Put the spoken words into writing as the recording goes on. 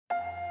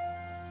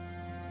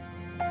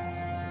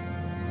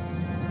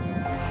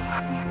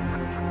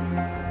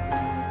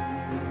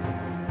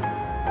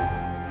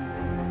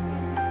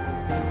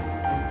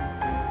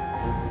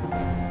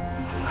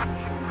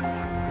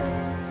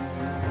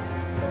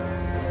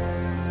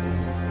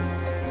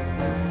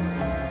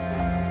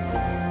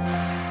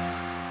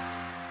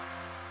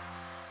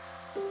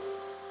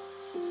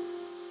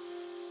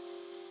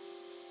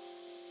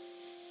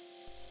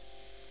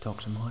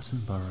Dr. Martin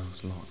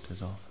Burroughs locked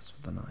his office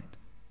for the night.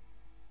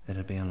 It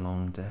had been a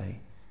long day,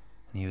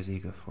 and he was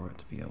eager for it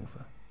to be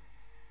over.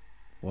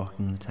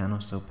 Walking the 10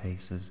 or so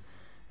paces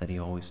that he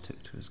always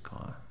took to his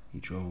car, he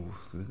drove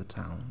through the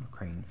town of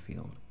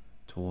Cranefield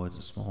towards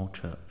a small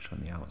church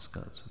on the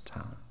outskirts of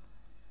town.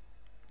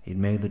 He'd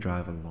made the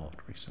drive a lot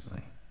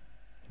recently.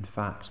 In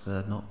fact, there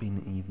had not been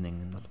an evening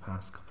in the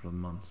past couple of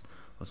months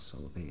or so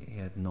that he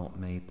had not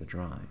made the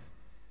drive.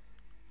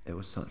 It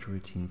was such a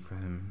routine for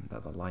him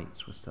that the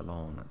lights were still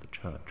on at the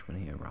church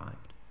when he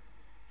arrived,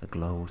 the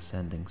glow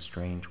sending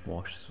strange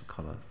washes of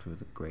colour through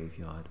the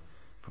graveyard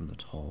from the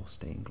tall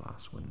stained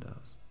glass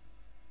windows.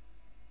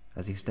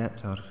 As he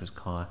stepped out of his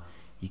car,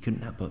 he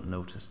couldn't help but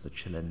notice the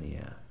chill in the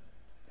air.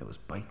 It was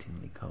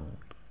bitingly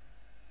cold.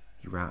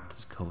 He wrapped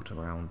his coat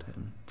around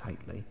him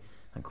tightly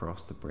and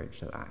crossed the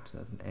bridge that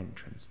acted as an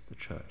entrance to the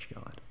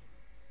churchyard,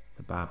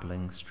 the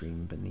babbling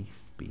stream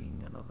beneath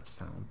being another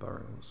sound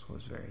Burroughs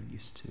was very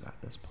used to at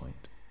this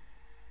point.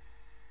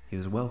 He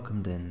was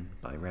welcomed in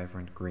by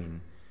Reverend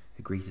Green,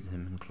 who greeted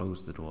him and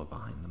closed the door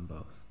behind them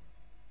both.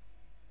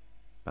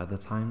 By the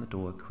time the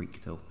door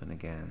creaked open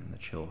again, the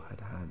chill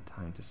had had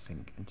time to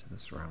sink into the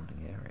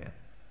surrounding area.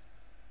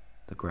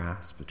 The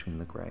grass between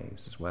the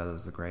graves, as well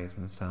as the graves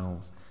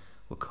themselves,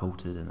 were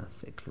coated in a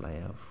thick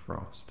layer of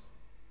frost.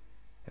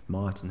 If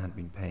Martin had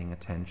been paying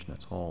attention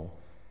at all,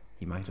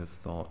 he might have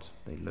thought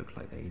they looked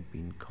like they'd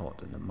been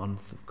caught in a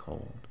month of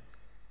cold,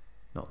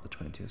 not the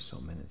 20 or so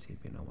minutes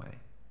he'd been away.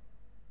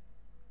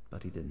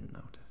 But he didn't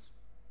notice.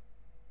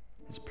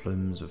 His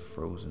plumes of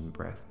frozen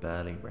breath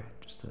barely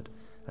registered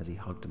as he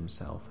hugged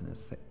himself in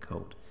his thick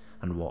coat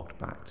and walked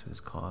back to his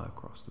car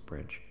across the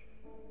bridge.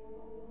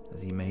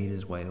 As he made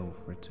his way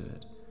over to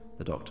it,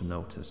 the doctor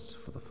noticed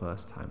for the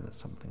first time that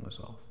something was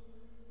off.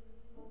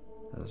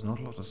 There was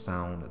not a lot of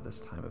sound at this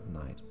time of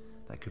night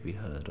that could be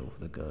heard over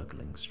the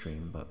gurgling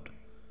stream, but,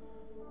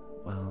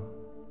 well,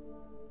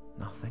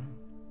 nothing.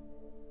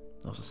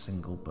 Not a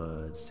single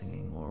bird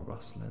singing or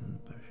rustling in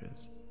the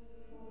bushes.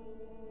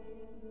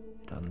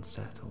 It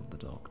unsettled the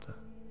doctor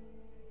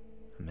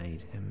and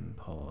made him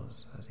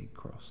pause as he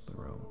crossed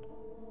the road.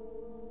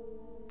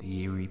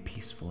 The eerie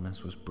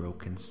peacefulness was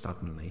broken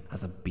suddenly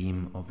as a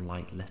beam of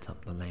light lit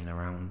up the lane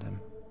around him.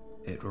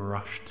 It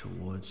rushed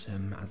towards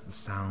him as the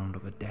sound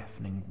of a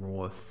deafening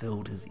roar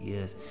filled his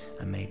ears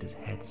and made his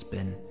head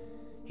spin.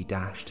 He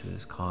dashed to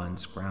his car and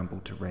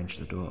scrambled to wrench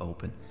the door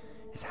open.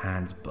 His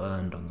hands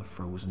burned on the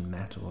frozen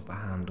metal of the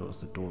handle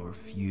as the door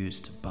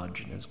refused to budge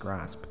in his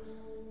grasp.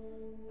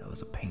 There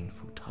was a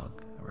painful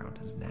tug around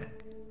his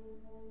neck.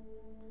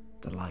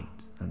 The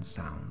light and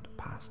sound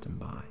passed him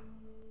by,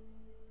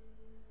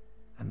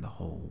 and the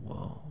whole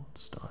world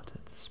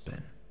started to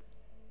spin.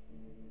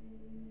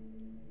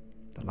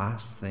 The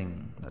last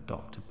thing that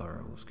Dr.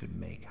 Burroughs could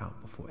make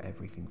out before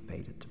everything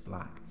faded to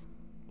black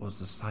was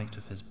the sight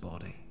of his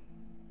body,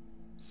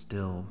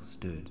 still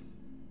stood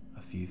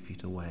a few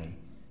feet away,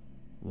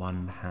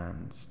 one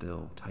hand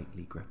still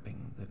tightly gripping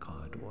the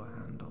car door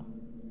handle.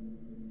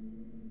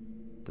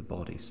 The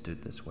body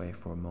stood this way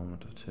for a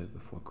moment or two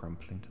before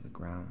crumpling to the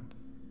ground,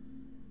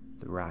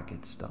 the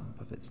ragged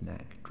stump of its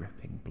neck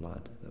dripping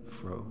blood that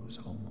froze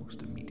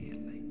almost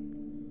immediately.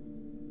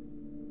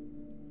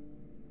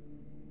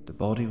 The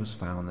body was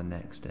found the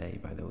next day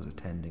by those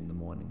attending the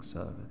morning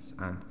service,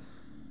 and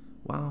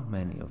while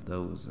many of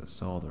those that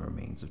saw the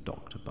remains of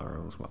Dr.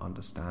 Burroughs were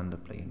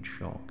understandably in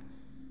shock,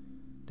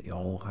 they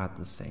all had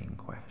the same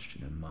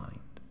question in mind.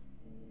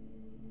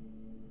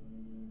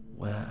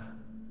 Where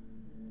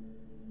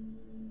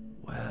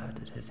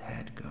did his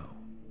head go?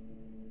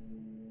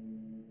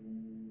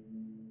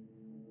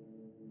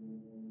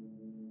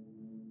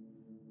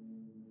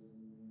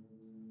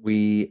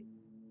 We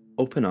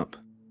open up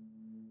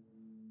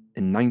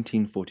in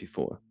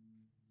 1944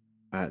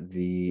 at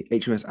the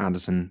HMS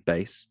Anderson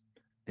base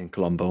in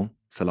Colombo,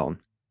 Ceylon.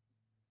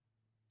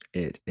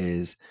 It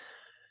is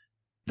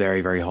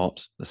very, very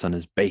hot. The sun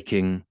is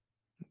baking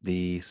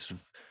the sort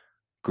of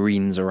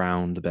greens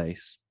around the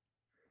base.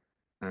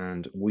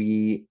 And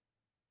we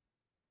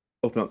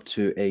open up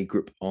to a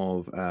group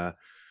of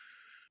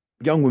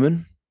young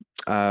women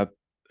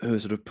who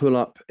sort of pull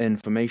up in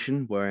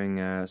formation, wearing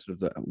sort of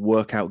the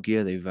workout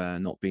gear. They're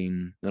not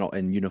in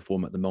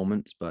uniform at the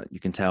moment, but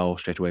you can tell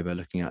straight away by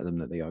looking at them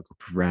that they are a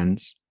group of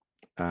Wrens,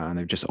 and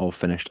they've just all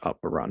finished up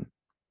a run.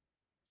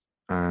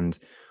 And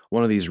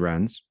one of these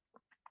Wrens,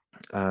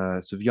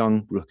 sort of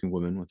young-looking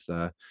woman with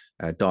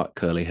dark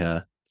curly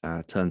hair,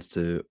 turns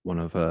to one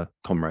of her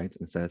comrades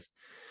and says,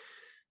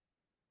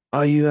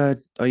 "Are you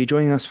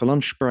joining us for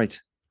lunch,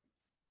 Bright?"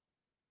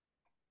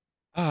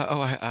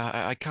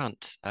 I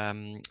can't.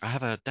 I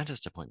have a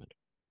dentist appointment.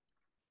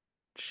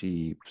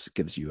 She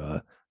gives you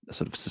a a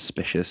sort of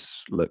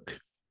suspicious look,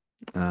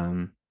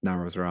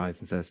 narrows her eyes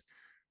and says,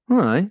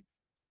 "Hi,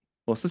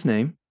 what's his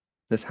name?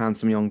 This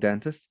handsome young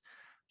dentist.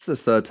 It's the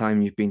third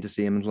time you've been to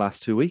see him in the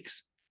last 2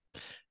 weeks."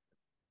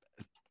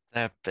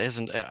 There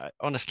isn't,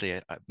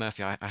 honestly,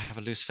 Murphy, I have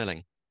a loose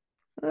feeling.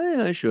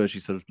 Yeah, sure. She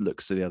sort of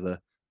looks to the other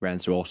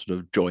Rents who all sort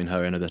of join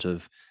her in a bit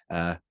of,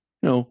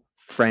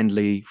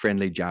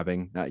 friendly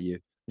jabbing at you.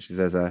 And she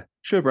says,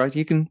 "Sure, Brad,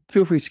 you can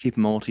feel free to keep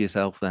them all to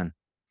yourself then.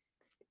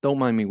 Don't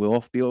mind me.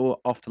 We'll be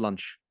off to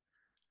lunch."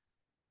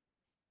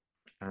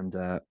 And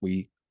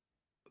we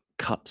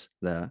cut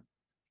there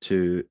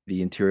to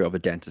the interior of a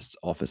dentist's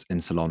office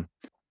in Salon.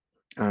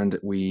 And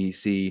we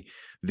see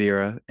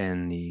Vera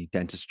in the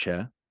dentist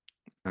chair,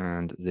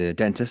 and the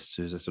dentist,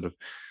 who's a sort of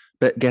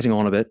bit getting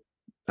on a bit,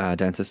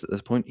 dentist at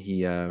this point,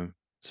 he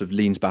sort of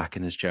leans back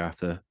in his chair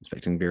after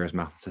inspecting Vera's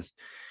mouth and says,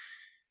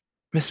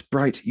 "Miss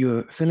Bright,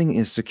 your filling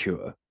is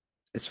secure.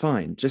 It's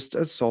fine, just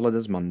as solid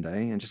as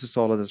Monday, and just as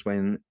solid as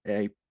when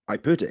I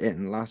put it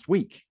in last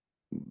week.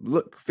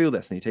 Look, feel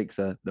this." And he takes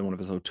one of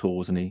his little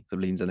tools and he sort of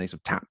leans in and he sort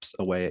of taps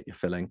away at your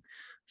filling.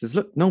 Says,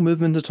 "Look, no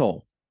movement at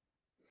all."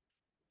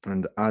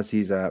 And as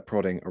he's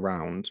prodding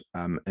around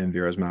in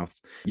Vera's mouth,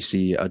 you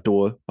see a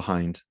door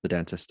behind the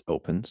dentist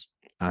opens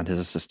and his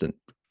assistant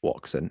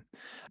walks in.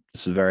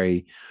 It's a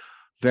very,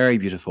 very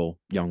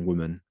beautiful young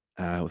woman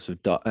with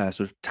sort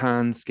of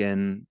tan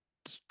skin,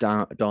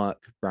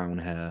 dark brown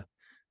hair.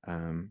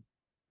 Um,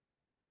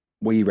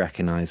 we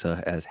recognize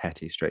her as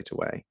Hetty straight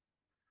away.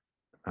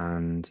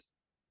 And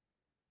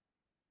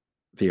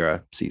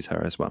Vera sees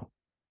her as well.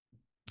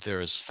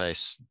 Vera's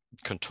face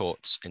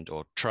contorts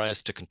or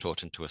tries to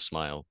contort into a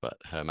smile, but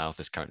her mouth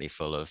is currently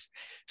full of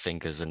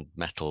fingers and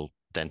metal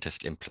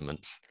dentist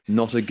implements.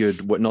 Not a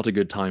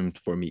good time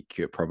for a meet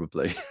cute,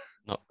 probably.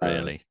 Not Uh,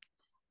 really.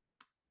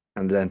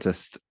 and the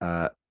dentist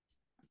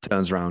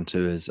turns around to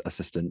his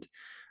assistant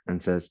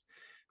and says,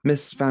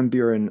 "Miss Van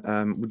Buren,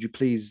 would you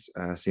please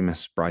see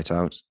Miss Bright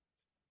out?"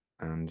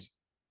 And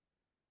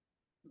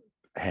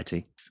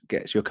Hetty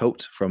gets your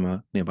coat from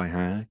a nearby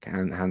hanger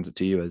and hands it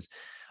to you as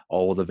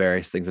all the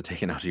various things are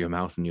taken out of your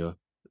mouth and you're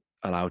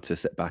allowed to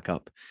sit back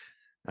up.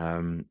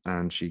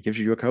 And she gives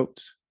you your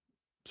coat.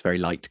 It's a very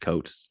light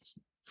coat. It's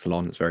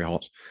salon. It's very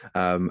hot.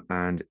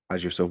 And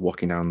as you're sort of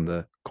walking down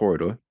the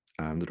corridor,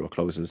 the door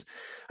closes.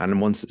 And then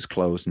once it's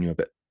closed and you're a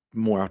bit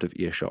more out of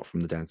earshot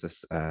from the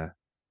dentist,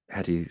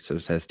 Hetty sort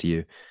of says to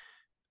you,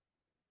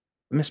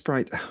 "Miss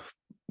Bright,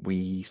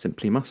 we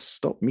simply must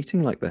stop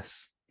meeting like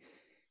this."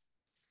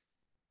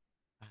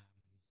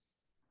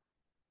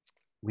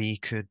 We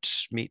could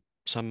meet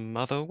some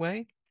other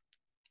way.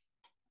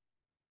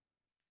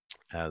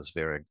 As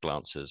Vera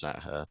glances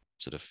at her,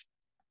 sort of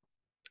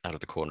out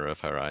of the corner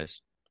of her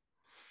eyes.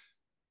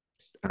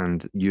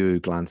 And you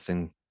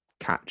glancing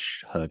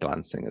catch her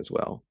glancing as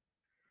well.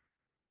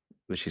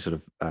 But she sort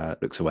of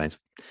looks away and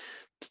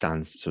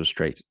stands sort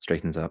of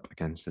straightens up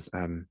again. Says,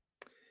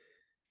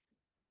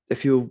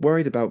 "If you're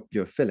worried about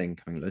your filling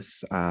coming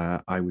loose,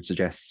 I would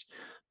suggest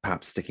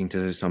perhaps sticking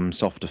to some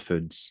softer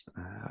foods.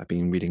 I've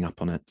been reading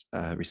up on it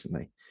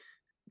recently.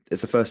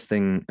 It's the first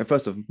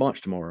of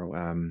March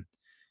tomorrow.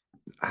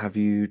 Have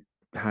you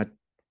had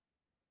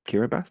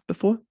Kira bath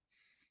before?"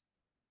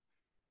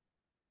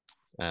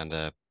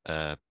 And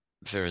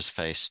Vera's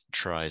face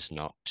tries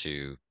not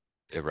to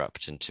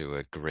erupt into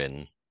a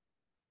grin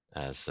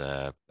as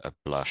a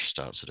blush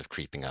starts sort of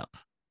creeping up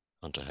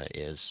onto her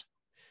ears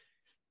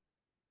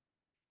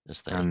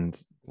as they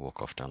And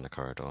walk off down the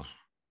corridor.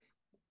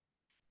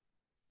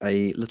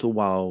 a little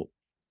while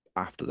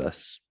after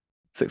this,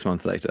 6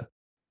 months later,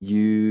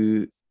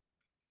 you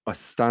are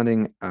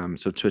standing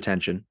so to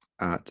attention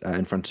at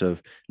in front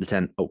of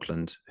Lieutenant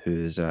Oakland,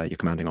 who's your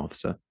commanding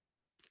officer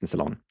in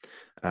Ceylon,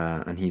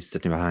 and he's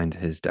sitting behind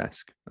his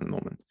desk at the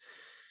moment.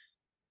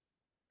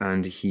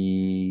 And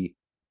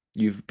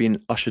you've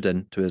been ushered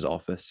into his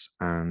office,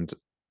 and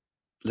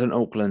Lieutenant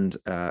Oakland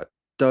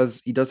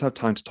does have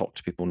time to talk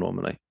to people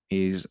normally.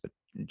 He's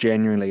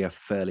genuinely a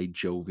fairly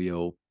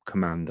jovial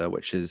commander,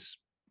 which is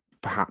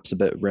perhaps a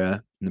bit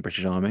rare in the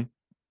British Army,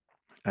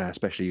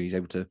 especially he's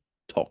able to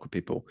talk with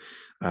people.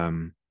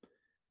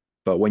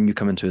 But when you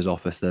come into his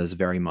office, there's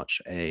very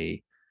much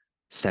a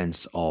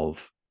sense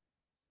of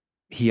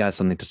he has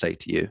something to say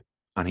to you,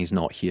 and he's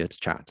not here to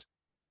chat.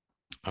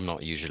 I'm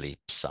not usually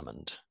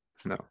summoned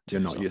No, to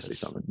you're his not usually office.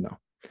 summoned. No.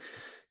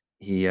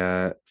 He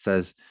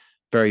says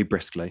very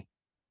briskly,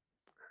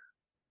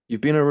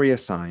 "You've been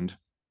reassigned,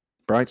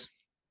 Bright.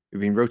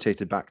 You've been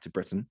rotated back to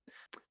Britain.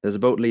 There's a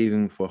boat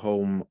leaving for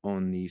home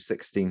on the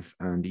 16th,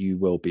 and you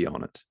will be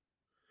on it."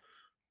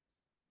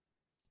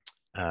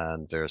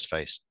 And Vera's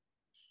face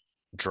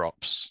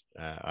drops,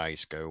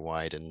 eyes go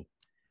wide in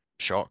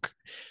shock.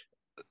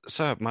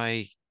 Sir,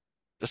 my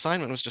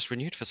assignment was just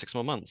renewed for 6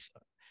 more months.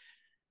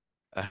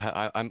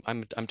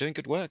 I'm doing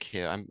good work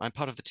here. I'm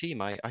part of the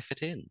team. I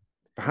fit in.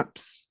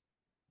 Perhaps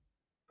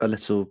a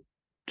little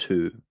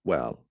too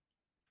well.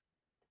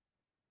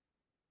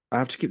 I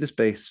have to keep this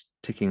base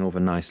ticking over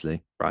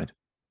nicely, right?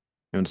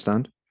 You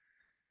understand?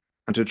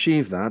 And to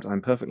achieve that, I'm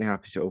perfectly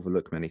happy to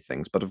overlook many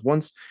things. But if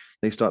once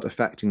they start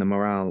affecting the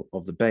morale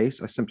of the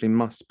base, I simply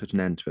must put an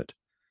end to it.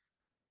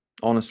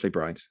 Honestly,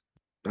 Bright,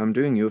 I'm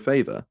doing you a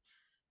favor.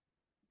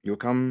 You'll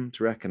come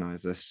to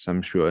recognize this,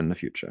 I'm sure, in the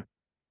future.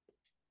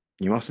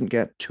 You mustn't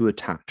get too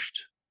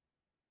attached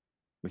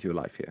with your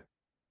life here.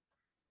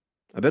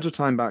 A bit of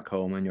time back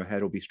home and your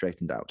head will be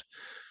straightened out.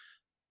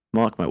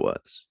 Mark my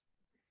words.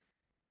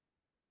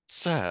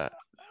 Sir,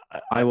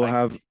 I will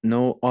have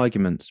no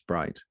arguments,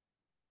 Bright.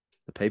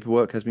 The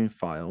paperwork has been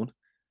filed.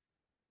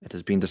 It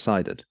has been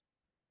decided.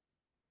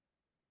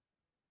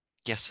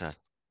 yes, sir.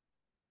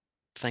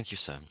 Thank you,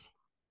 sir.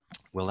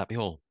 Will that be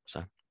all,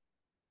 sir?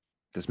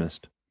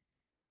 Dismissed.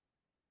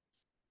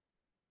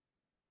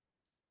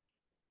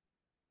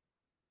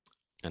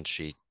 And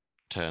she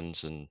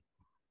turns and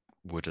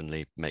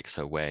woodenly makes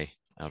her way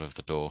out of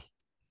the door.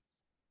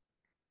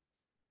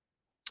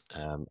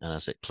 And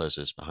as it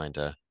closes behind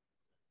her,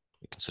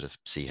 you can sort of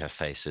see her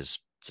face is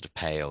sort of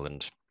pale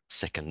and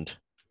sickened.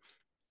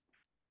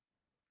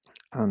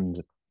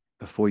 And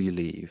before you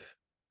leave,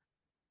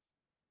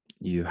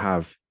 you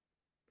have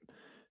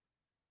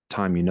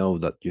time, you know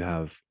that you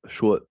have a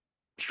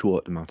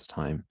short amount of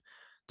time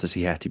to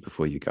see Hetty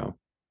before you go.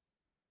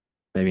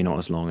 Maybe not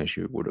as long as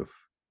you would have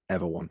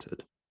ever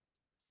wanted.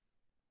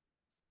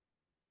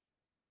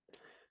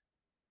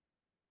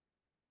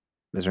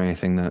 Is there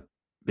anything that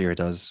Vera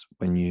does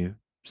when you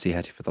see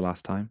Hetty for the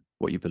last time?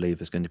 What you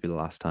believe is going to be the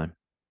last time?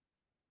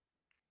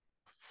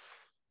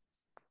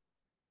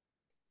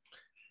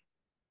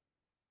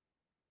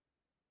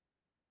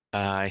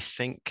 I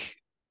think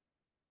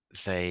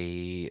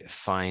they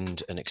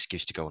find an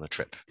excuse to go on a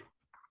trip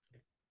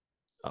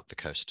up the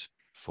coast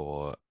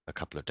for a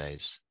couple of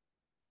days.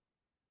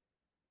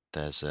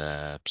 There's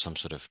some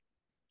sort of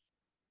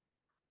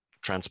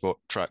transport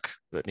truck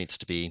that needs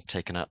to be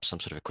taken up, some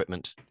sort of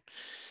equipment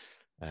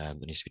that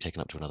needs to be taken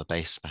up to another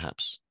base,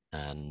 perhaps.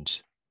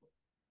 And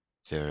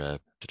Vera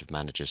sort of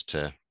manages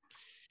to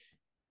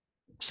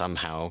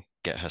somehow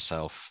get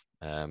herself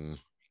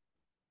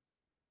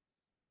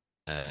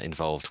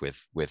involved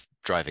with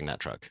driving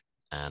that truck.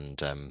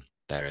 And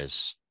there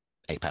is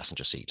a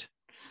passenger seat,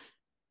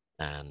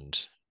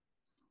 and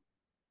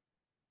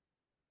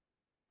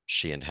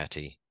she and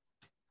Hetty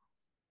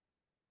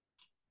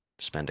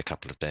spend a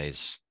couple of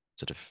days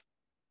sort of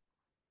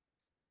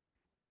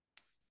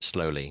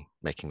slowly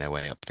making their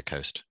way up the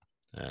coast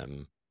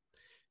in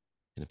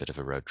a bit of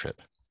a road trip.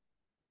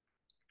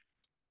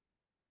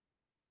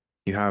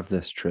 You have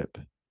this trip,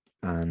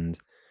 and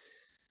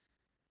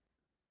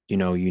you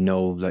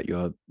know that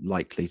you're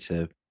likely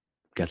to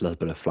get a little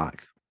bit of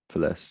flack for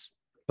this,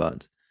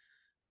 but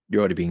you're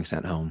already being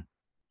sent home.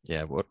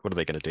 Yeah, what are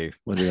they going to do?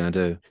 What are they going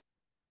to do?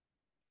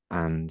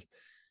 And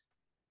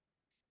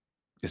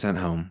you're sent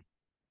home,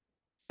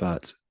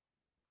 but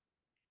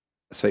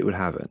as fate would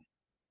have it,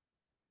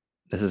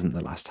 this isn't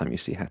the last time you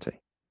see Hetty.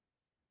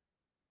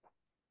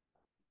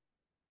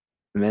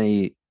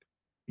 Many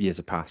years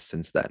have passed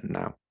since then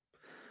now.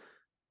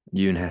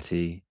 You and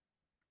Hetty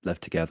live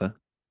together.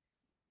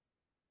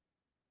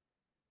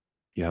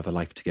 You have a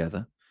life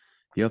together.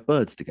 You have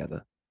birds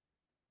together.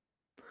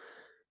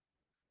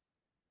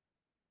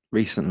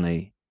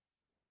 Recently,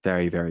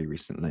 very, very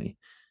recently,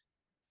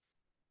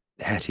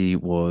 Hetty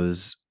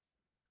was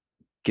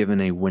given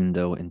a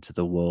window into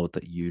the world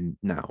that you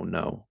now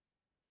know.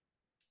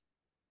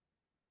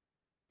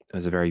 It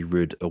was a very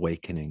rude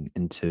awakening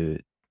into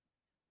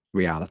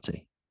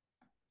reality.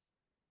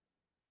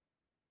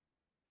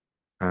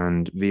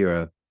 And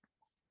Vera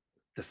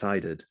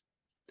decided,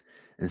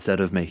 instead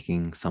of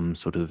making some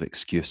sort of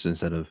excuse,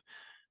 instead of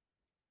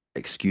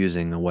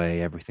excusing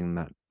away everything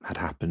that had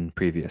happened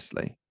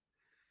previously,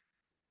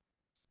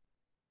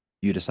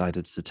 you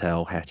decided to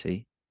tell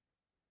Hetty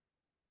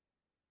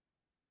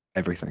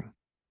everything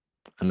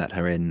and let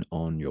her in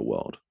on your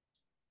world.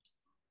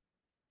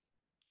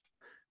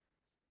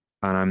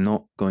 And I'm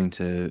not going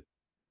to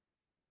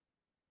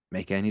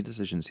make any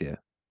decisions here.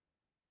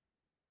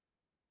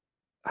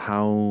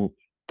 How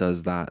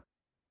does that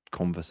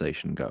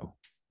conversation go?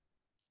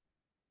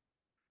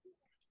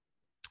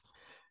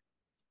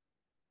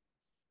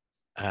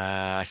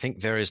 I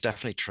think Vera is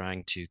definitely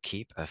trying to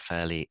keep a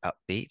fairly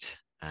upbeat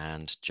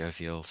and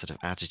jovial sort of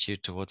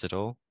attitude towards it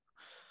all,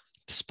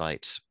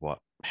 despite what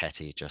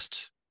Hetty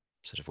just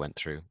sort of went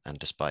through and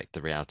despite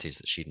the realities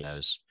that she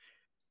knows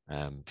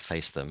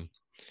face them.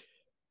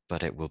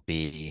 But it will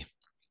be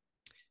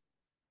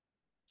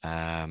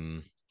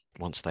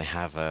once they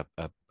have a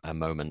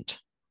moment.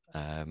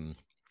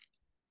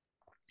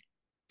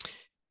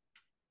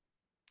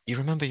 You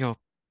remember your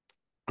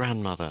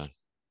grandmother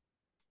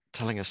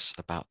telling us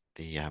about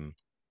the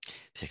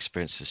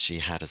experiences she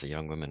had as a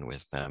young woman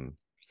with the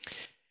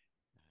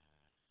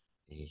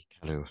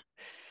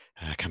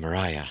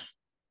Camaraya,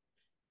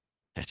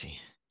 Hetty.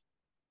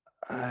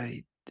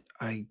 I,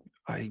 I,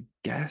 I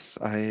guess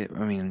I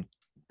mean,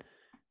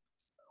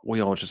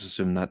 we all just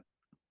assumed that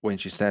when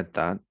she said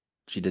that,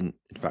 she didn't,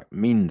 in fact,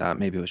 mean that.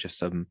 Maybe it was just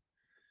some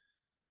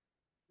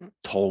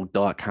tall,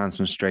 dark,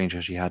 handsome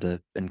stranger she had an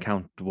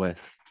encounter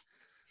with.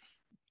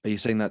 Are you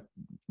saying that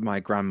my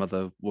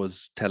grandmother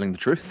was telling the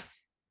truth?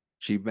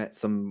 She met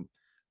some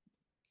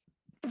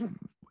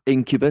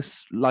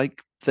incubus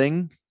like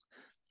thing?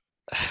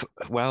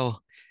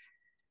 Well,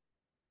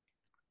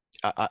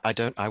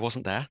 I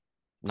wasn't there.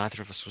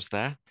 Neither of us was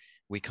there.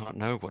 We can't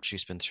know what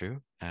she's been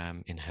through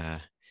in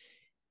her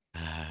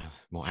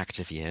more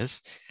active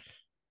years.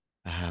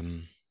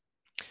 Um,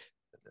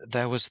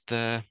 there was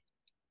the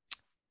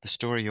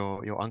story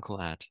your uncle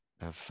had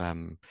of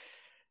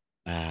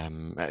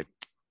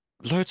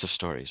loads of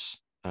stories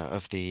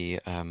of the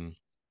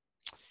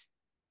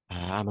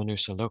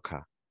Amanusa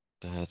Loka.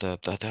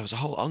 There was a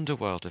whole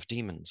underworld of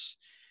demons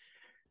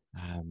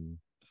um,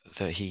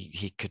 that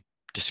he could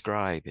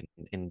describe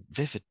in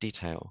vivid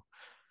detail.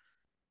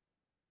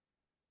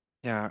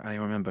 Yeah, I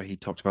remember he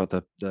talked about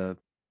the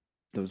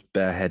those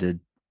bareheaded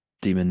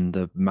demon,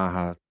 the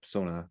Maha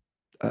Sona.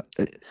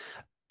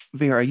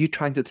 Vera, are you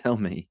trying to tell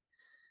me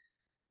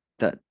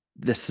that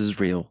this is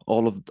real?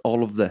 All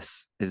of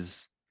this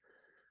is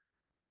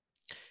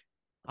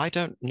I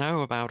don't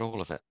know about all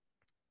of it.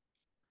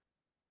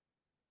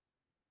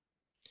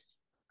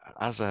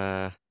 As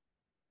a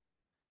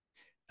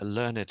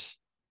learned,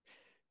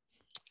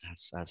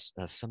 as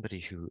somebody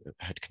who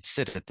had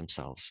considered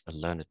themselves a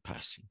learned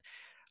person,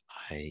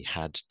 I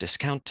had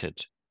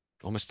discounted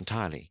almost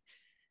entirely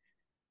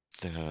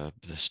the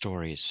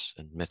stories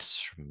and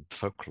myths from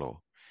folklore.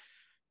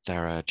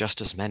 There are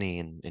just as many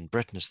in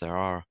Britain as there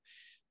are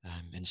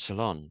in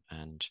Ceylon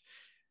and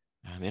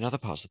in other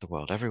parts of the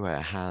world.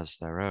 Everywhere has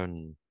their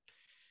own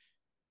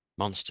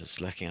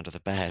monsters lurking under the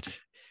bed.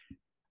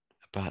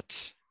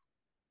 But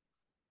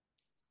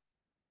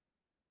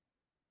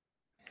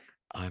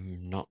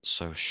I'm not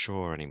so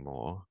sure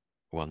anymore.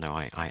 Well, no,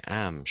 I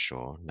am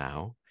sure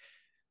now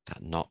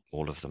that not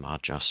all of them are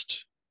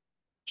just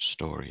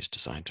stories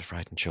designed to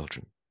frighten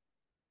children.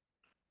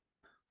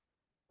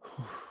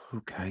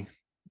 okay.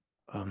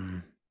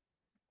 Um,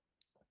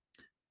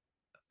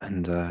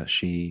 and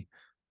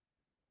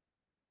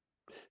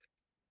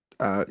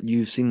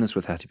you've seen this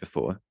with Hetty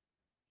before.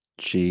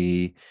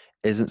 She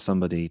isn't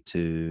somebody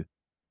to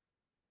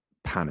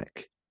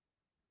panic.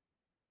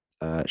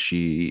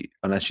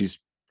 Unless she's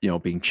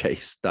being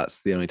chased,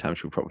 that's the only time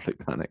she'll probably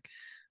panic.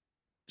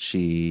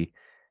 She,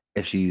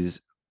 if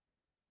she's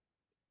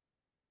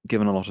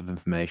given a lot of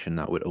information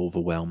that would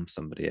overwhelm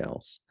somebody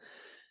else,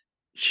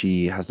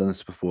 she has done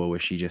this before where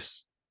she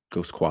just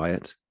goes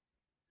quiet.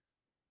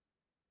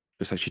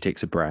 Looks like she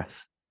takes a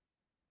breath.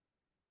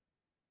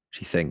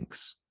 She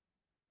thinks,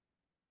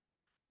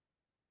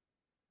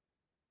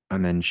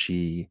 and then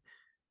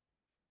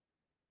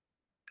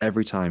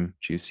every time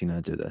she's seen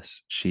her do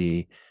this,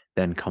 she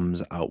then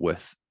comes out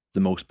with the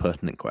most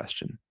pertinent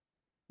question,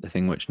 the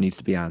thing which needs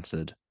to be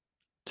answered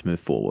to move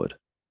forward.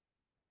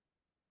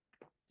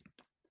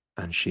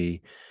 And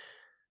she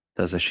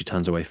does as she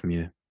turns away from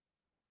you.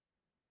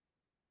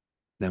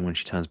 Then when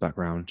she turns back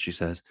round, she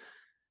says,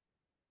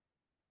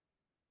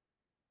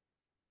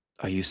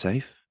 "Are you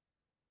safe?"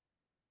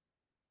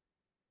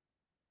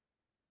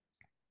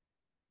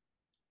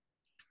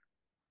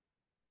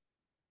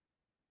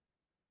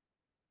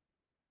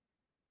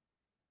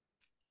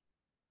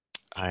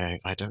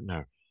 I don't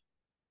know.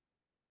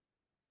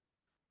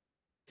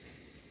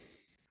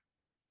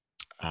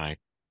 I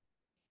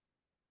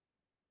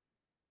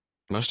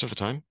Most of the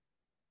time.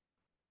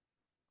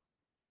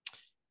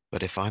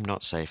 But if I'm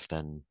not safe,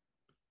 then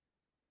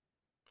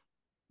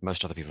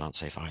most other people aren't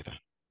safe either.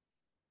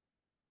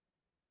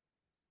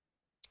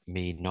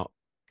 Me not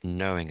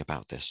knowing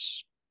about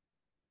this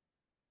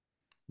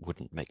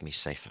wouldn't make me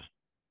safer.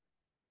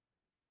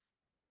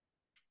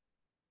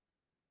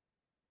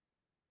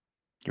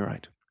 You're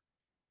right.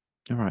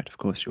 You're right. Of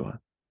course you are.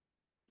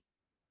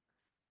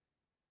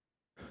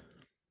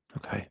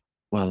 Okay.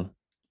 Well,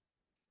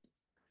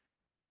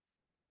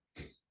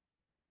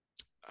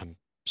 I'm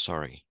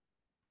sorry.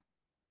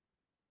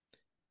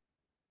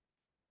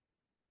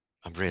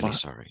 I'm really what?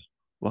 sorry.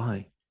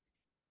 Why?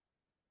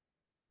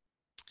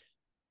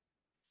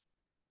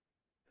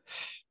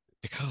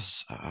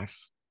 Because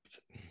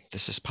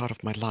this is part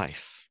of my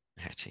life,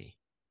 Hetty.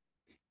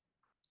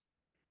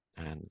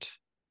 And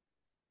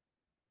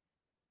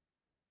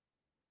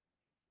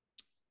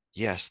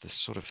yes, this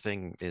sort of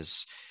thing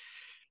is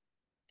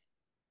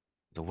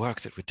the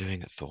work that we're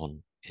doing at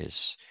Thorn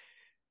is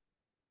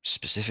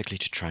specifically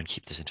to try and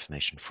keep this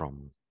information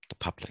from the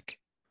public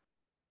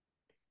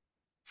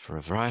for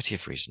a variety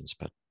of reasons,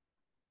 but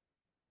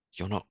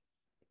you're not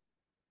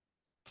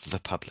the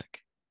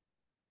public.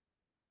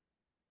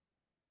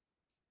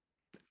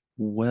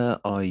 Where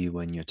are you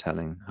when you're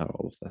telling her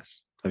all of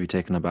this? Have you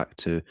taken her back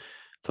to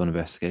Thorn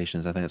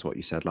Investigations? I think that's what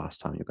you said last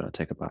time. You're going to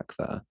take her back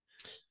there.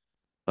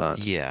 But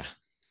Yeah,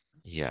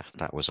 yeah,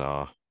 that was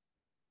our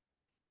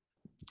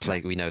yeah,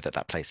 place. We know that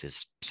that place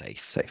is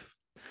safe. safe.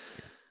 Yeah.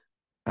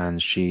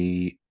 And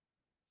she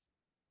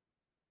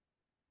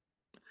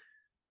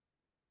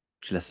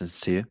listens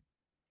to you,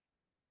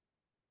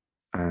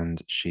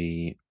 and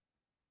she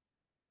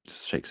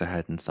just shakes her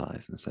head and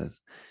sighs and says,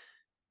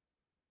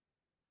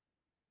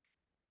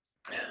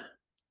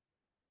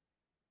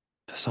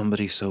 For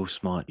somebody so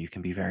smart, you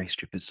can be very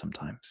stupid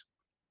sometimes.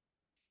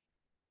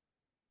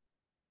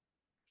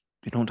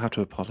 You don't have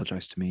to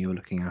apologize to me. You're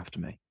looking after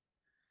me.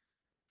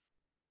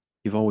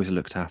 You've always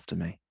looked after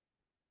me.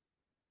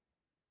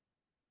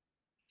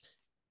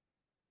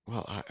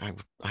 Well,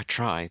 I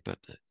try, but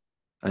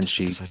And just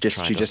because I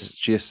try doesn't.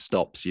 she just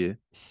stops you.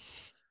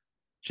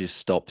 She just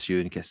stops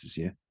you and kisses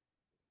you.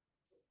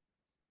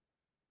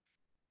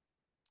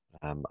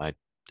 I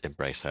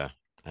embrace her,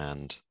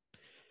 and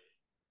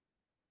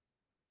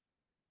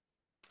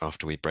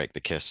after we break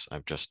the kiss,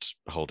 I'm just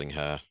holding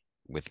her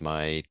with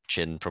my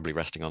chin probably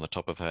resting on the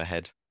top of her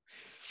head.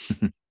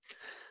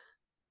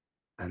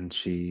 And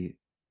she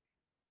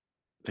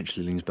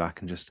eventually leans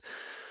back and just,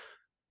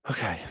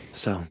 okay,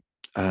 so,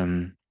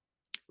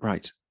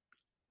 right.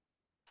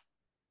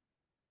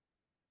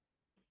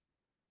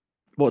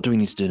 What do we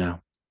need to do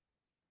now?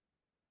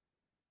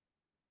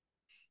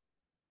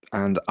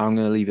 And I'm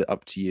going to leave it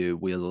up to you.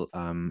 We'll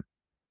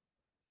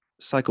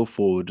cycle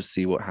forward to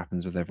see what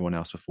happens with everyone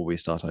else before we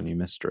start our new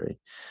mystery.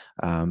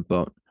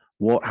 But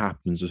what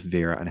happens with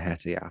Vera and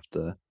Hetty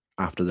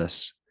after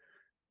this?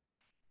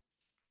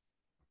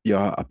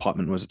 Your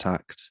apartment was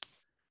attacked.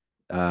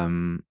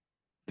 The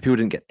people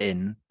didn't get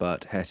in,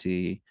 but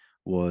Hetty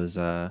was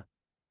no,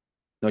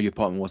 your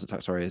apartment was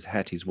attacked. Sorry,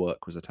 Hetty's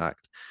work was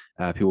attacked.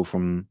 People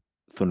from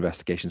Thorn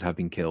Investigations have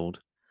been killed,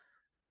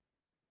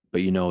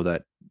 but you know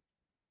that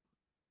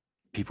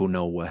people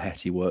know where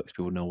Hetty works.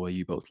 People know where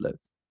you both live.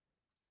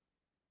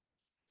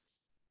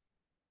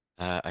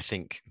 I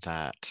think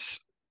that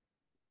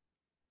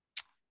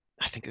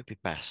I think it would be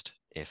best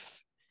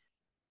if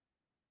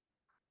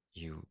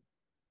you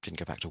didn't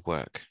go back to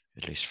work,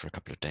 at least for a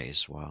couple of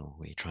days, while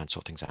we try and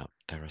sort things out.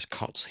 There are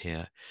cots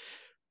here.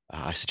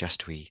 I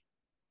suggest we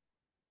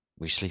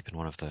sleep in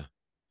one of the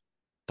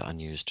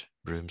unused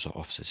rooms or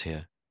offices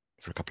here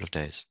for a couple of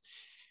days.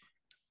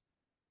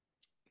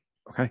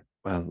 Okay,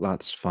 well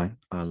that's fine.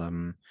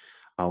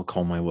 I'll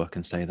call my work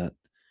and say that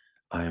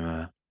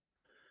I'm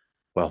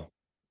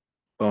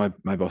well,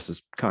 my boss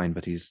is kind,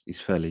 but he's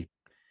fairly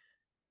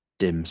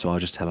dim, so I'll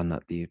just tell him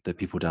that the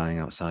people dying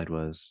outside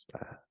was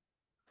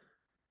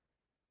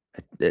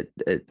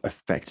it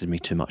affected me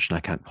too much, and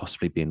I can't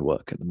possibly be in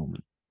work at the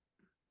moment.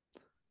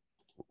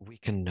 We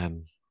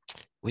can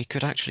we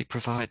could actually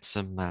provide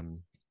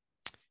some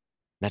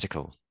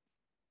medical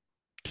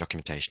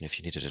documentation if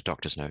you needed a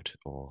doctor's note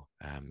or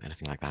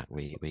anything like that.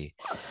 We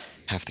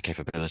have the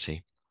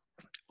capability.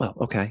 Well,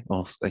 okay.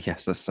 Well,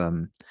 yes,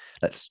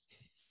 let's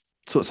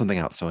sort something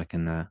out so I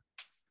can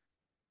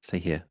stay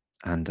here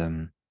and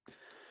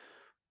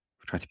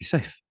try to be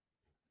safe.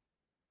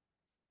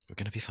 We're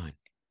going to be fine.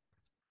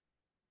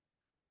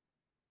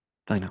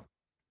 I know.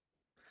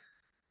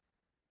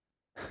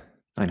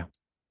 I know.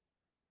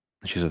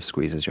 She sort of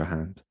squeezes your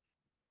hand.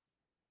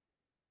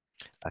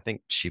 I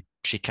think she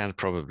can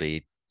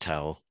probably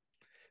tell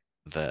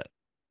that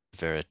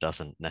Vera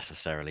doesn't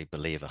necessarily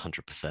believe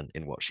 100%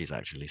 in what she's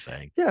actually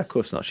saying. Yeah, of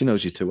course not. She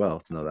knows you too well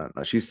to know that.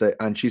 Like she's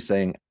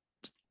saying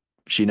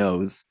she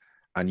knows,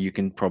 and you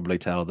can probably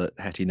tell that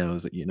Hetty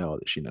knows that you know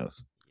that she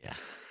knows. Yeah.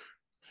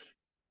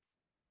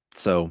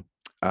 So,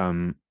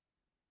 when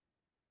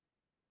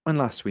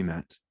last we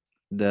met,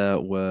 there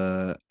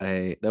was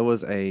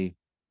a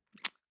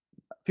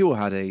people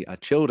had a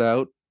chilled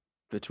out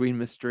between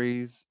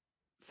mysteries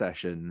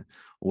session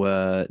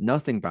where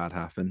nothing bad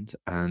happened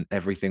and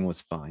everything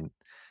was fine,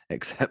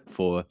 except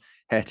for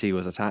Hetty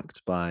was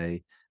attacked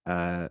by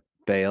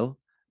Bale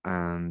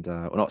and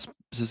well, not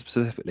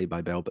specifically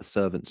by Bale, but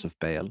servants of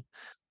Bale.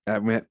 We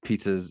met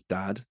Peter's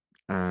dad,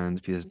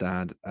 and Peter's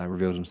dad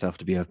revealed himself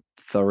to be a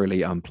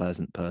thoroughly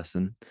unpleasant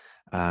person.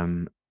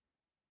 Um,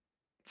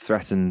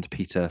 threatened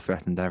Peter,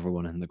 threatened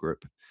everyone in the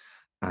group,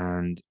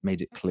 and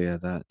made it clear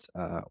that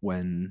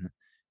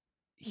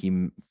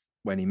he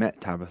when he met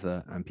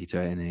Tabitha and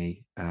Peter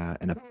in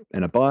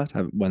a bar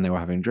when they were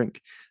having a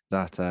drink,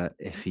 that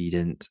if he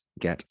didn't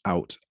get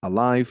out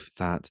alive,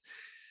 that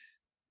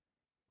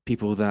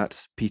people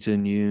that Peter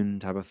knew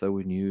and Tabitha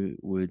knew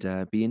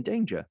would be in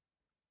danger.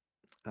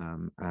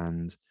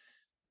 And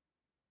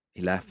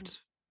he left,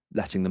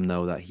 letting them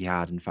know that he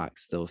had, in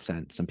fact, still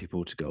sent some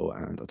people to go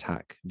and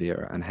attack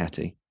Vera and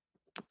Hetty.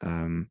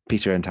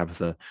 Peter and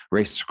Tabitha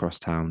raced across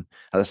town.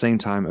 At the same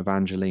time,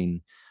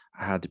 Evangeline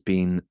had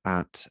been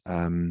at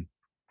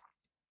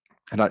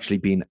had actually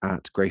been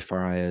at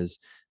Greyfriars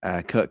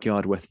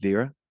Kirkyard with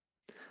Vera.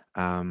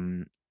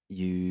 Um,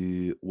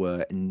 you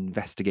were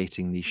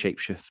investigating the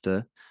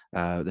shapeshifter.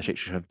 The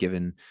shapeshifter have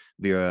given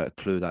Vera a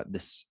clue that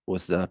this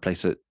was the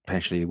place that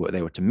potentially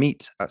they were to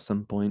meet at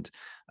some point.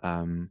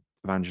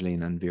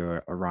 Evangeline and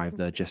Vera arrived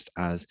there just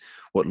as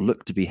what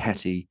looked to be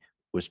Hetty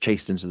was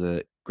chased into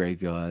the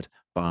graveyard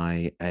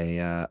by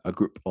a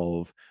group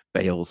of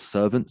Bale's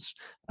servants.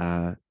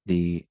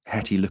 The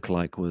Hetty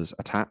lookalike was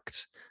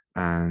attacked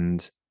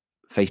and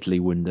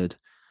fatally wounded,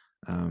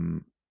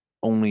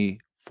 only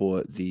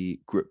for the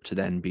group to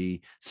then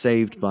be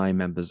saved by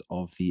members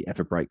of the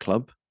Everbright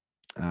Club.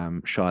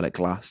 Charlotte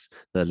Glass,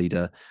 the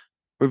leader,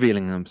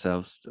 revealing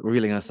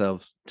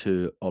ourselves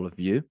to all of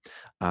you.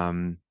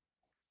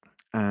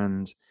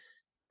 and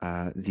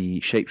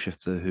the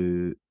shapeshifter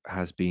who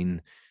has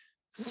been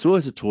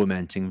sort of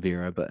tormenting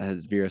Vera, but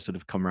has Vera sort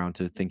of come around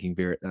to thinking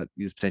Vera that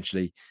he was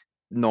potentially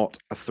not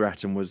a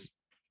threat and was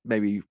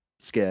maybe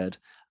scared,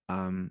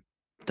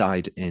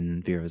 died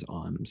in Vera's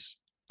arms.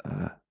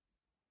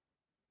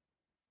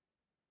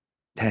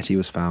 Hetty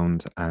was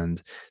found,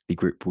 and the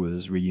group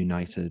was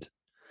reunited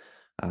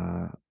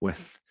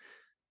with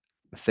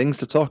things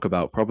to talk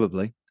about,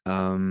 probably.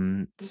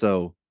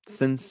 So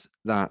since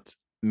that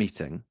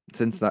meeting,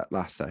 since that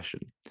last session,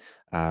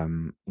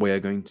 we are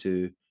going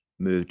to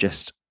move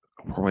just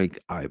probably,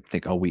 I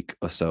think, a week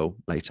or so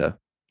later,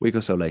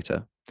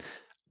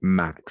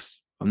 max.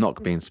 I'm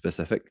not being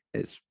specific.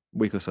 It's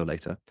week or so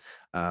later.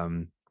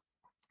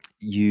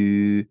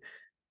 You,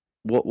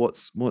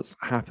 what's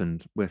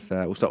happened with?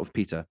 We'll start with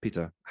Peter.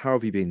 Peter, how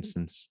have you been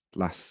since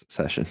last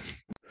session?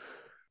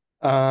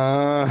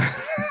 Uh,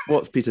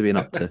 What's Peter been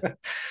up to?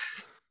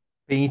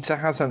 Peter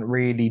hasn't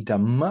really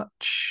done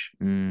much.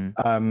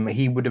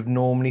 He would have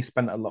normally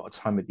spent a lot of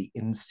time at the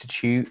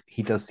Institute.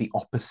 He does the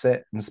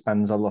opposite and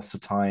spends a lot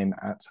of time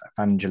at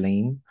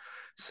Evangeline.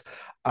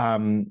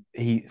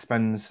 He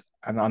spends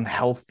an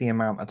unhealthy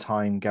amount of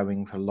time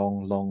going for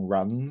long, long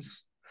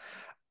runs,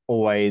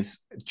 always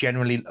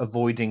generally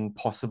avoiding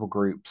possible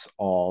groups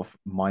of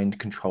mind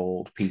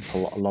controlled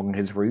people along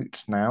his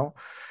route now.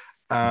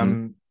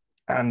 And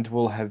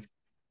will have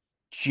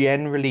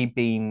generally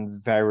been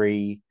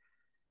very,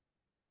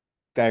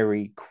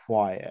 very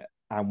quiet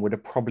and would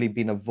have probably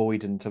been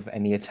avoidant of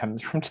any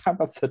attempts from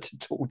Tabitha to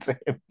talk to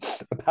him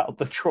about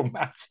the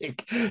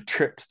traumatic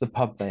trip to the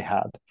pub they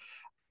had.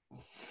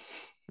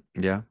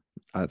 Yeah,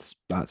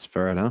 that's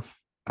fair enough.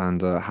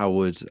 And how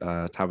would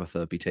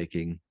Tabitha be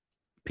taking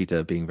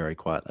Peter being very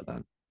quiet like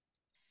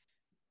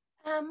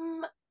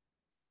that?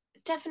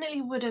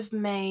 Definitely would have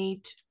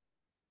made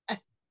a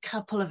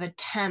couple of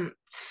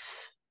attempts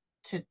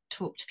to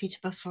talk to Peter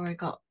before I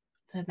got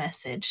the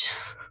message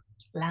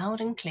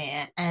loud and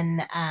clear,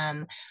 and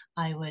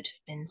I would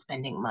have been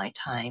spending my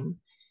time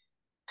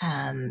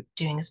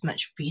doing as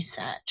much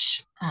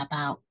research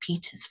about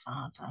Peter's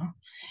father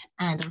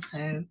and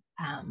also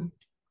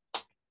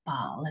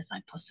Baal as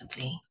I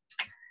possibly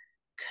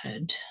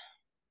could.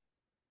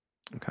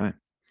 Okay.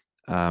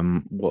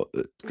 What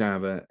can I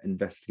have an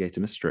investigator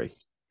mystery?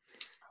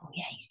 Oh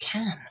yeah, you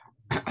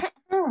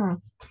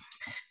can.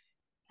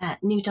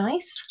 New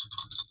dice.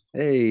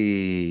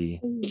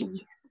 Hey.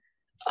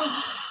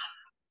 Oh,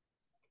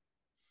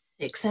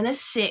 6 and a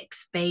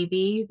 6,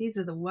 baby. These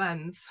are the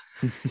ones.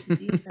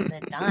 These are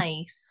the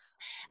dice.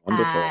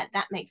 Wonderful.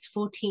 That makes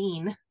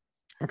 14.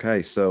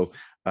 Okay, so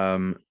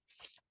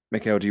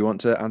Mikhail, do you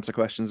want to answer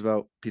questions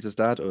about Peter's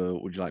dad,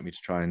 or would you like me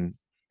to try and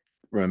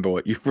remember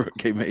what you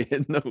gave me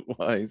in note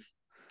wise?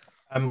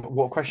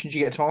 What questions do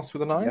you get to ask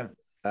with a knife?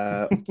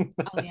 Yeah.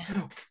 Oh yeah.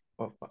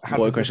 How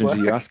what does this questions are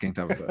you work? asking,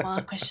 Tabitha?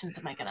 What questions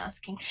am I going to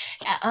asking?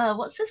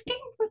 What's this game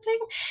we're playing?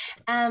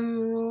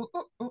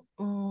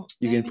 You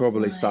can where is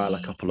probably my- style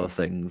a couple of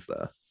things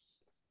there.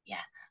 Yeah,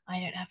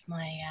 I don't have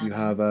my. You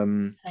have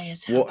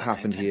players what handbook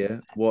happened open.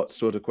 here? What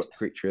sort of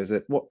creature is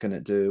it? What can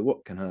it do?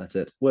 What can hurt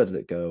it? Where did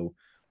it go?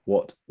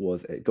 What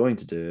was it going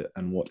to do?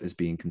 And what is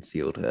being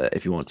concealed here?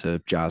 If you want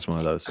to jazz one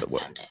of those, so I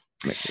what found it.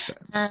 makes me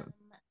sense.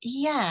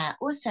 Yeah.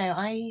 Also,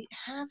 I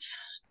have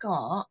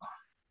got.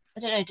 I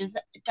don't know.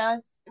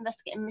 Does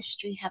investigate a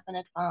mystery have an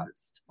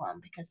advanced one?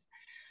 Because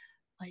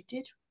I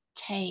did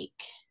take.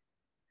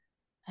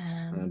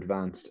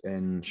 Advanced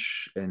in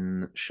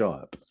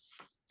sharp.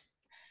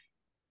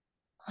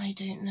 I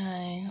don't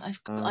know.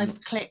 I've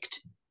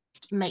clicked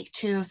make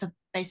 2 of the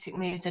basic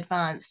moves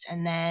advanced,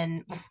 and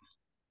then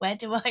where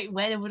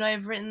would I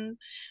have written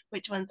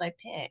which ones I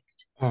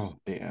picked? Oh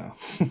dear.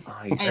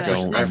 Anyway,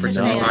 let's just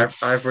know. say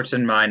I've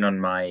written mine on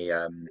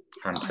my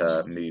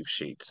hunter move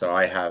sheet. So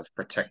I have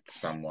protect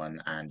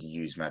someone and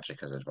use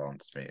magic as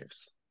advanced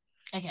moves.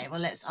 okay,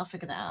 well I'll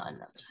figure that out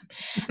another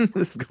time.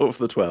 Let's go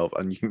for the 12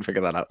 and you can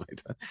figure that out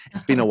later.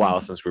 It's been a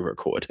while since we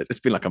recorded. It's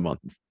been like a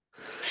month.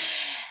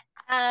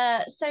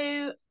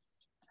 So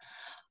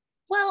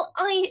well,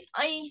 I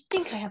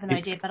think I have an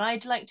idea, but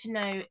I'd like to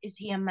know, is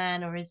he a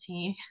man or is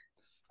he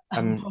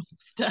a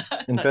monster?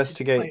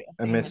 Investigate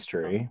a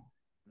mystery.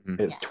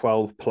 It's Yeah.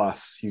 12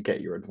 plus, you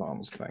get your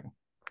advanced thing.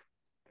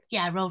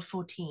 Yeah, I rolled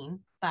 14,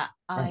 but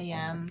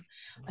I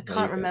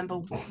can't remember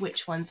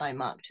which ones I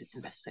marked as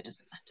investigate.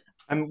 Doesn't matter.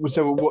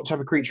 So what type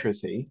of creature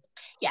is he?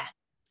 Yeah.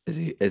 Is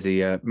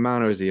he a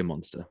man or is he a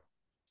monster?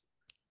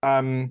 Or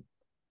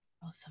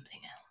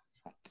something else.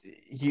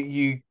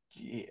 You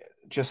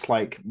just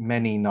like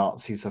many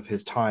Nazis of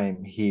his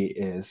time, he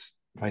is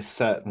most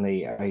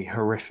certainly a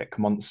horrific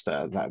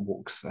monster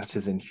that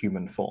is in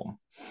human form.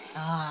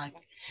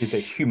 He's a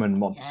human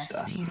monster.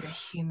 Yes, he's a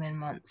human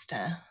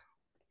monster.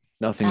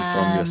 Nothing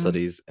from your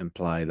studies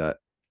imply that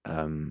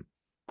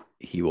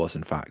he was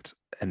in fact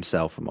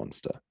himself a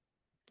monster.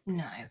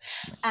 No.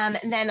 And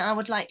then I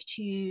would like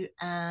to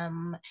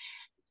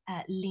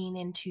lean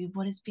into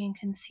what is being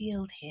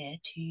concealed here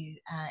to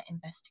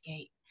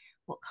investigate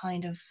what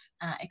kind of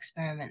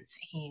experiments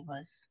he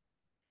was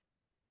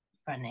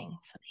running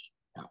for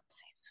the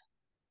Nazis?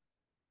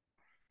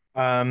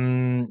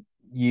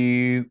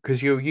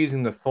 Because you're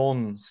using the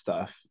thorn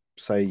stuff,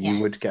 so you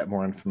would Yes. get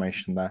more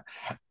information there.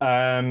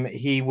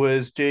 He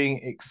was doing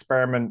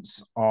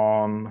experiments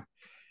on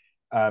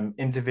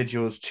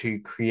individuals to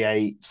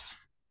create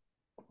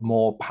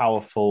more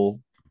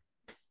powerful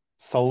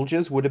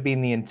soldiers, would have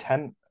been the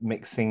intent,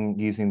 mixing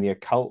using the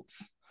occult,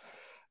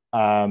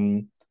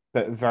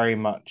 but very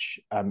much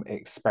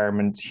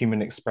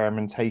human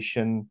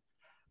experimentation.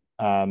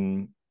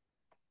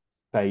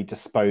 They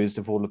disposed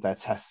of all of their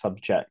test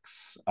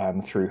subjects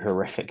through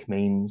horrific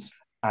means.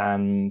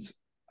 And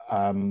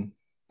the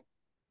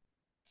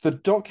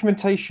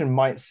documentation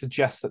might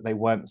suggest that they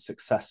weren't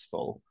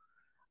successful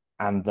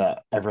and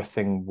that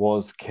everything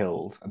was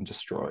killed and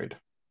destroyed.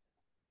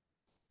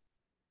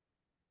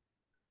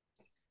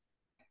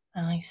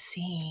 I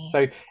see.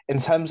 So, in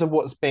terms of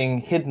what's being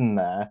hidden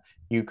there,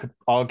 you could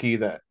argue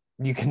that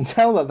you can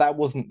tell that that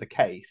wasn't the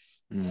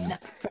case. Mm.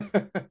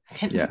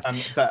 Can Yeah.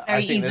 But I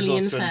very think there's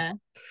easily also infer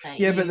that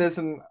yeah, but you- there's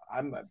an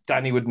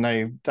Danny would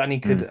know. Danny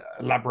could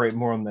elaborate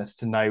more on this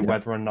to know Yeah.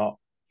 whether or not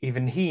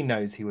even he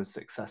knows he was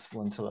successful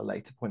until a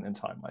later point in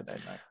time. I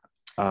don't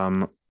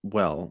know.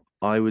 Well,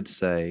 I would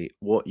say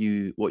what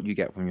you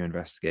get from your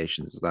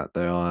investigations is that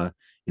there are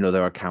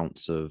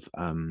accounts of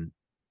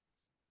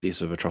these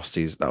sort of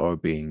atrocities that are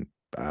being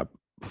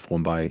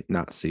performed by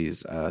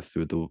Nazis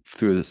through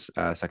the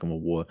Second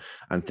World War,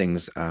 and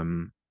things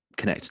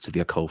connected to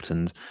the occult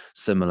and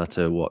similar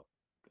to what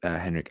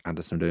Henrik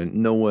Anderson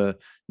doing. Nowhere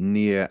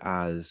near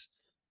as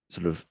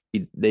sort of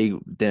they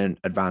didn't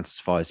advance as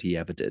far as he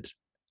ever did,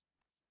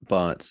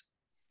 but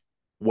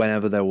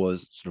whenever there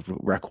was sort of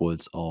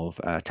records of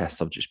test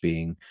subjects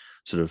being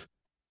sort of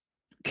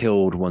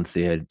killed once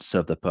they had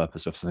served their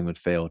purpose or if something had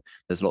failed,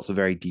 there's lots of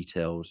very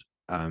detailed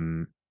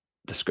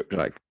descriptive,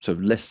 like sort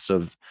of lists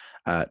of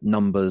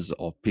numbers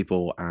of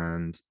people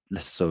and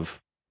lists of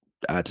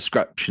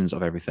descriptions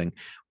of everything.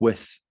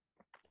 With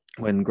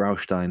when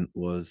Graustein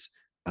was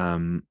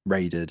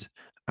raided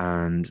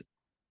and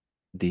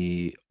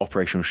the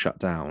operation was shut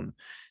down,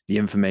 the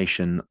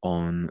information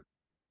on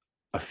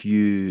a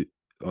few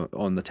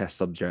on the test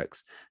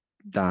subjects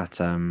that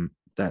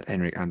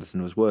Henrik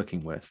Anderson was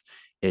working with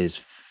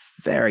is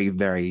very,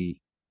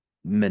 very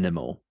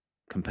minimal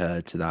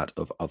compared to that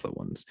of other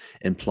ones,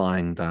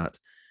 implying that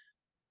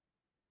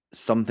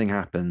something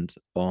happened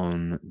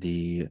on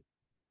the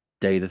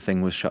day the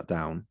thing was shut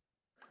down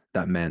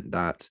that meant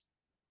that,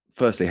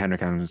 firstly,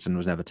 Henrik Anderson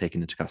was never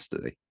taken into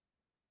custody.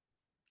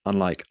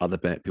 Unlike other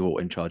people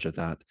in charge of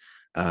that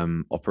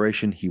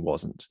operation, he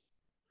wasn't.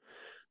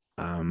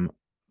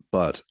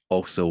 But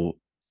also,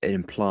 it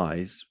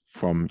implies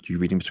from you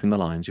reading between the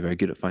lines, you're very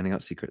good at finding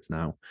out secrets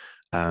now,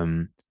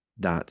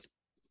 that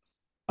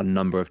a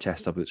number of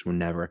test subjects were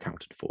never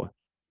accounted for.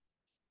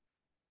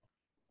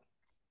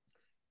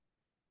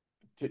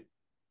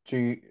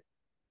 Do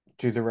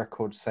the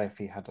records say if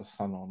he had a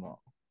son or not?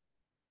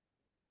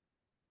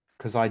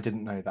 Because I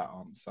didn't know that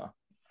answer.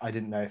 I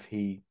didn't know if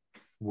he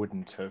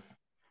wouldn't have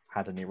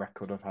had any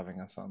record of having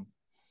a son.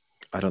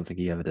 I don't think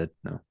he ever did,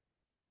 no.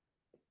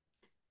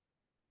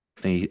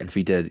 And if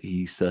he did,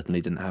 he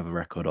certainly didn't have a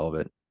record of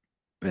it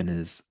in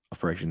his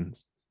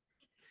operations.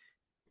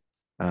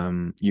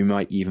 You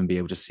might even be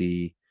able to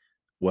see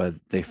where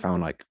they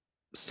found like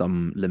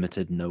some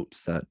limited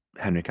notes that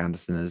Henrik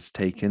Anderson has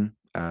taken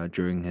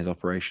during his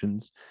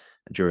operations,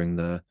 during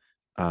the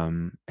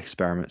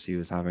experiments he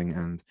was having,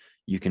 and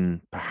you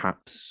can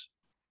perhaps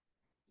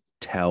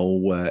tell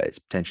where it's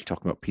potentially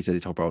talking about Peter. They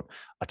talk about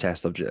a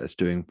test subject that's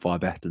doing far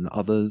better than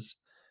others,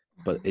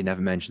 but they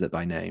never mention it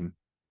by name,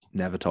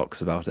 never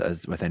talks about it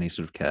as with any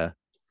sort of care.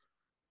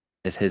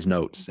 It's his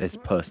notes, his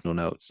personal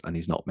notes, and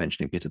he's not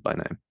mentioning Peter by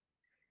name.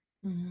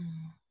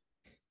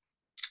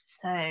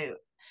 So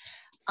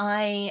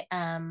I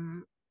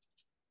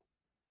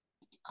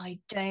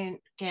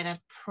don't get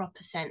a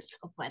proper sense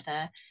of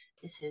whether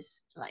this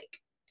is like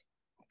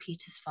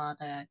Peter's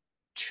father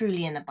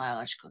truly in the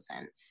biological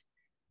sense,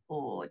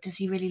 or does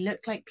he really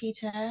look like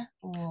Peter?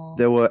 Or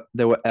There were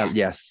Yeah.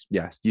 yes.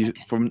 You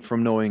Okay.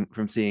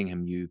 from seeing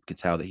him, you could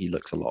tell that he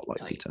looks a lot like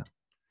Sweet. Peter.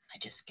 I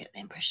just get the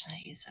impression that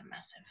he's a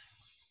massive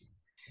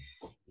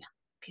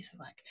piece of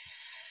work.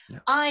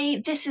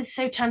 Yeah. This is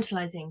so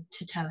tantalizing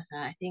to Talitha.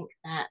 I think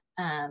that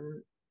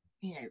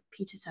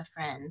Peter's her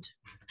friend.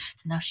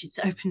 Now she's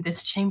opened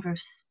this chamber of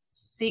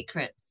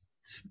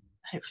secrets.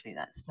 Hopefully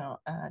that's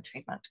not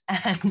trademarked.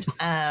 And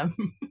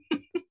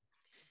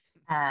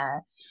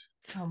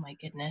oh my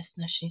goodness,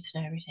 now she needs to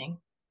know everything.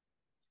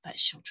 But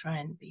she'll try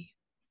and be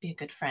a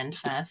good friend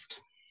first.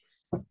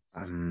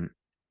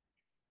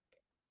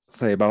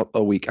 Say about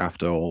a week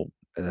after all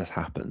this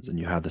happens and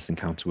you have this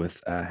encounter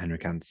with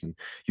Henrik Anderson,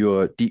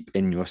 you're deep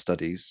in your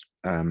studies,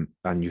 and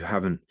you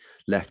haven't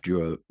left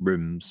your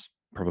rooms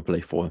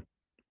probably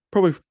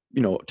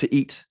to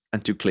eat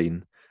and to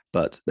clean,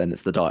 but then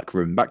it's the dark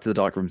room, back to the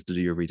dark rooms to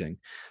do your reading.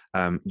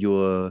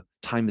 Your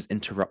time is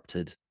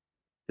interrupted.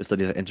 Your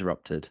studies are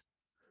interrupted.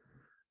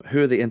 Who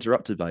are they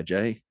interrupted by,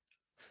 Jay?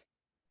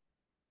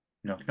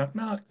 Knock, knock,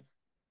 knock.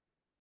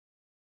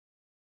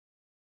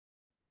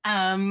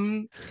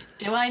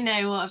 Do I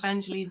know what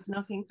Evangeline's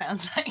knocking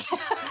sounds like?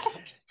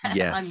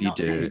 Yes, I'm you not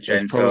do. gonna It's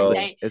Gentle. probably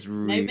say it's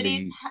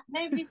really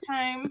nobody's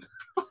home.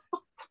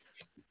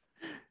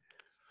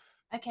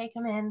 Okay,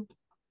 come in.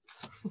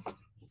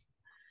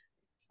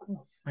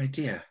 My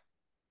dear,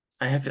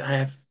 I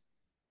have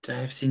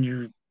seen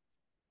you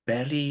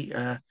barely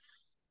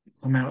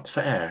come out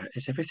for air.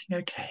 Is everything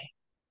okay?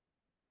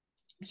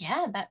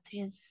 Yeah, that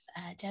is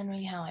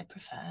generally how I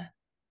prefer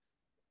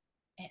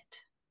it.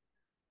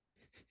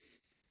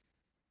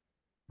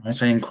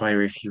 Might I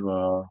inquire if you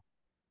are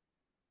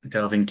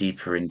delving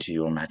deeper into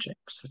your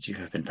magics that you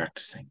have been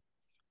practicing?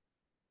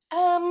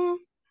 Um,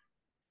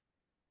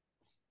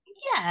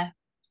 yeah,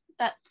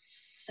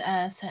 that's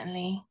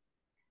certainly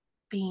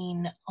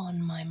been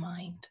on my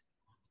mind.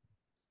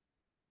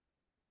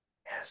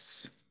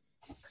 Yes.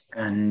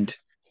 And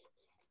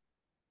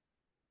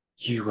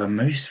you were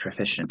most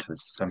proficient with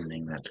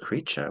summoning that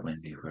creature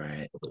when we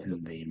were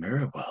in the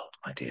mirror world,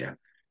 my dear.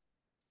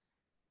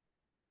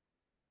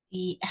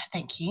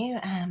 Thank you.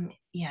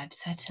 Yeah, I've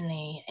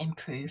certainly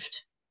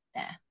improved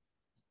there.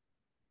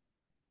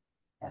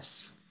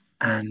 Yes.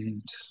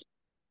 And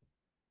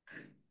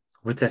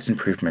with that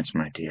improvement,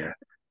 my dear,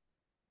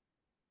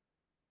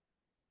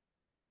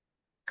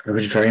 I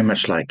would very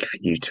much like for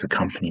you to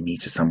accompany me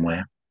to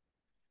somewhere.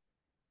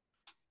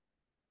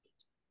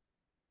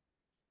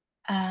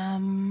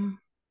 Oh,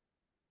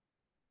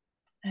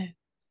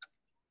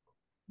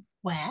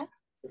 where?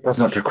 It does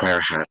not require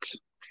a hat.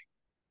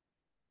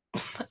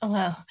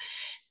 Well,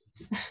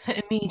 it's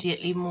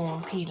immediately more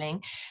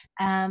appealing.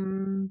 I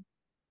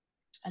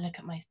look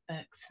at my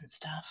books and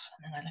stuff,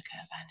 and then I look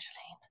at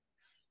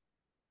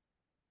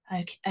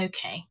Evangeline.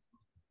 Okay.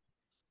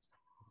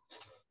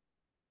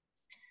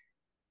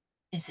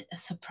 Is it a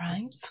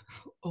surprise,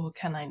 or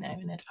can I know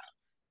in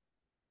advance?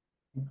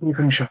 You're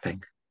going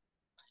shopping.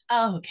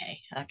 Oh, okay.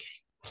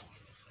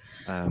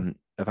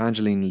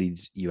 Evangeline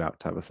leads you out,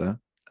 Tabitha,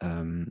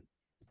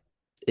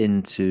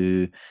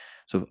 into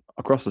sort of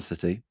across the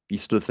city. You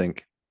sort of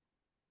think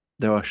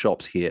there are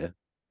shops here.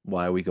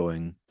 Why are we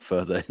going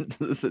further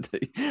into the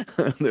city?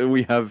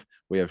 we have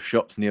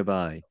shops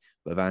nearby,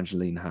 but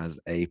Evangeline has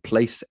a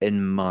place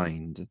in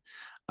mind.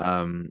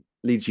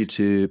 Leads you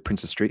to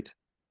Princess Street,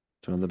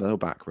 to one of the little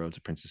back roads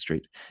of Princess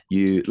Street.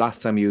 You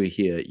last time you were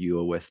here, you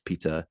were with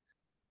Peter,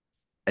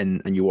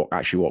 and you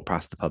actually walked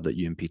past the pub that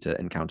you and Peter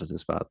encountered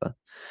his father.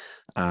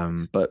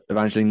 But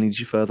Evangeline leads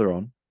you further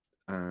on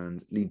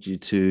and leads you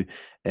to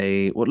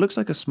what looks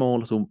like a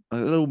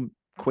little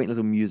quaint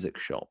little music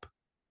shop.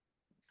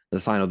 The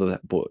sign on the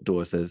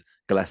door says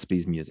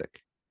Gillespie's Music.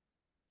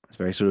 It's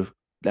very sort of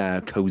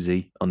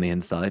cozy on the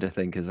inside, I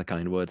think, is a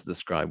kind word to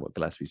describe what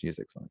Gillespie's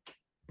music's like.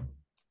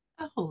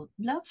 Oh,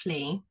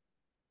 lovely.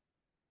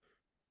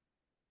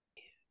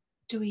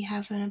 Do we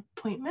have an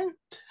appointment?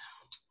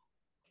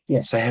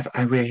 Yes,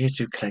 we're here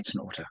to collect an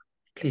order.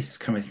 Please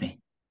come with me.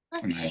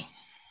 Okay.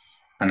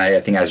 And I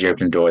think as you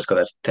open the door, it's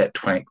got that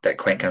quaint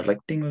kind of like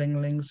ding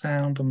ling ling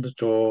sound on the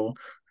door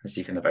as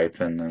you kind of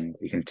open, and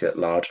you can see that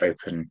large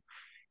open,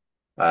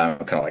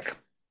 kind of like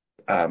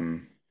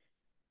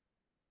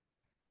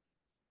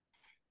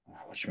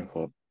what should we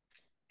call it,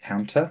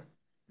 counter.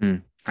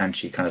 Mm. And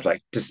she kind of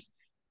like just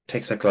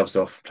takes her gloves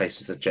off,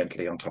 places it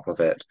gently on top of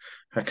it,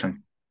 her kind of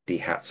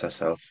dehats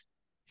herself,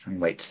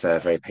 and waits there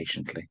very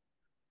patiently.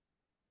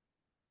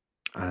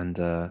 And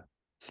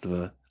sort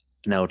of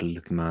an elderly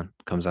looking man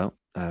comes out,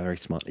 very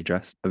smartly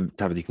dressed.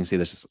 Tabitha, you can see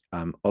there's just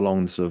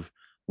along the sort of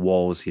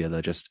walls here,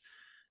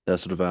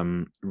 there's sort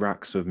of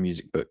racks of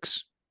music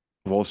books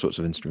of all sorts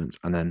of instruments,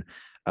 and then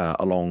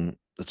along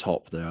the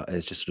top there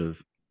is just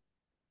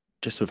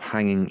sort of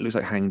hanging, looks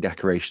like hanging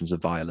decorations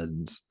of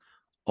violins,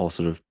 or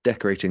sort of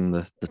decorating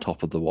the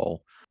top of the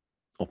wall,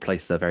 or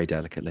placed there very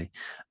delicately.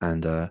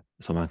 And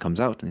someone comes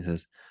out and he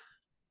says,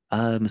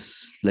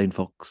 Miss Lane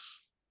Fox,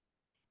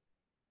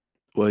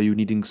 were you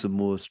needing some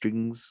more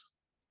strings?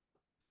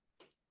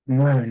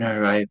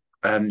 No,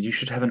 you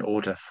should have an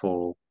order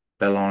for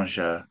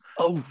Belanger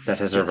Oh, that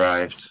has yes.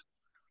 arrived.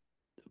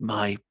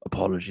 My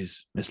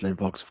apologies, Miss Lane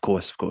Fox. Of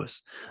course, of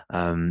course.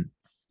 And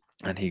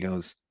he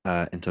goes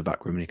into a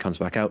back room and he comes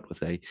back out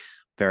with a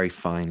very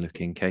fine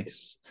looking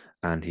case,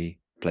 and he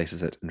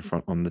places it in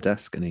front on the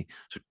desk, and he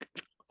sort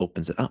of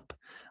opens it up,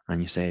 and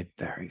you say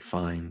very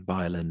fine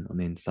violin on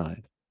the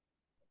inside.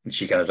 And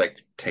she kind of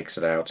like takes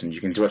it out, and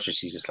you can watch as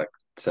she just like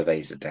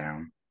surveys it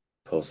down,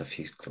 pulls a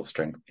few little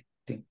strings.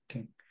 Ding,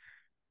 ding.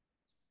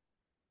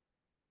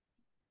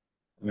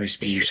 The most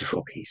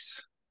beautiful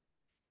piece.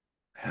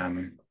 I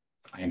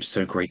am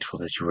so grateful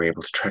that you were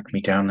able to track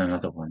me down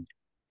another one.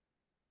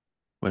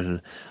 Well,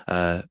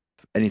 uh,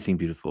 anything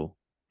beautiful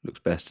looks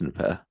best in a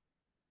pair.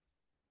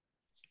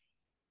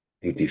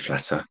 You do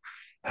flatter.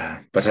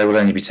 But I will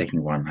only be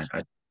taking one.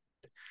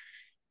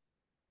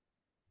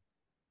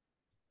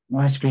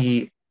 Might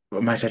be,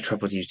 might I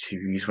trouble you to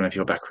use one of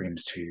your back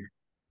rooms to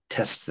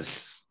test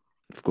this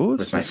Of course,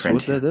 with my that's friend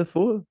what they're here? there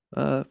for.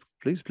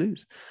 Please,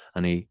 please.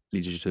 And he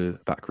leads you to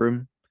a back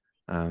room.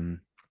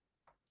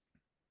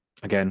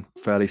 Again,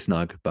 fairly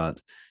snug,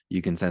 but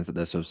You can sense that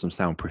there's sort of some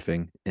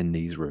soundproofing in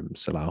these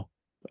rooms to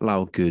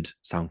allow good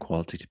sound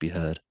quality to be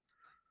heard.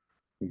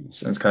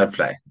 So it's kind of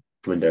like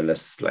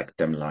windowless, like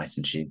dim light,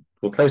 and she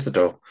will close the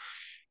door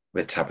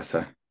with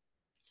Tabitha.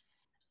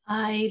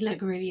 I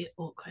look really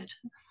awkward.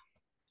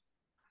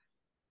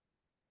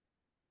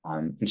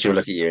 And she will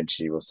look at you and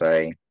she will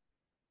say,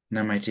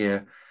 "No, my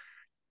dear,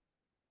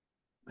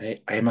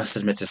 I must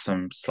admit to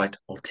some slight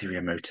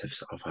ulterior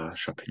motives of our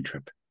shopping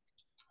trip."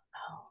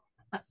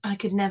 Oh, I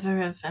could never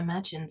have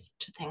imagined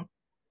such a thing.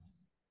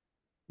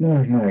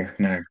 No, no,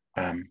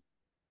 no.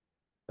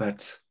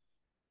 But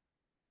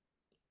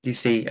you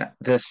see,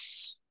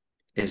 this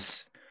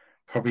is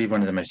probably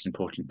one of the most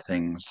important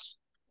things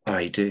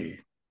I do.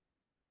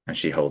 And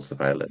she holds the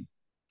violin.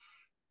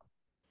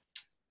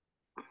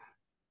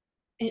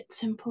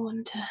 It's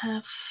important to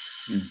have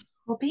Mm.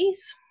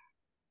 hobbies.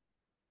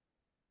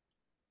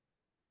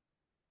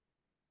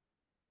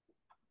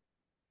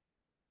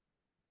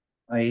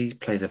 I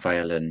play the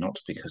violin not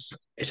because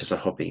it is a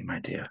hobby, my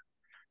dear,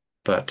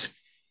 but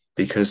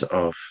because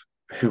of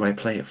who I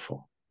play it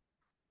for.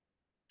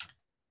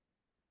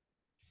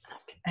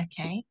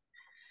 Okay.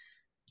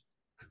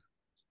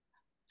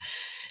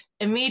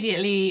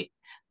 Immediately,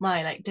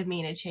 my like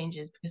demeanor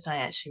changes because I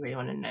actually really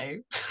want to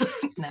know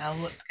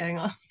now what's going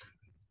on.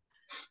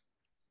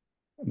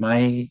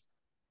 My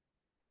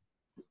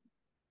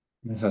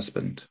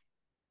husband,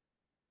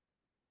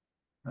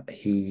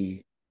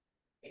 he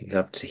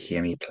loved to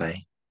hear me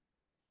play,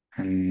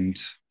 and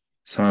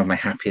some of my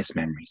happiest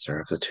memories are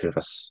of the two of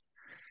us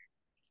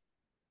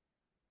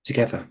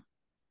together.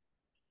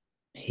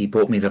 He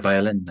bought me the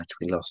violin that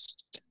we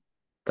lost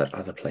that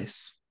other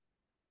place.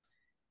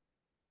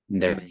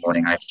 And every Very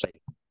morning I sorry. play.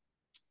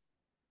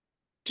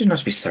 Do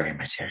not be sorry,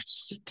 my dear.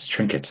 It's a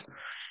trinket.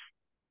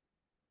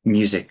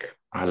 Music,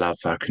 our love,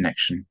 our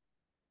connection.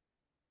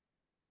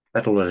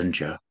 That all will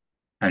endure.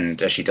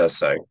 And as she does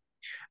so,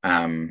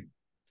 um,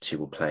 she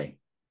will play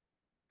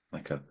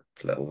like a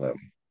little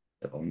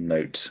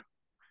note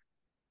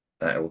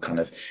that will kind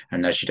of,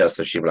 and as she does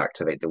so, she will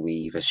activate the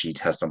weave as she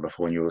has done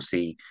before, and you will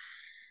see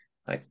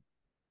like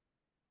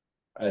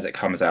as it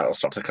comes out, it'll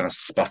start to kind of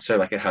sputter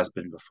like it has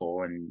been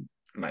before. And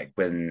like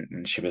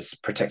when she was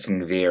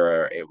protecting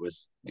Vera, it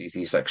was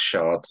these like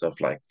shards of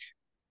like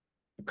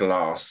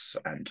glass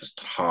and just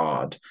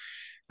hard,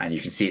 and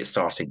you can see it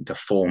starting to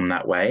form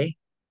that way,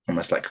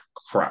 almost like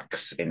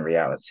cracks in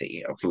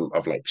reality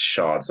of like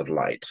shards of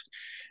light.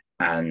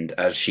 And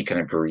as she kind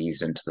of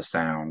breathes into the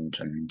sound,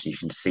 and you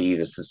can see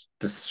this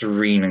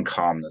serene and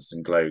calmness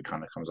and glow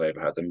kind of comes over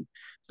her,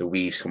 the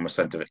weave almost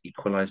sort of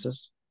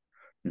equalizes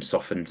and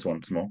softens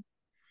once more.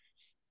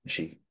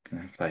 She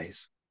kind of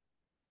plays.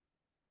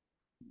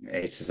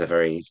 It is a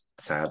very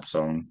sad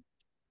song,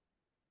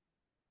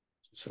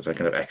 sort of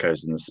kind of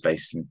echoes in the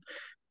space, and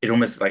it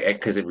almost like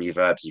because it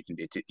reverbs.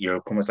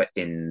 You're almost like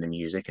in the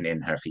music and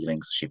in her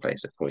feelings as she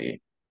plays it for you.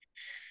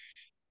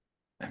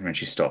 And when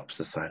she stops,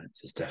 the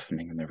silence is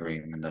deafening in the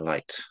room, and the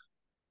light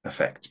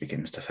effect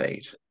begins to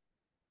fade.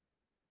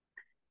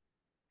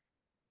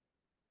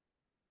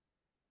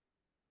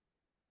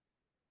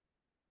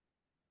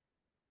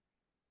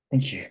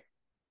 Thank you.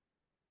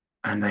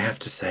 And I have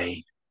to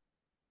say,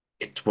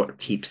 it's what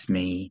keeps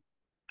me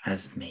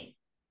as me.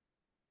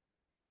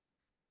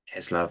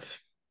 His love,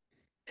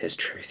 his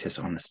truth, his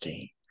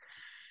honesty.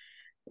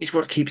 It's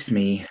what keeps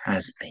me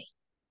as me.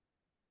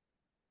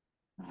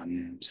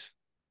 And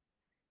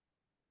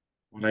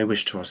what I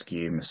wish to ask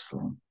you, Miss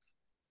Thorne,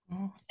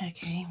 Oh,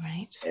 okay,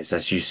 right. is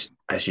as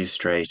you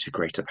stray to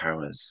greater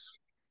powers,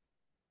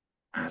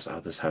 as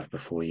others have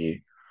before you,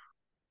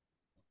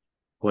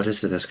 what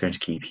is it that's going to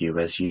keep you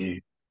as you?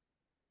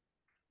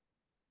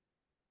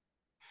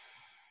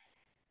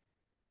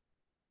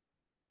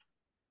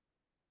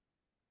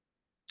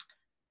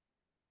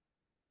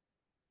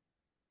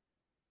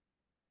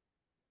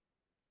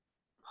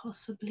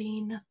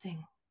 Possibly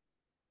nothing.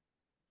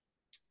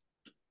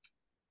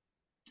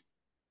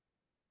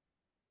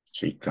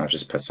 She kind of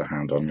just puts her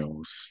hand on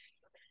yours.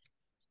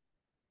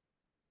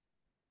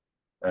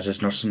 That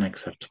is not an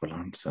acceptable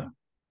answer.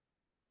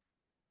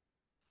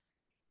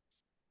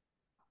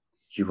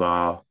 You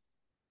are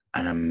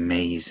an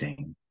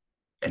amazing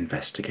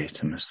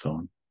investigator, Miss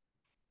Thorne.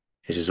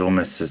 It is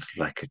almost as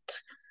like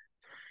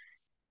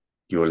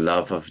your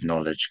love of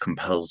knowledge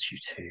compels you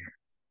to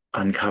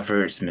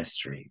uncover its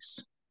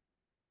mysteries.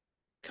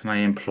 Can I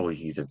implore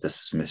you that this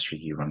is a mystery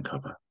you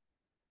uncover?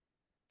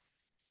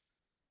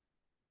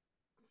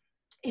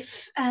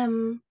 If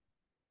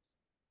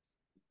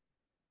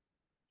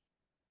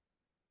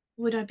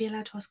would I be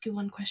allowed to ask you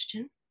one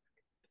question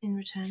in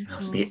return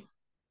Ask for me.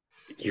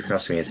 You can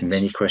ask me as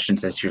many self-protection?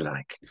 questions as you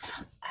like.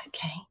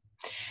 Okay.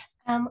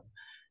 Um,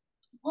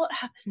 what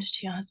happened to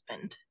your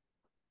husband?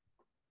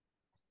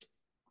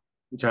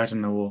 He died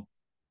in the war.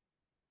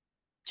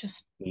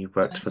 Just He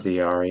worked out for of the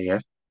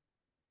RAF,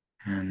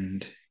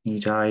 and he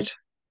died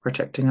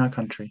protecting our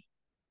country.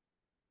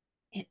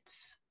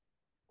 it's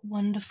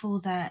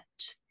wonderful that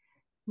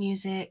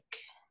music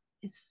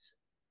is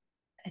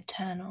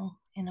eternal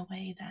in a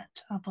way that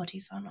our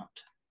bodies are not.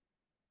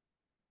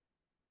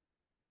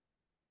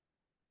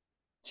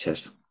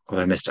 Yes,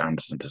 although Mr.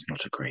 Anderson does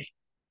not agree.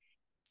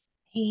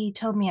 He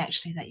told me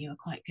actually that you were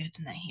quite good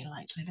and that he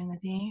liked living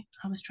with you.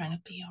 I was trying to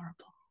be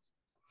horrible.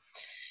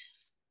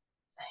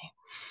 So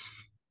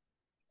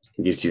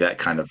He gives you that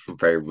kind of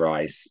very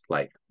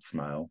wry-like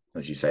smile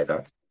as you say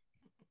that.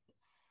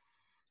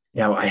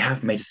 Yeah, well, I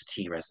have made us a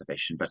tea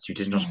reservation, but you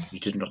did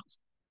not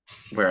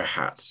wear a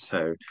hat,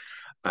 so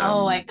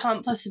oh, I um,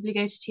 can't possibly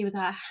go to tea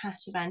without a hat,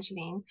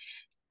 Evangeline.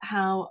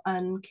 How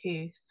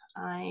uncouth.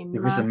 I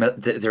there is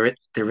must.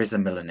 there is a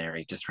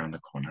millinery just round the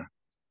corner.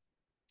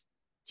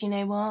 Do you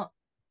know what?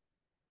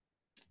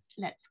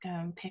 Let's go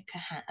and pick a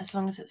hat, as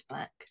long as it's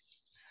black.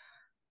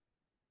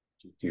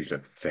 You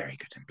look very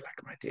good in black,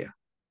 my dear.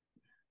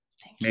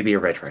 Thank Maybe a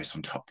red rose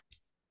on top,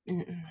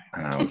 you.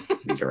 and I'll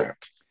lead her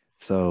out.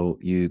 So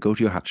you go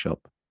to your hat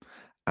shop,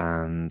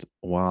 and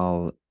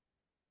while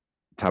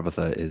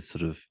Tabitha is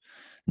sort of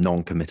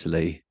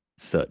non-committally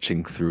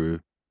searching through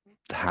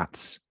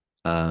hats,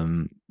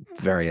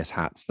 various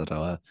hats that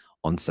are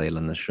on sale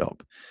in the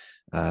shop,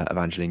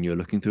 Evangeline, you're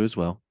looking through as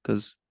well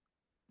because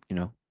you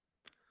know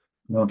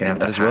We're not gonna you have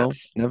might enough as well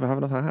hats. never have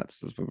enough hats.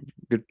 That's a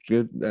good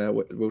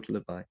rule to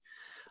live by.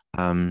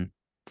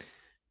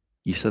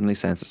 You suddenly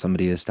sense that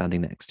somebody is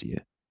standing next to you,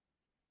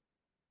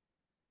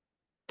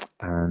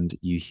 and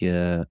you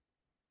hear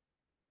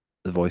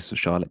the voice of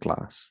Charlotte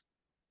Glass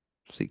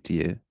speak to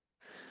you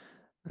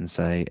and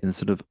say, in a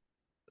sort of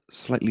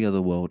slightly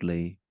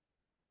otherworldly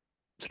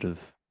sort of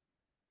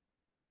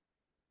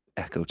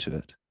echo to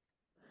it,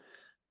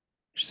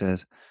 she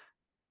says,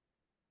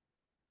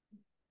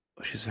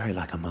 "Oh, she's very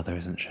like her mother,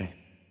 isn't she?"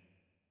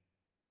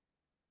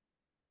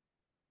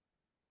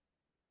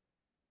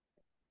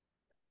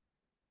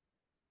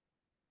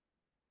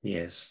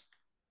 Yes,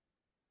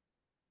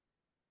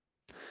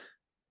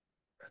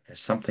 but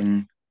there's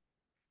something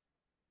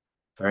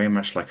very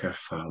much like her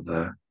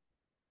father.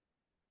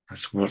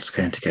 That's what's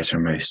going to get her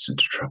most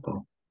into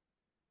trouble.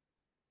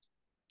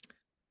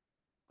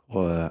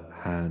 Or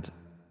had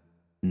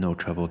no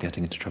trouble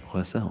getting into trouble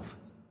herself.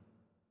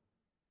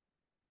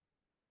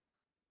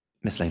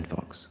 Miss Lane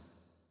Fox,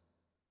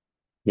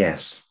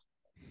 Yes,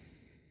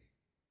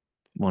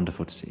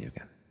 wonderful to see you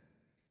again.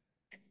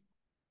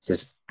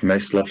 it's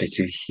most lovely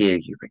to hear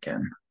you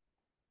again.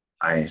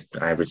 I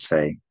would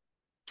say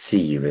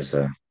see you as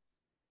a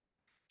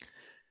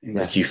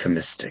Yes,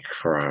 euphemistic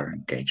for our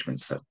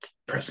engagements at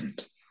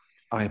present.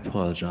 I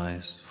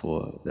apologize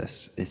for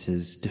this. It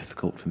is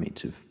difficult for me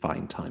to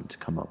find time to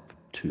come up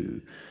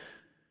to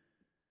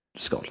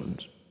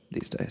Scotland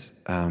these days.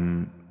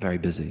 Very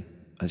busy,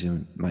 as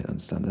you might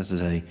understand. This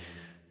is a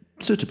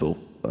suitable,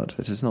 but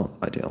it is not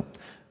ideal.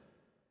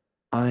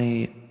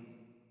 I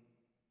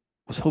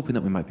was hoping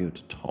that we might be able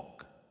to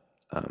talk.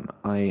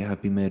 I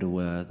have been made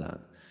aware that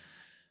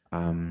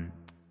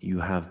you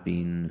have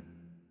been,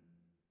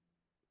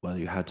 well,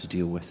 you had to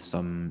deal with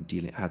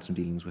had some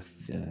dealings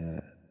with,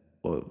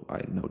 well,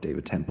 I know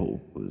David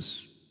Temple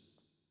was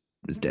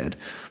dead,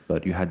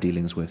 but you had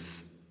dealings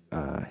with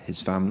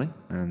his family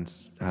and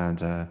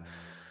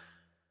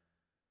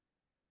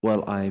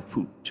well, I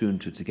put two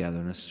and two together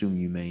and assume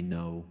you may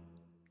know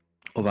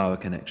of our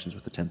connections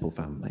with the Temple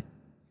family.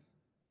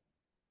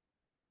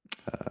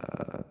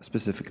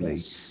 Specifically,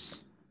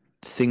 Yes.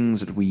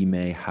 things that we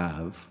may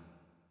have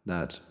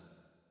that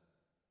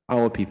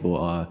our people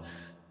are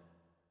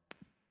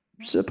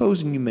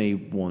supposing you may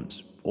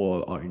want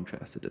or are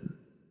interested in.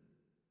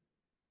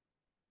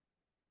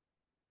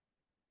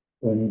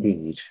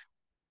 Indeed.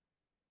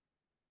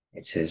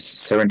 It is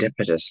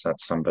serendipitous that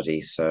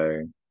somebody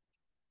so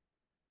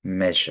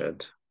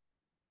measured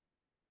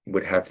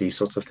would have these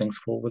sorts of things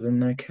fall within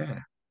their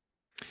care.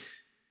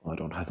 I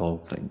don't have all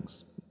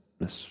things,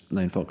 Miss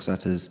Lane Fox.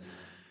 That is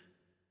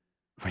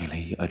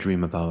really a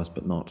dream of ours,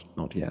 but not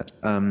yet.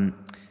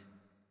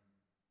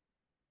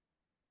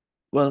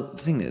 Well,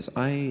 the thing is,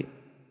 I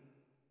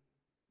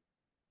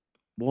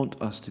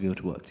want us to be able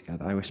to work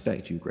together. I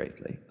respect you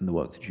greatly and the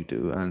work that you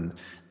do and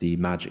the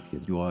magic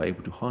that you are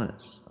able to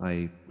harness.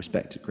 I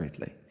respect it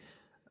greatly.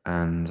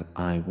 And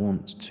I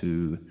want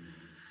to,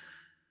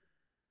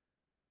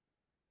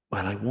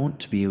 well, I want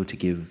to be able to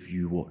give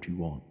you what you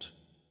want.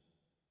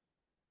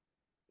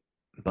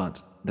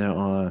 But there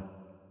are,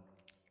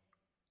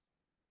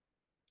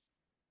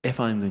 if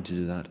I'm going to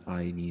do that,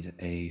 I need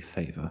a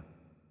favor.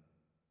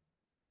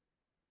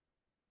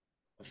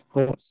 Of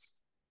course.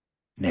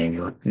 Name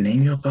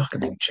your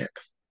bargaining chip.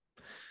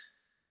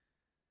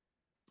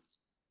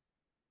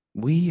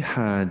 We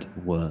had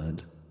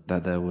word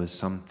that there was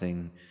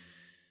something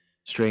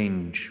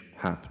strange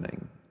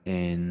happening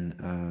in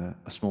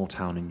a small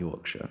town in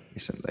Yorkshire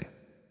recently.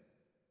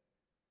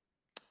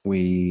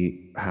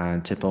 We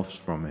had tip-offs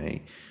from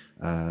a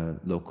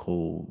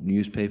local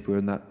newspaper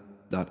in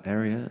that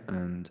area,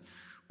 and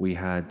we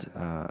had,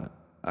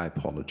 I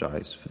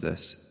apologize for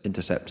this,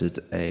 intercepted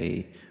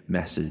a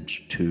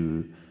message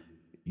to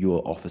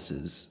your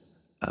offices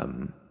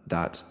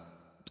that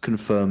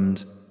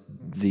confirmed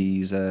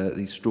these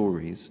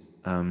stories.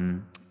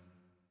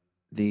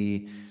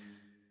 The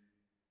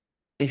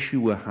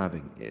issue we're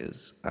having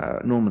is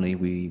normally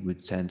we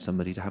would send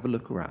somebody to have a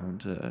look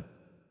around,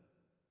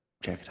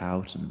 check it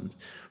out, and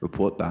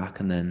report back,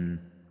 and then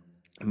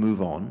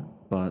move on.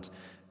 But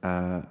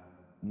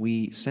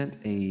we sent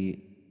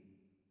a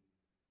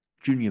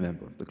junior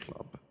member of the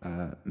club,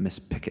 Miss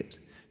Pickett,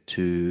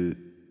 to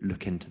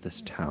look into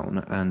this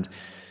town, and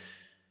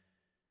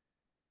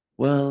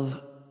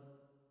well,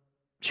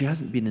 she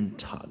hasn't been in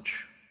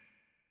touch,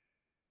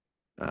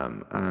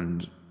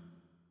 and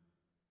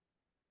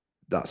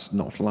that's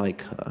not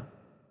like her.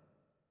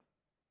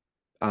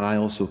 And I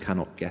also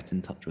cannot get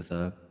in touch with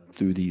her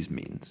through these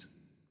means,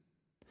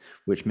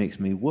 which makes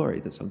me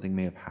worried that something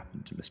may have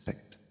happened to Miss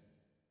Pickett.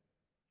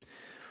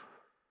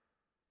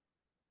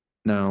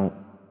 Now,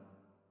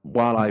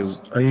 while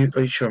Are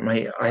you sure,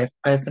 mate?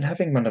 I've been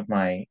having one of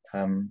my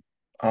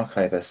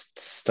archivists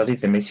study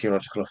the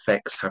meteorological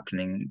effects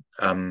happening,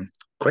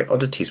 great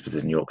oddities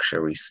within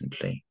Yorkshire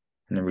recently,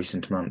 in the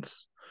recent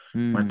months.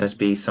 Might that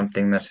be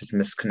something that is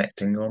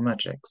misconnecting your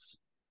magics?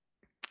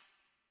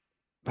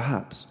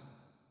 perhaps.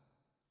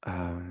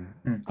 I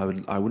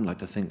wouldn't like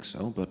to think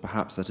so, but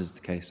perhaps that is the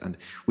case. And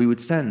we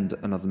would send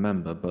another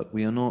member, but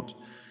we're not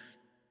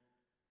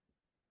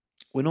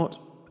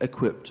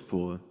equipped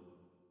for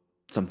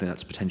something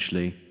that's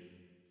potentially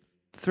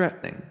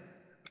threatening.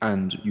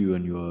 And you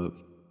and your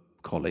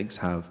colleagues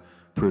have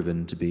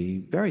proven to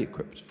be very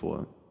equipped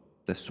for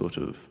this sort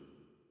of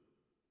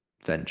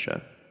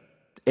venture,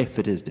 if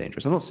it is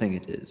dangerous. I'm not saying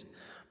it is,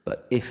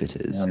 but if it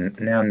is.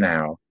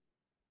 Now,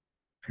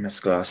 Miss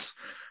Glass,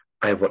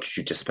 I watched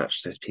you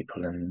dispatch those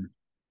people in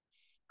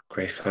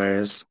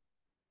Greyfriars.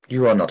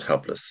 You are not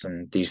helpless,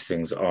 and these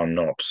things are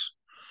not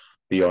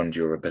beyond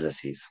your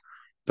abilities.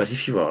 But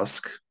if you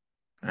ask,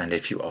 and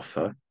if you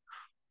offer,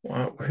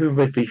 well, who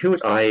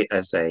would I,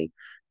 as a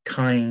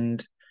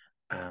kind,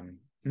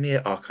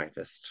 mere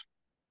archivist,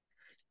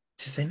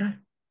 to say no?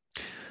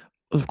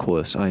 Of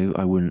course,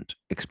 I wouldn't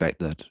expect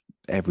that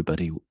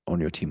everybody on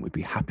your team would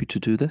be happy to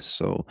do this,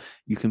 so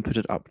you can put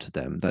it up to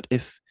them that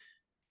if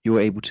you're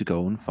able to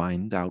go and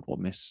find out what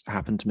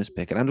happened to Miss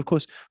Pickett, and of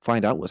course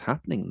find out what's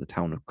happening in the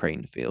town of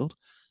Cranefield,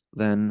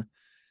 then,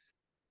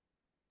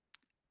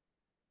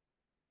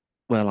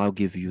 well, I'll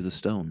give you the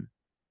stone.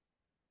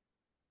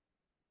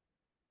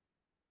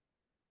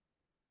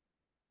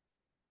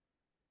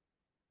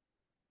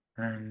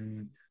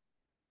 And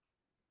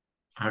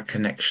our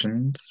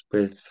connections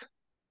with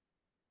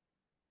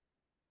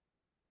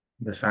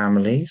the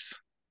families.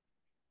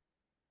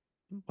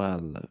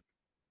 Well,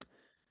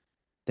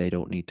 they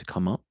don't need to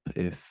come up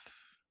if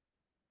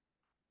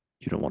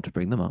you don't want to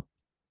bring them up.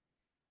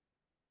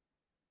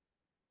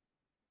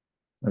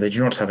 They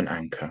do not have an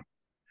anchor.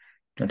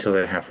 Until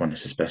they have one,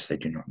 it is best they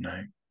do not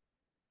know.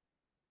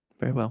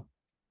 Very well.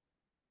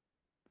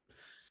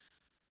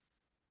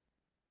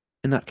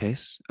 In that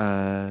case,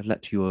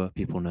 let your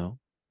people know,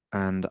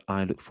 and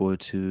I look forward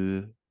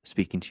to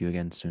speaking to you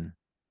again soon.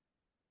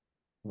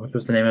 What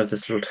was the name of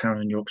this little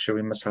town in Yorkshire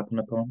we must happen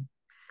upon?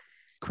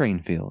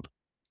 Cranefield.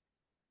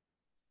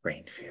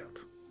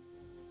 Rainfield.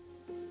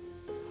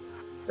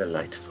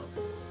 Delightful.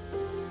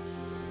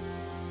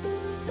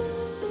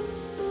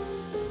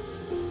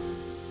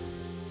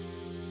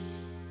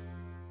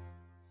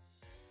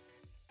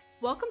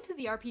 Welcome to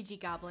the RPG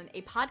Goblin,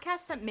 a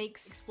podcast that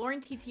makes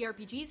exploring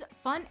TTRPGs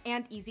fun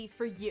and easy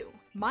for you.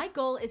 My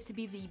goal is to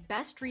be the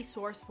best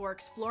resource for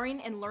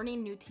exploring and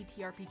learning new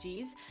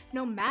TTRPGs,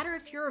 no matter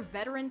if you're a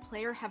veteran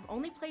player, have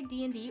only played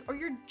D&D, or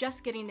you're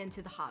just getting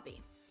into the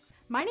hobby.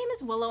 My name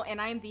is Willow, and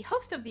I am the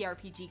host of the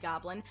RPG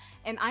Goblin,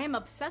 and I am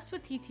obsessed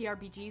with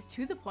TTRPGs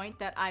to the point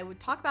that I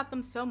would talk about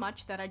them so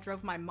much that I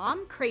drove my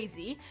mom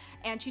crazy,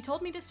 and she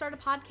told me to start a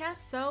podcast,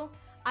 so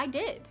I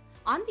did.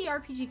 On the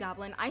RPG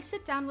Goblin, I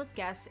sit down with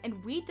guests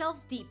and we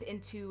delve deep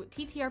into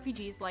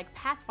TTRPGs like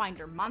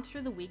Pathfinder, Monster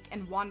of the Week,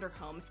 and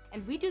Wanderhome,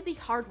 and we do the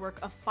hard work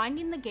of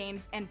finding the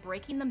games and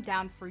breaking them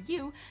down for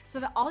you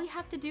so that all you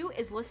have to do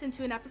is listen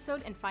to an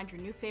episode and find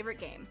your new favorite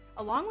game.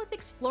 Along with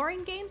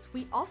exploring games,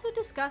 we also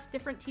discuss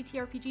different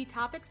TTRPG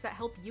topics that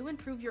help you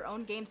improve your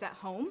own games at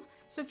home.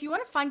 So if you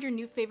want to find your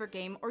new favorite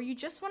game, or you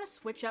just want to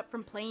switch up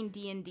from playing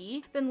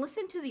D&D, then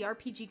listen to the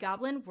RPG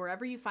Goblin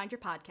wherever you find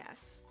your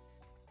podcasts.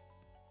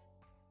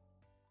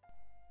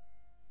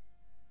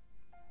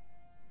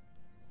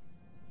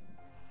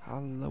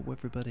 Hello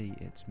everybody,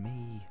 it's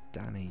me,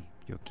 Danny,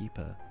 your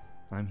keeper.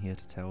 I'm here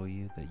to tell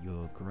you that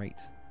you're great,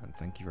 and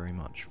thank you very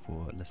much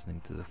for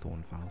listening to the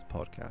Thorn Files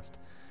podcast.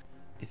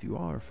 If you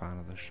are a fan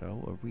of the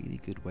show, a really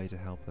good way to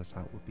help us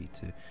out would be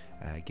to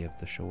give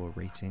the show a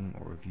rating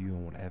or review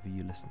on whatever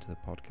you listen to the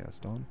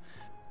podcast on.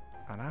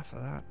 And after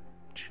that,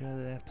 share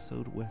the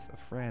episode with a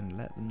friend.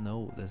 Let them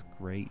know this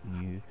great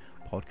new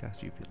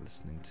podcast you've been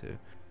listening to.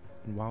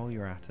 And while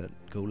you're at it,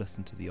 go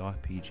listen to the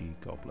RPG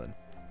Goblin.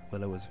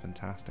 Willow is a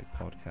fantastic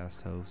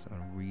podcast host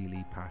and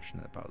really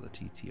passionate about the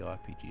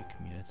TTRPG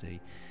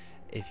community.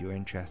 If you're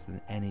interested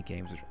in any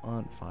games which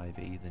aren't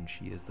 5e, then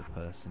she is the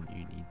person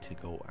you need to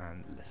go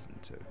and listen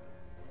to.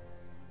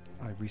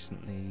 I've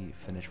recently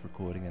finished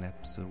recording an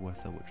episode with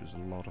her, which was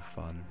a lot of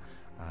fun,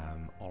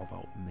 all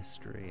about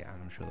mystery,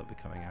 and I'm sure they'll be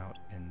coming out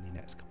in the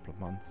next couple of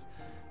months.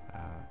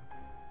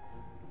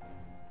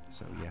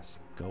 So yes,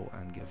 go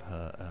and give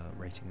her a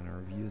rating and a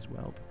review as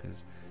well,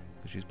 because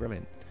she's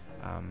brilliant.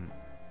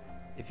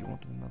 If you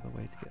wanted another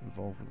way to get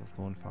involved with the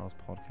Thorn Files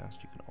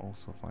podcast, you can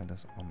also find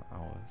us on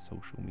our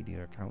social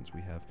media accounts.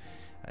 We have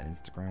an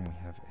Instagram, we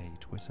have a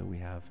Twitter, we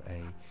have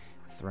a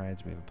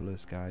Threads, we have a Blue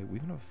Sky, we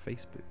even have a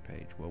Facebook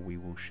page where we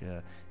will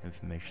share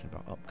information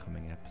about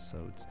upcoming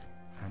episodes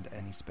and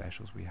any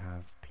specials we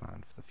have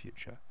planned for the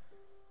future.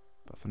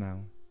 But for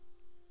now,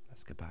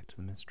 let's get back to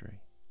the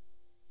mystery.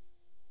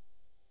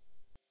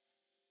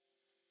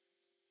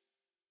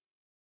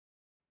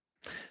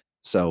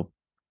 So,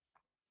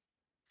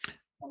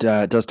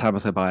 does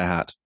Tabitha buy a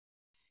hat?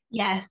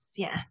 Yes,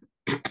 yeah.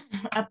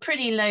 A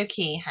pretty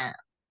low-key hat.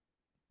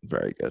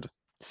 Very good.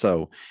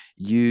 So,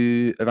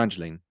 you,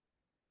 Evangeline,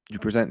 you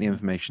present the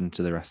information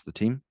to the rest of the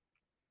team.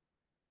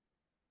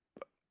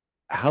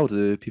 How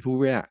do people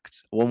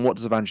react? Well, what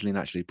does Evangeline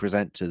actually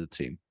present to the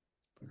team?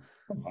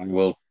 I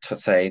will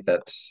say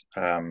that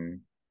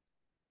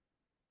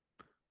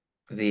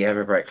the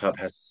Everbright Club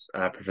has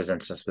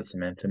presented us with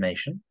some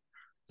information.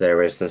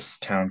 There is this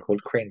town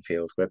called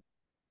Cranefield where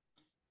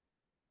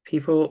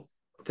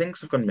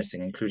things have gone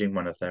missing, including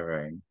one of their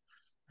own,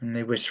 and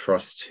they wish for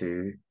us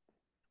to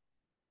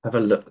have a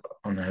look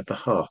on their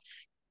behalf.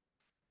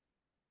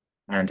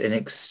 And in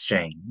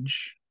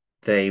exchange,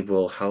 they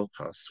will help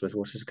us with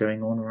what is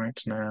going on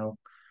right now.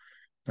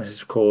 That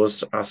has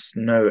caused us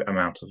no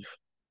amount of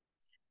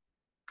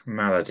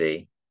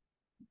malady.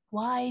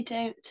 Why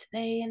don't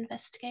they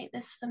investigate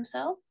this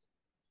themselves?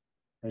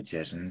 They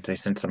did, and they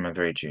sent someone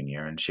very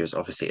junior, and she was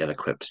obviously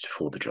ill-equipped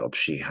for the job.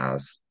 She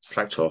has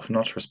slacked off,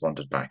 not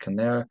responded back, and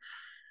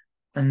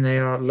they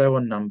are low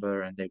on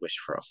number, and they wish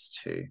for us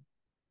to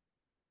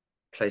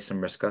play some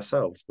risk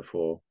ourselves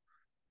before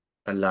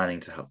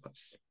aligning to help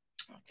us.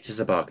 It is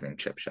a bargaining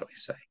chip, shall we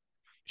say?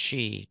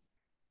 She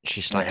I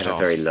slacked have a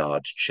very off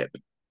large chip.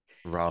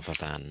 rather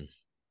than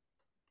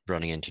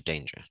running into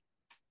danger.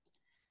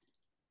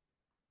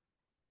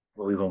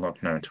 Well, we will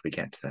not know until we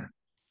get there.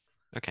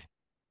 Okay.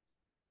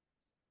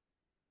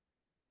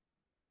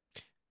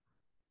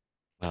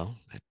 Well,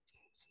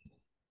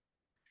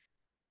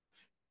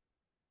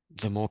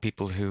 the more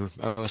people who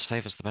owe us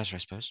favors, the better, I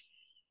suppose.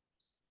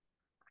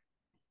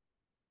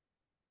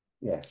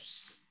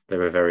 Yes. They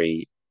were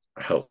very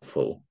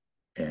helpful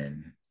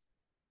in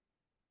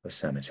the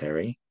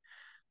cemetery.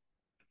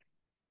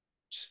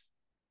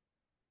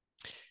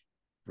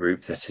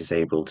 Group that is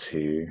able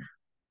to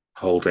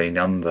hold a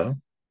number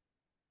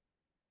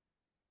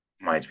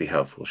might be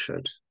helpful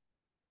should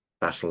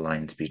battle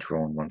lines be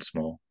drawn once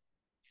more.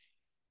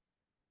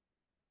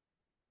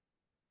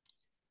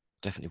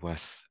 Definitely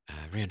worth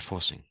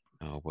reinforcing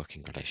our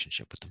working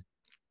relationship with them.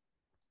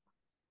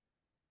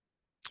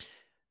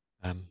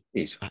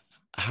 Indeed.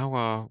 How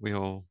are we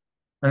all?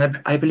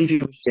 And I believe you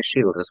wished a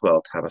shield as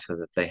well, Tabitha,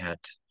 that they had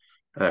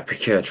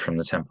procured from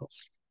the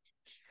temples.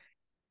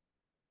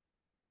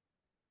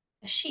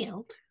 A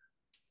shield?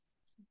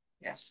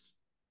 Yes.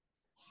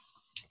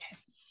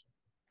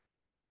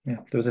 Yeah,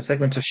 there was a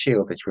segment of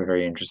shield that you were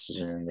very interested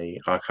in the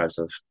archives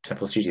of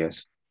Temple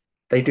Studios.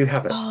 They do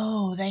have it.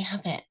 Oh, they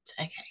have it.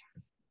 Okay.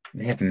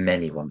 They have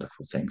many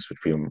wonderful things which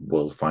we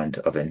will find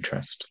of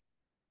interest.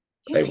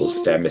 You I will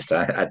seem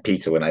stare at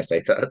Peter when I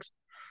say that.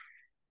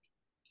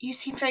 you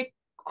seem very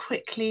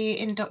quickly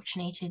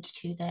indoctrinated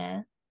to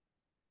their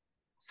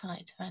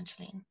side,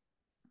 Evangeline.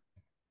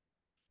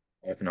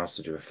 I've been asked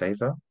to do a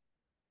favor,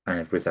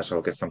 and with that,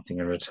 I'll get something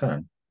in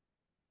return.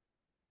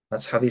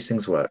 That's how these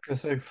things work. They're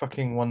so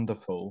fucking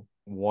wonderful.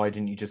 Why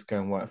didn't you just go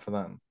and work for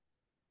them?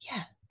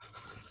 Yeah.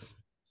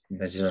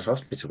 They did not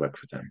ask me to work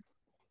for them.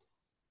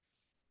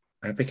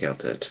 Abigail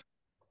did.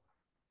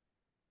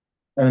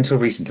 And until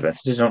recent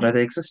events, I did not know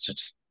they existed.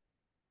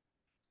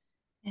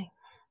 Oh,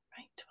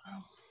 right.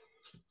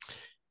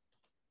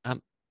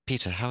 Well.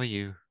 Peter, how are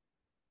you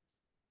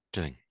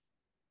doing?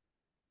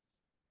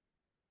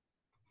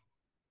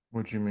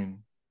 What do you mean?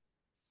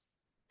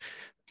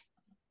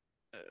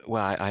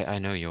 Well, I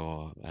know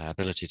your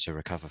ability to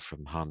recover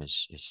from harm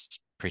is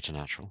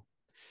preternatural.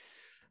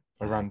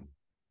 I ran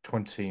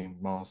 20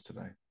 miles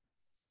today.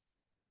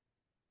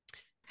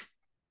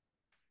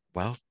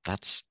 Well,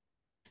 that's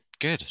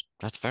good.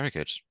 That's very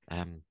good.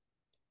 I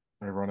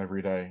run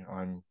every day.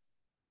 I'm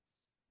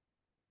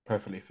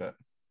perfectly fit.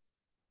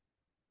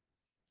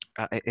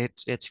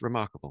 It's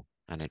remarkable,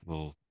 and it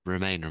will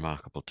remain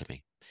remarkable to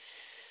me.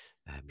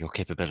 Your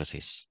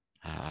capabilities.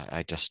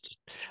 I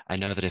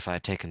know that if I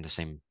had taken the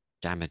same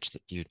damage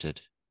that you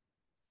did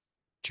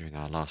during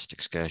our last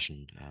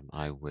excursion,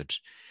 I would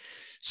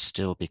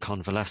still be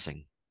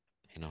convalescing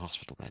in a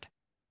hospital bed.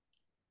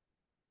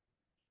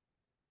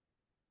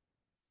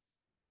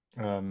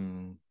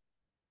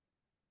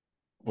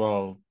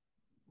 Well,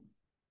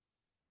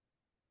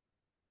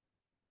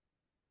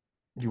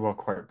 you are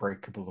quite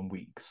breakable and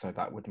weak, so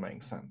that would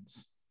make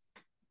sense.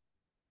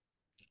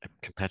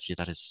 Compared to you,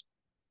 that is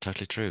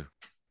totally true,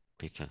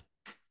 Peter.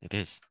 It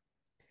is.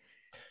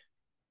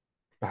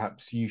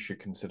 Perhaps you should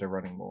consider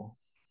running more.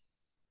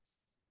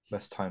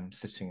 Less time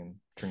sitting and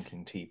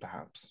drinking tea,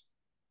 perhaps.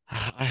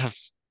 I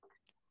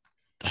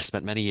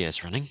spent many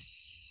years running.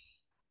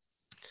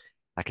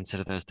 I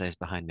consider those days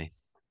behind me.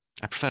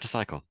 I prefer to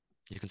cycle.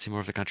 You can see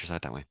more of the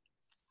countryside that way.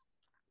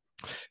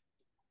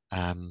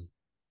 Um,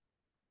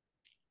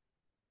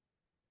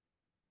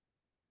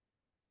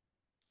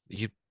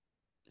 you,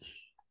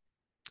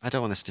 I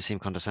don't want this to seem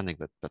condescending,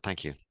 but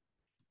thank you.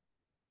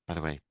 By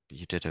the way,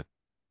 you did a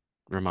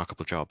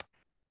remarkable job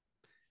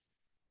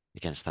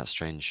against that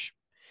strange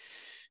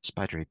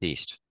spidery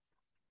beast.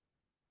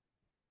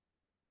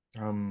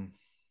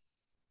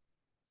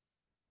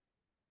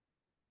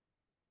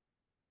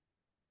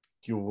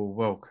 You're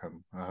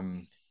welcome.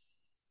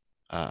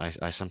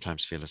 I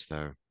sometimes feel as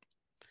though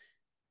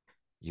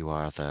you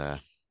are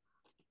a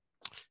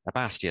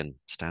bastion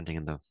standing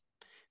in the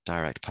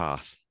direct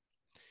path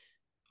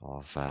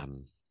of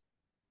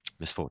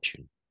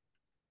misfortune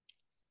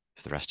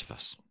for the rest of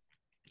us.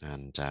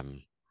 And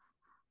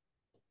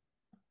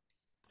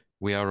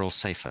we are all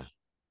safer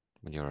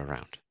when you're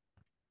around.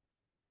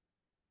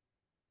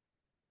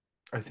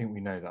 I think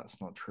we know that's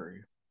not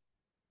true.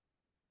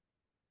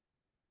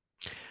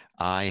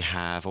 I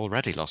have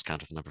already lost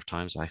count of the number of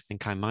times I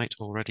think I might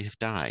already have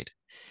died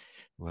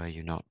were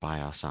you not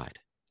by our side.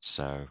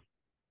 So,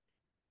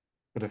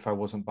 But if I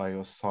wasn't by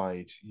your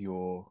side,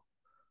 your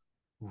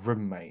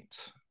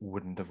roommate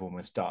wouldn't have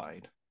almost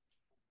died.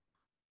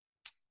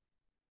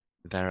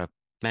 there are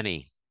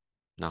many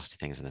nasty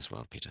things in this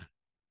world, Peter.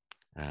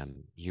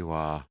 You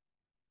are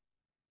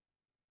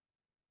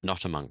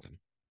not among them,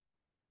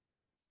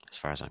 as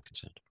far as I'm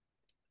concerned.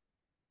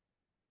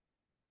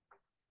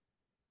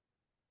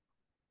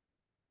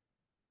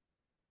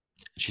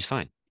 She's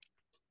fine.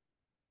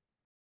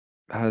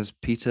 Has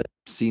Peter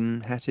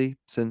seen Hetty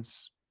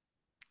since?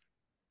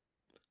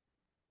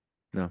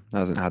 No,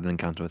 hasn't had an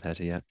encounter with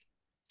Hetty yet.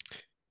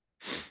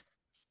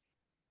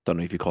 Don't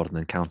know if you called it an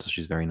encounter.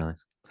 She's very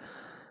nice.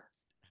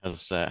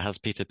 Has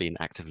Peter been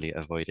actively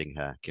avoiding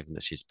her, given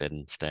that she's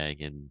been staying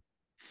in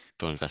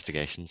Thorn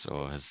Investigations,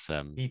 or has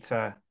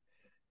Peter,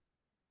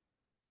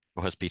 Peter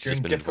during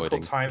just been difficult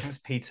avoiding? times,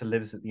 Peter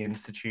lives at the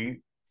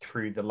Institute.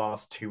 Through the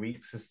last 2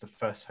 weeks, this is the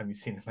first time you've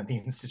seen him at the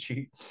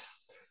Institute.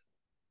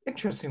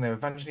 Interesting though,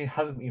 Evangeline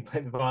hasn't been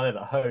playing the violin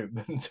at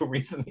home until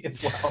recently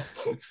as well.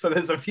 So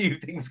there's a few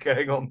things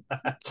going on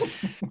there.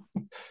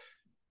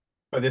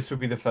 But this would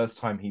be the first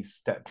time he's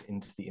stepped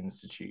into the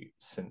Institute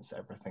since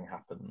everything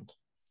happened.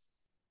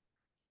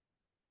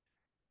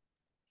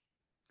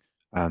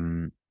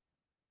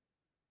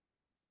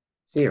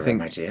 Zero, think-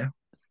 my dear.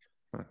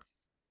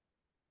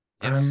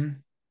 Yes.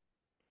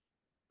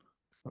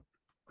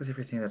 With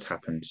everything that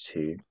happened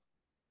to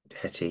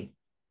Hetty,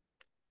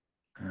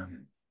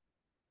 you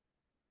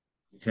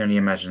can only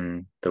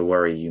imagine the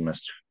worry you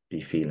must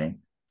be feeling.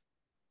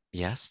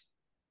 Yes.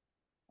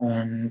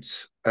 And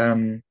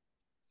I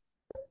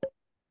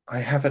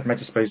have at my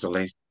disposal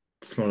a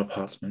small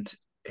apartment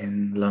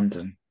in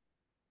London,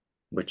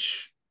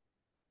 which,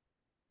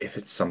 if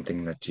it's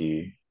something that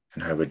you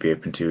and I would be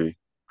open to,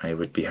 I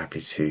would be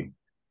happy to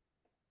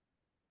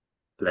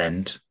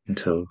lend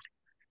until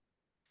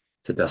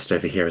the dust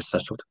over here is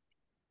settled.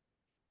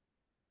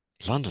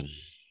 London.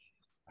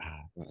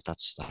 Well,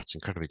 that's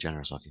incredibly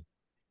generous of you,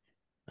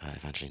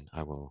 Evangeline.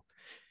 I will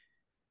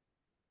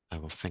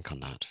think on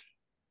that.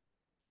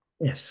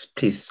 Yes,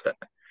 please.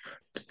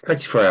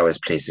 24 hours,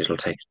 please. It'll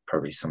take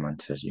probably someone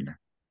to,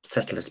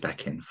 settle it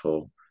back in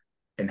for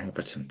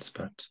inhabitants,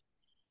 but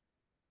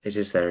it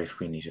is there if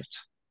we need it.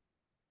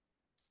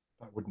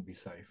 That wouldn't be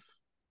safe.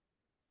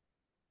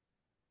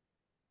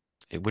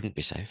 It wouldn't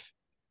be safe.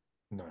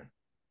 No.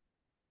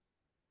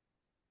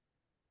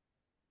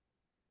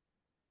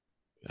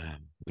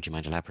 Would you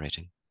mind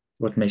elaborating?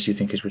 What makes you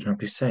think it would not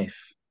be safe?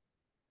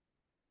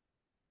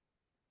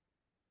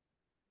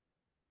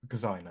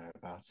 Because I know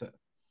about it.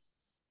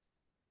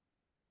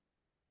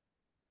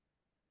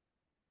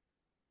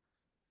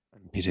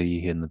 Peter,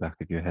 you hear in the back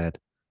of your head.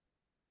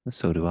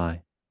 So do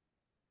I.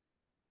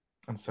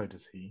 And so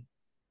does he.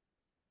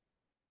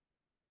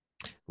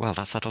 Well,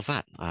 that settles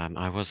that.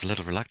 I was a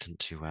little reluctant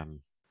to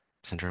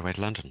send her away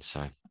to London,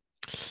 so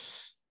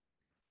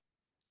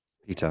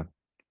Peter,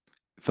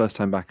 first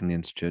time back in the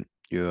Institute,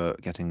 you're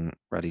getting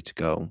ready to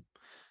go.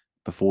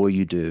 Before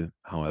you do,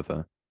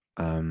 however,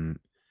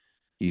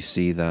 you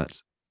see that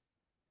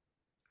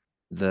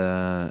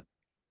there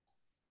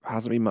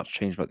hasn't been much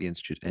change about the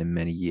Institute in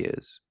many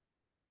years.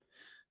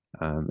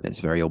 It's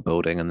a very old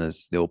building, and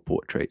there's the old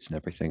portraits and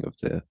everything of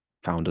the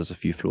founders a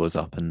few floors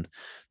up, and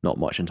not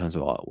much in terms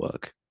of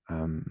artwork.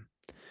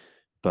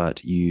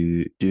 But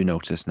you do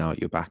notice now that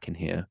you're back in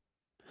here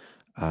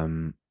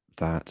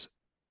that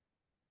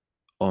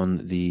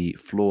on the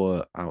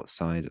floor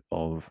outside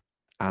of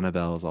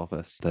Annabelle's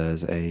office,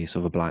 there's a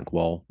sort of a blank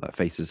wall that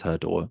faces her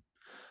door.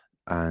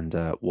 And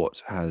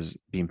what has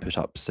been put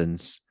up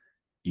since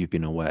you've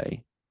been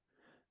away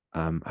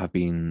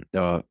there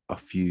are a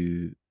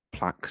few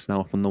plaques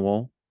now up on the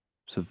wall,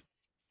 sort of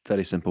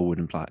fairly simple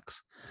wooden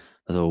plaques,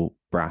 little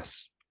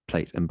brass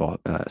plate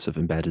sort of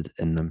embedded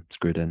in them,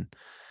 screwed in,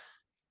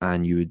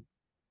 and you would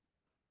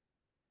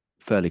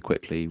fairly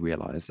quickly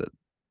realize that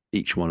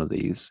each one of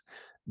these,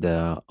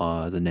 there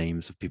are the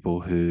names of people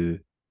who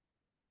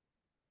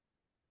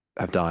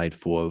have died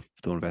for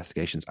the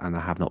investigations, and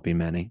there have not been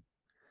many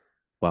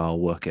while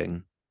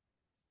working.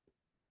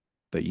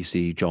 But you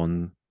see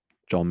John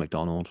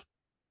McDonald,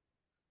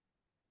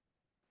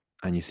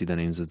 and you see the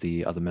names of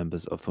the other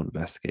members of Thorn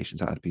Investigations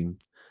that had been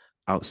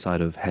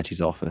outside of Hetty's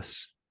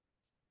office.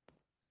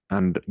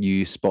 And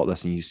you spot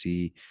this, and you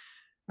see,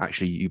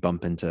 actually, you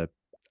bump into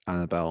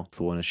Annabelle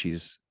Thorne as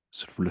she's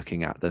sort of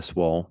looking at this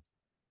wall,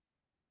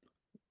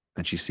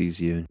 and she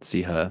sees you,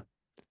 see her,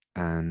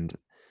 and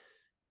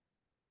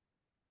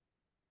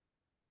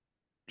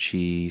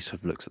she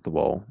sort of looks at the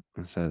wall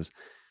and says,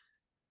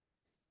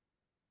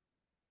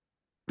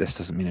 "This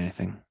doesn't mean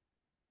anything.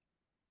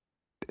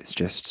 It's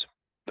just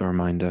a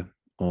reminder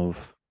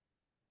of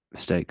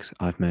mistakes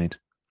I've made.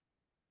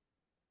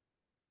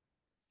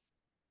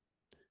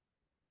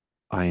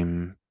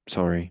 I'm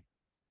sorry,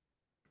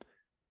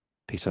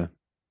 Peter.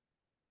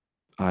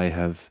 I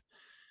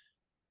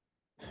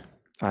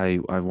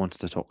wanted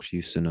to talk to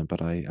you sooner,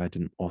 but I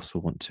didn't also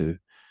want to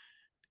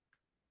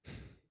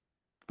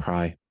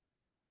pry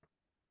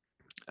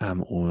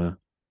or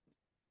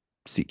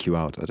seek you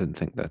out. I didn't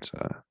think that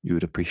you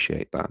would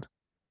appreciate that.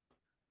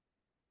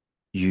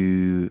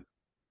 You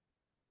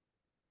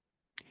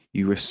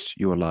risked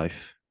your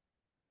life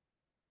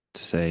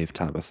to save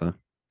Tabitha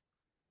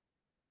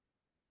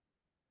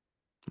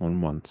on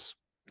once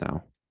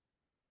now,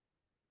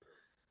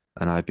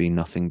 and I've been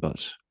nothing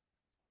but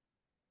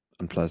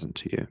unpleasant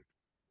to you.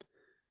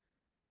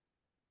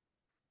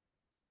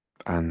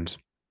 And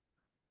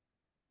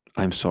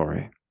I'm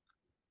sorry.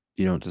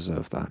 You don't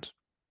deserve that.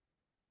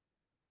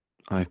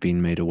 I've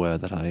been made aware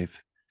that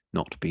I've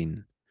not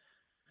been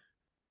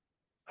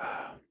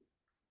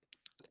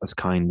as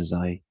kind as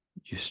I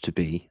used to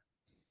be,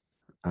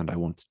 and I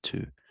wanted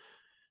to.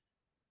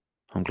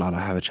 I'm glad I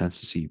have a chance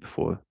to see you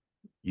before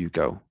you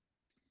go."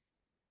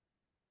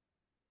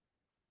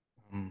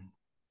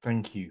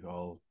 Thank you.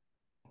 I'll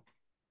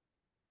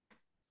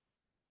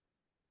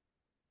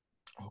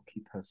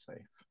keep her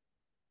safe.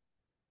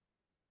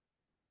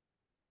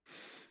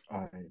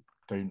 I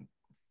don't.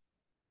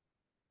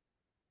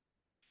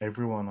 I've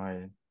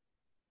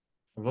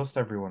lost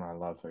everyone I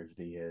love over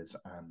the years,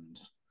 and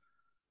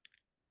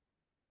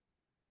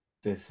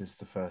this is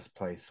the first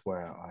place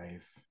where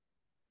I've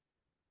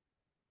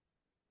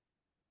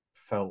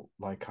felt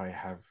like I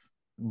have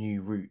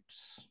new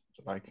roots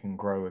that I can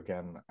grow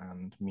again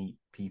and meet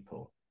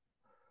people.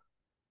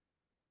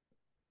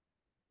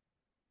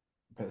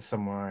 But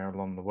somewhere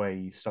along the way,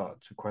 you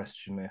start to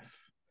question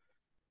if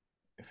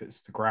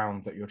it's the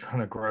ground that you're trying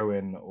to grow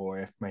in, or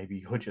if maybe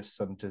you're just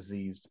some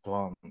diseased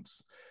plant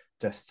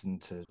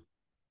destined to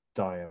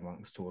die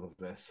amongst all of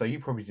this. So you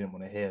probably didn't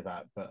want to hear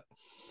that, but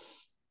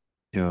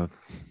Yeah,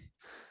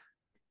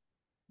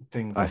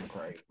 things aren't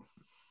great.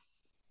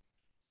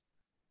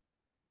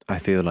 I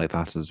feel like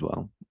that as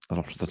well. A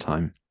lot of the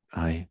time,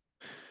 I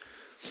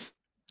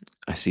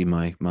see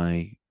my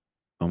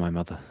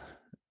mother,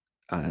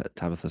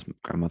 Tabitha's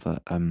grandmother.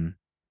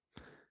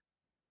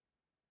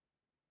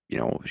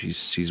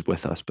 She's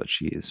with us, but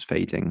she is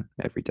fading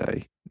every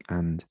day,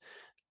 and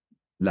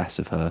less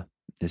of her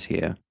is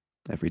here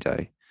every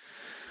day.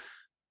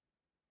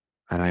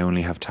 And I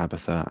only have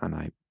Tabitha, and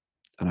I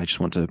just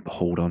want to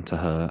hold on to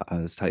her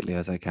as tightly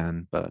as I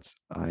can. But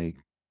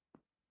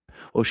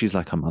she's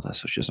like her mother,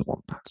 so she doesn't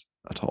want that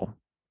at all.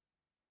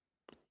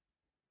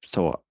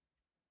 So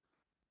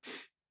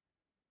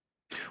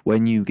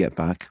when you get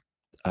back,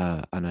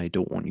 and I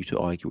don't want you to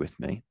argue with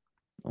me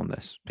on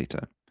this,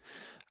 Peter,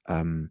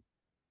 I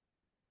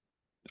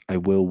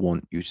will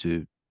want you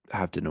to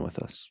have dinner with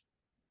us.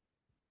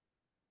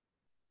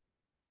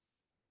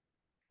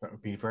 That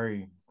would be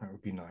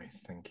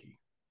nice. Thank you.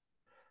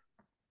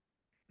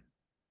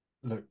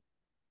 Look,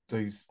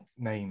 those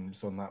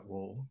names on that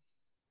wall.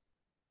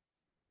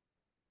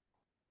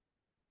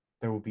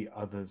 There will be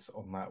others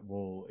on that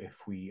wall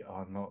if we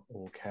are not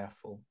all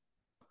careful.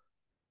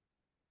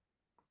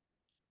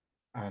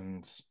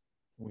 And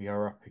we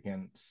are up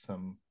against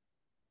some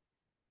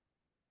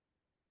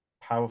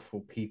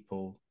powerful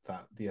people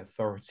that the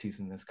authorities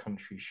in this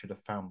country should have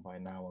found by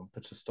now and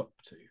put a stop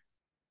to.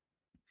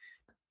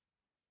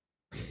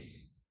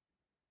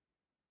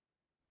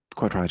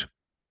 Quite right.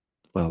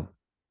 Well,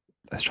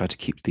 let's try to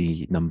keep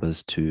the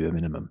numbers to a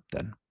minimum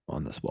then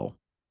on this wall.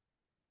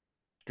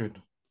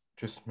 Good.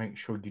 Just make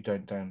sure you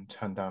don't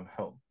turn down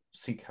help.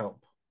 Seek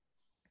help.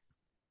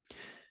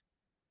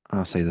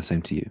 I'll say the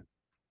same to you.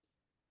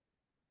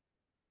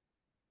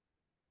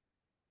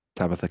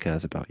 Tabitha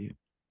cares about you.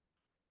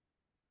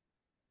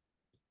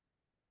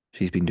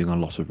 She's been doing a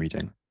lot of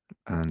reading,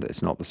 and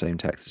it's not the same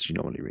text as she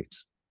normally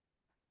reads.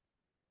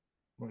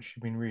 What's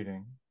she been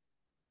reading?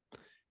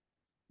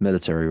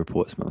 Military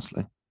reports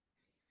mostly.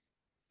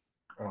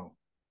 Oh.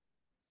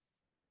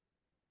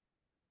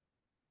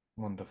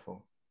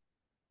 Wonderful.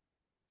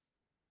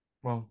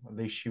 Well, at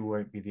least you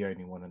won't be the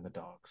only one in the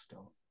dark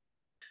still.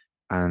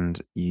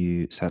 and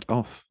you set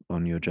off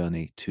on your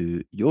journey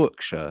to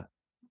Yorkshire,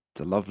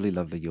 to lovely,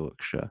 lovely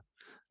Yorkshire,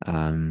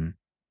 in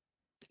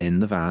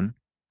the van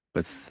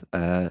with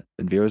in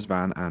Vera's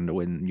van and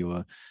in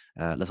your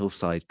little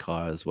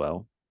sidecar as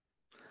well.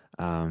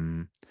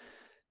 Um,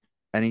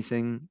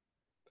 anything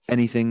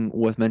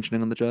worth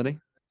mentioning on the journey?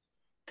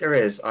 There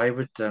is.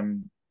 I'm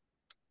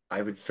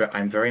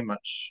very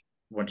much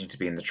wanting to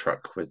be in the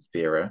truck with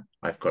Vera.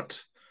 I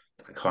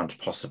can't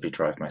possibly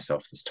drive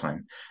myself this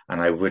time. And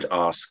I would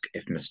ask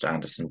if Mr.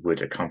 Anderson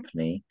would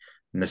accompany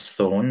Miss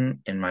Thorne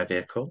in my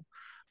vehicle,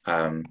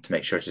 to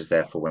make sure it is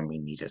there for when we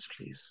need it,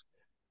 please.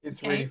 It's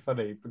Okay. really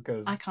funny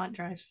because I can't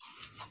drive.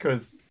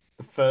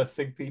 the first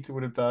thing Peter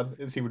would have done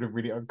is he would have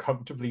really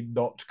uncomfortably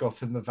not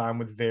got in the van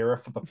with Vera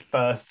for the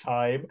first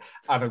time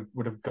and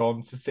would have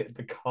gone to sit in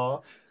the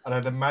car. And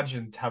I'd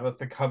imagine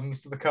Tabitha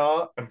comes to the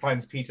car and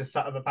finds Peter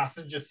sat in the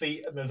passenger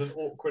seat, and there's an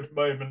awkward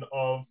moment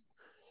of,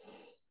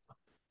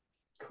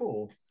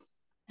 cool.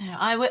 No,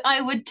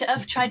 I would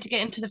have tried to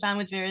get into the van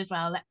with Vera as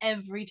well, like,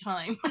 every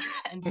time,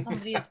 and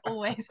somebody is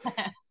always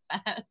there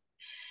first.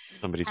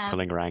 Somebody's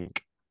pulling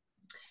rank.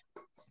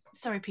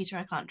 Sorry, Peter,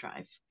 I can't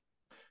drive.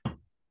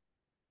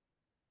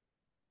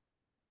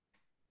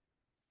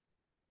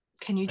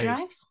 Can you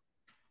drive?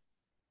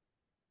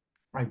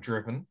 I've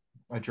driven.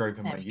 I drove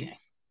in There my we go. youth.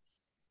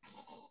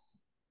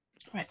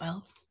 Right,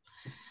 well,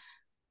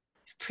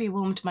 you've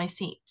pre-warmed my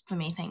seat for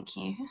me, thank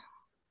you.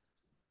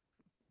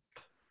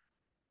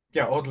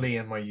 Yeah, oddly,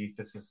 in my youth,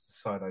 this is the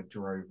side I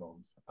drove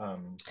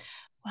on.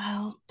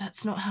 Well,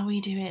 that's not how we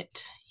do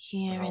it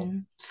here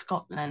in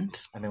Scotland.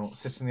 And I'll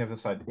sit on the other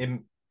side.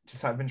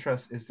 Just out of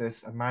interest, is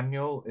this a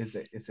manual? Is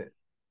it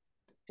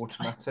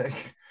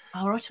automatic?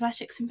 Are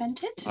automatics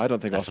invented? I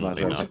don't think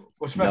Definitely automatics.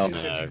 not. Automatics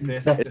No. shouldn't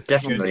exist. It's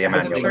definitely a It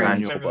has manual. training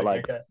and Manual, but everything,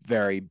 like okay.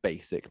 very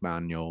basic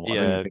manual. I don't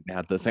Yeah. even think they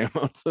had the same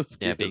amount of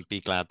Yeah, gears.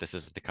 be glad this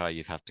isn't the car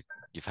you've had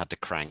to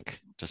crank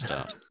to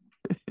start.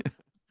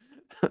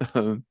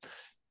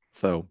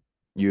 So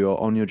you're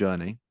on your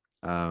journey.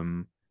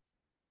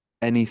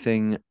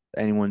 Anything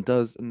anyone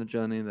does in the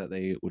journey that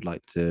they would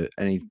like to,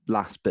 any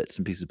last bits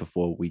and pieces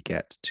before we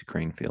get to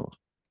Cranefield?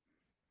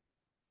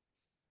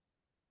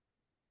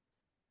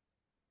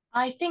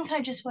 I think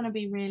I just want to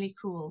be really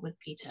cool with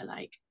Peter,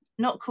 like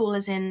not cool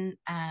as in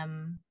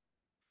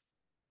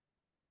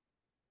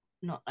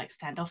not like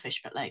standoffish,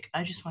 but like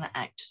I just want to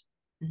act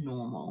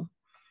normal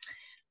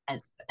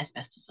as best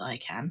as I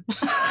can.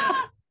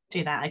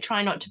 Do that. I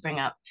try not to bring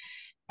up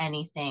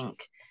anything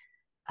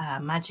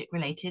magic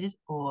related,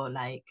 or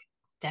like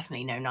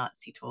definitely no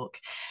Nazi talk.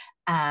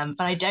 But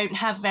I don't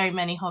have very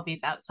many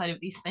hobbies outside of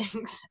these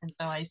things, and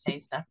so I say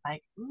stuff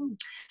like,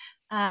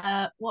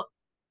 what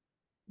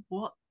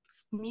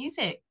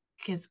music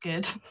is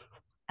good,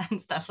 and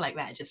stuff like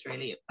that. Just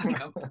really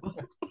uncomfortable.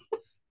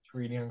 It's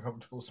really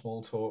uncomfortable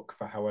small talk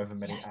for however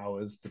many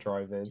hours the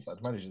drive is. I'd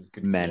imagine it's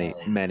good.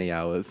 Many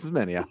hours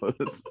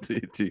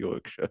to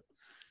Yorkshire.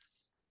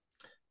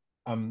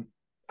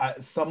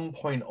 At some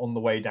point on the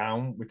way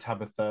down with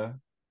Tabitha,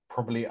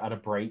 probably at a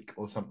break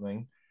or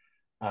something,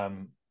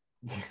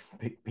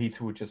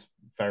 Peter would just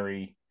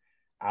very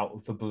out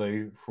of the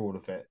blue for all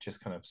of it, just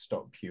kind of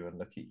stop you and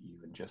look at you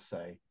and just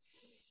say,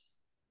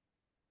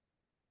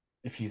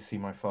 if you see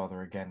my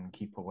father again,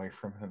 keep away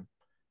from him.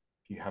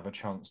 If you have a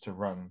chance to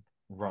run.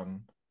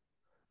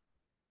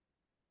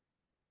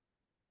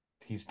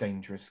 He's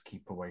dangerous,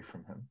 keep away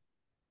from him.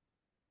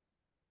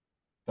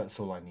 That's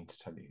all I need to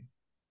tell you.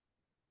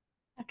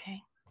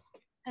 Okay.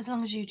 As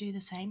long as you do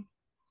the same.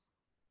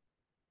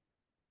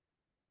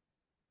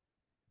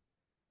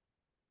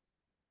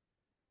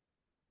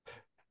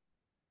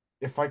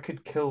 If I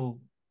could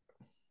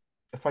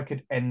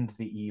end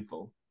the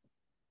evil,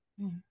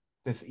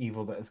 this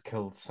evil that has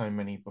killed so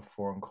many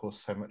before and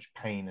caused so much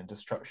pain and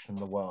destruction in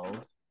the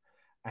world,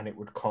 and it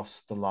would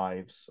cost the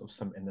lives of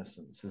some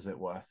innocents, is it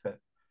worth it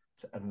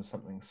to end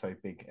something so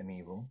big and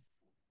evil?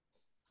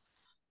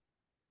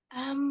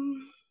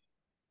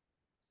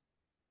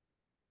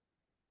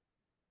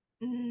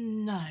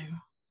 No.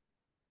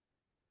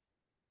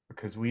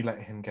 Because we let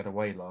him get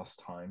away last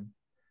time,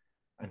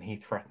 and he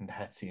threatened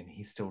Hetty, and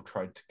he still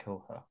tried to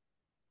kill her.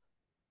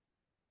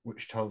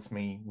 Which tells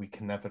me we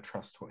can never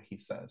trust what he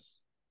says.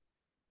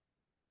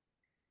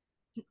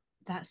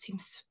 That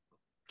seems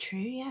true,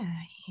 yeah.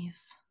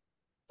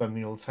 Then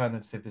the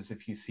alternative is,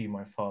 if you see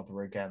my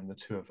father again, the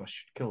two of us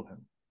should kill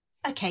him.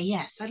 Okay,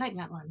 yes, I like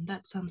that one.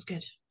 That sounds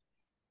good.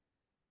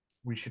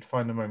 We should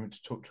find a moment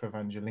to talk to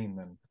Evangeline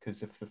then,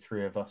 because if the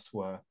three of us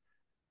were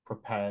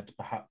prepared,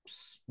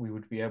 perhaps we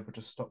would be able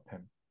to stop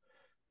him.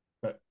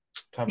 But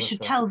Tabitha, we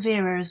should tell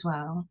Vera as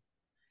well.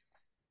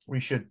 We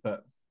should,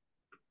 but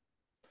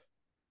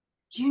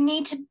you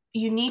need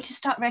to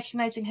start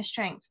recognizing her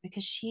strengths,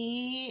 because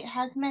she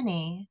has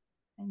many,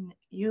 and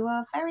you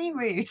are very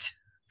rude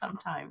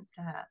sometimes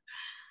to her.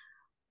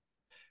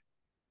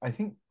 I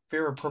think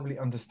Vera probably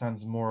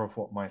understands more of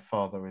what my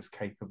father is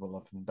capable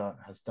of and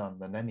has done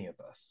than any of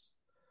us.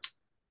 I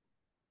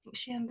think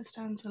she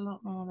understands a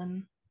lot more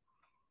than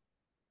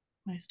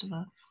most of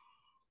us.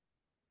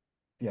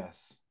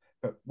 Yes,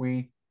 But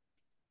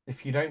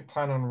if you don't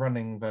plan on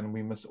running, then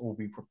we must all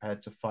be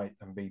prepared to fight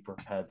and be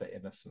prepared that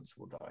innocence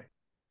will die.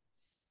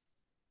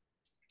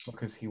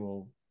 Because he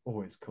will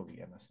always kill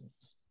the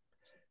innocents.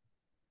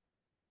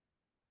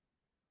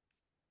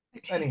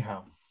 Okay.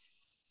 Anyhow,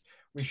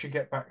 we should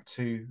get back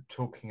to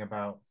talking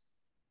about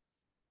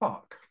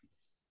Bach.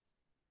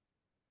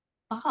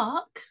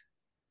 Bach?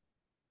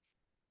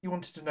 You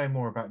wanted to know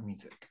more about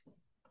music.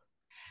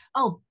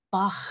 Oh,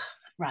 Bach.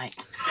 Right.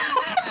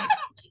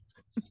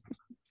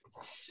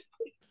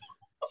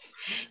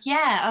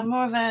 Yeah, I'm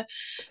more of a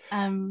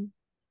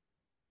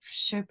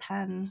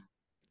Chopin.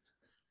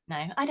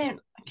 No, I don't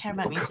care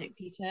about music,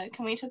 Peter.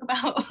 Can we talk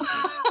about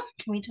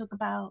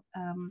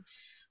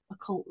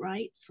occult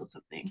rites or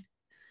something?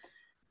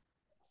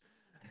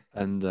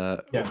 And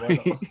Yeah, why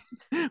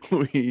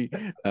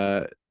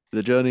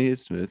the journey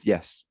is smooth.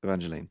 Yes,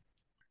 Evangeline.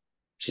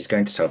 She's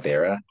going to tell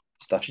Vera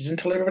stuff she didn't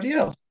tell everybody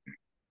else.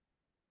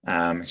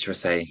 She will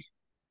say,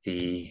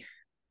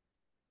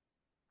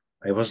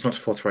 I was not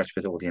forthright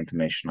with all the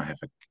information I have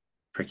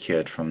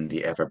procured from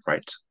the Ever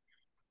Bright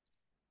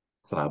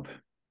Club,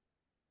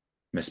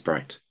 Miss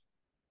Bright.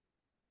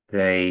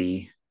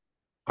 They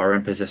are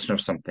in possession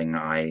of something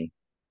I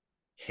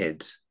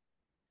hid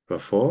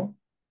before,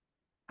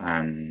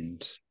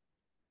 and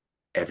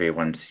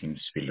everyone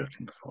seems to be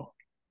looking for.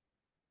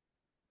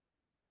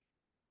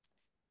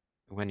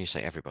 When you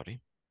say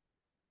everybody,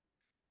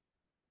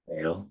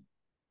 Dale,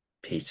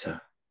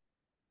 Peter,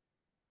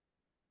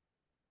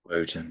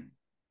 Woden.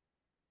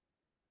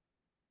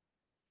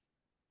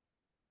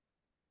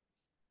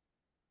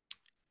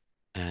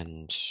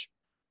 and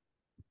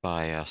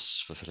by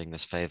us fulfilling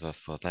this favor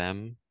for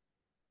them,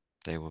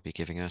 they will be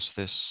giving us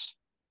this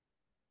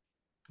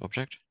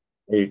object?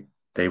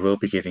 They will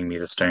be giving me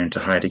the stone to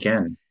hide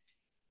again.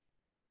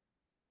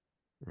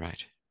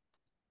 Right.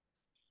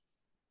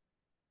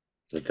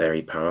 It's a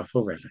very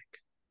powerful relic.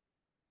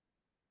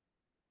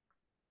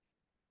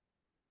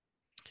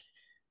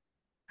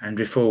 And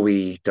before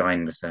we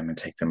dine with them and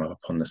take them up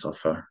upon this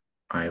offer,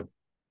 I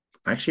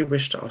actually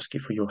wish to ask you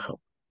for your help.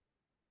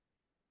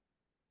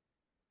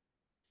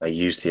 I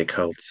use the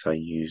occult, I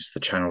use the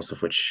channels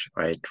of which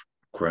I had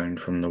grown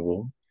from the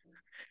war,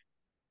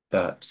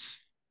 but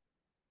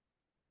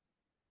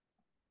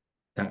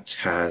that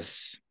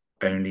has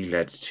only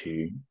led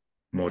to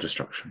more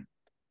destruction.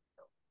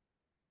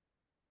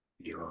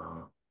 You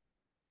are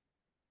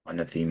one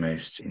of the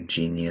most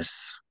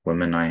ingenious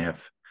women I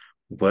have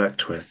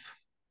worked with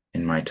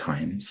in my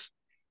times,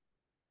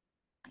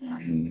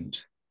 and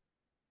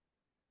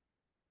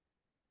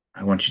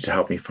I want you to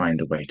help me find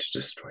a way to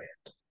destroy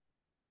it.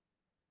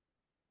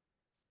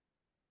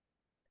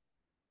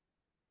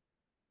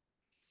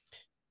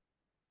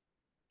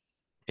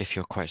 If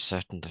you're quite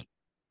certain that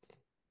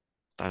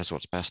that is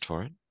what's best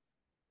for it.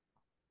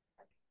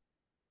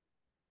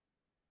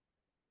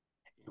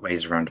 It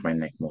weighs around my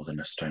neck more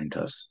than a stone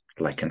does,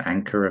 like an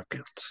anchor of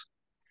guilt.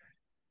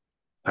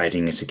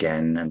 Hiding it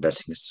again and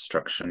letting its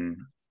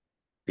destruction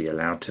be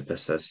allowed to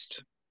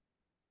persist.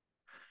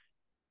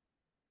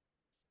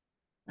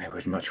 I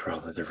would much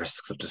rather the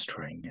risks of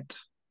destroying it.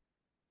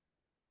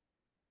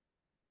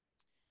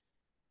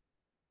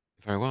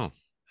 Very well.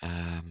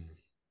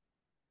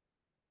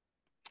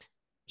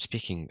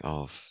 Speaking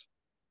of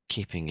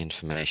keeping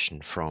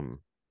information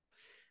from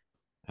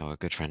our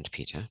good friend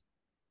Peter,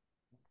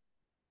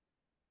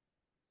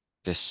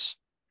 it's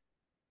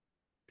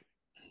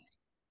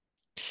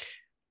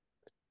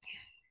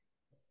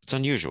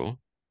unusual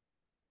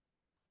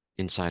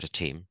inside a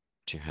team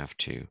to have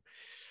to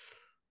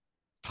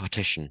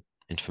partition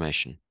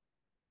information.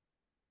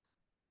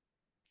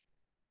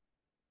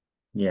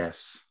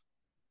 Yes,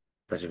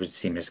 but it would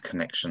seem his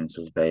connections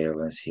with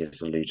Vale, as he has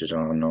alluded,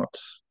 are not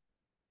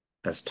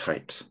as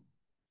tight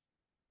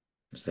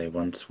as they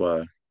once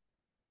were.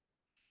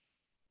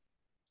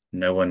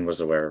 No one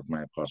was aware of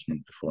my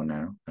apartment before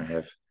now. I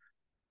have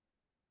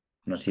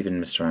not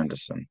even Mr.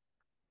 Anderson.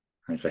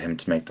 And for him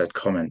to make that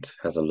comment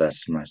has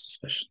alerted my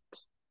suspicions.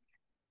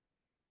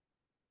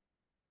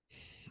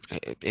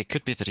 It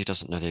could be that he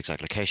doesn't know the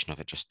exact location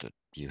of it, just that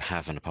you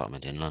have an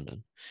apartment in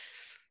London.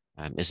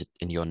 Is it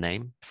in your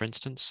name, for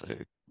instance?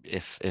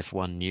 If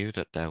one knew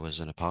that there was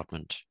an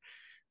apartment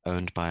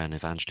owned by an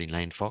Evangeline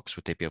Lane Fox,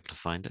 would they be able to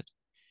find it?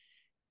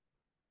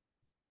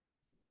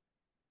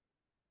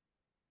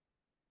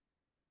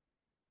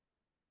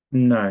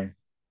 No,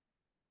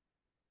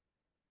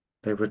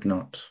 they would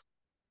not.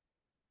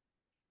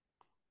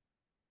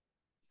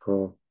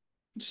 For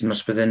it's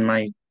not within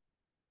my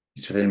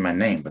it's within my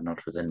name, but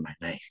not within my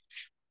name.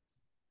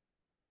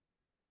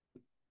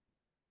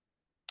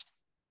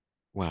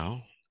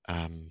 Well,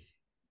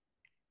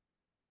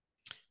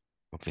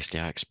 obviously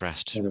I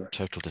expressed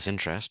total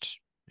disinterest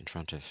in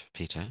front of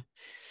Peter,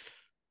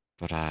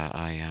 but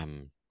I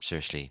am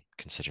seriously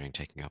considering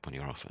taking up on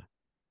your offer.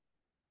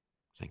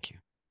 Thank you.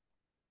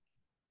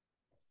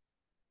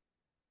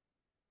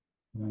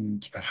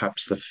 And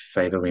perhaps the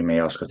favor we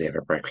may ask of the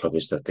Everbright Club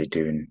is that they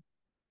do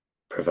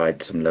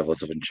provide some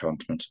levels of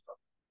enchantment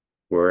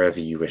wherever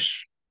you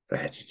wish for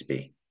Hetty to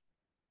be.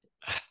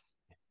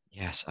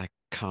 Yes, I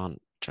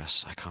can't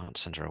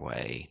send her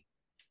away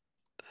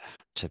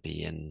to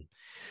be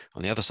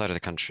on the other side of the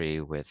country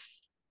with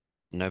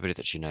nobody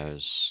that she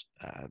knows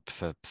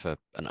for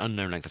an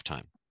unknown length of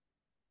time.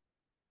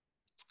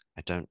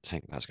 I don't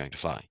think that's going to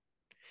fly.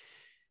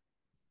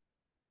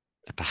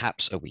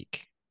 Perhaps a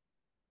week,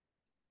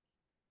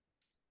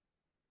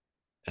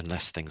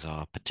 unless things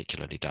are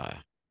particularly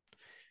dire.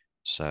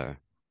 So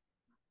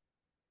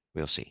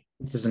we'll see.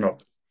 It is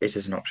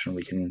an option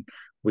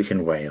we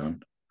can weigh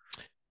on.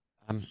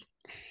 Um,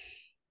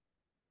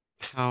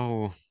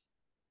 how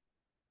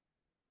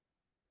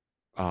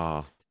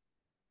are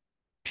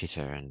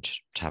Peter and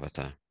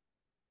Tabitha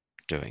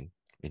doing,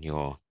 in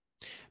your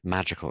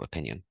magical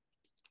opinion?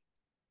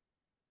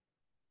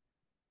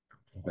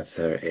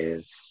 Tabitha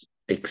is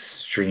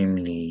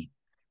extremely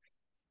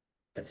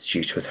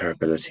astute with her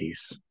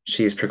abilities.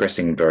 She is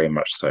progressing very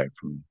much so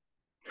from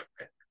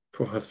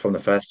the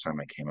first time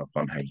I came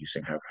upon her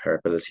using her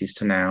abilities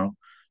to now.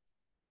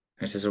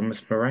 It is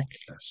almost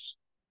miraculous.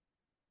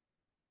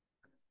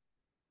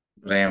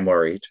 But I am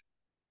worried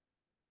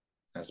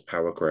as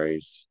power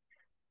grows.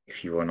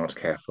 If you are not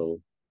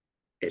careful,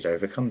 it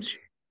overcomes you.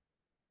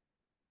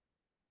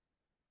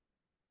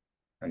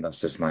 And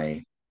thus is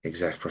my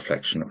exact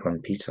reflection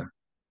upon Peter.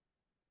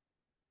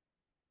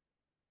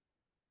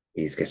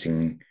 He's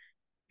getting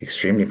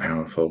extremely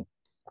powerful,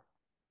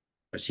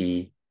 but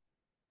I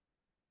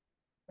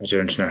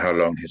don't know how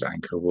long his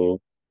anchor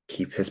will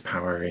keep his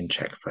power in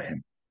check for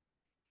him.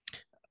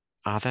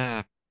 Are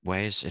there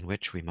ways in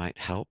which we might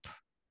help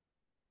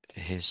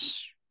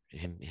his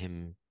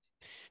him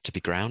to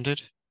be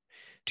grounded,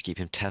 to keep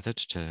him tethered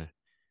to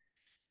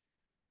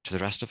the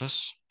rest of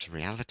us, to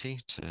reality,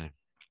 to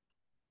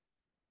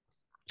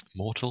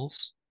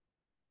mortals?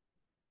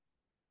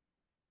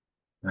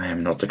 I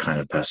am not the kind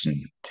of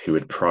person who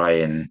would pry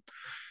in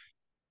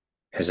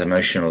his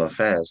emotional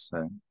affairs,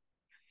 though.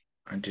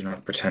 I do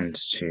not pretend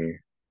to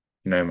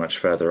know much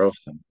further of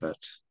them, but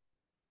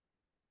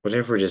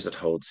whatever it is that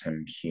holds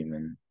him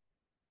human,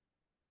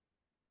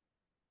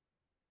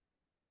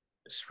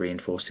 just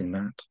reinforcing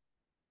that.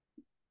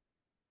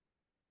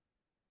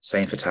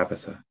 Same for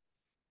Tabitha.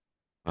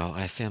 Well,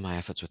 I fear my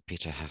efforts with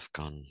Peter have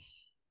gone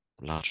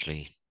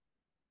largely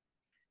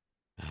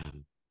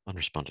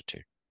unresponded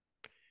to.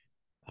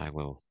 I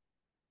will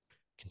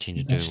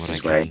continue That doing is what I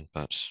his way. can,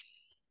 but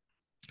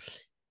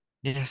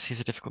yes, he's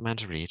a difficult man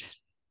to read.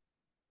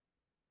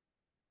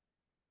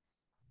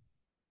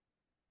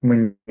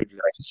 When would you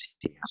like to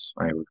see us?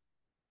 I would.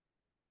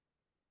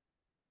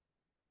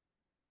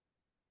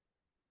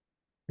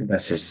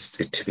 That is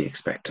to be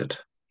expected.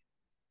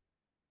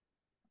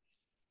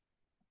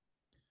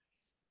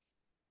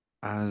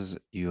 As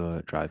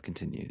your drive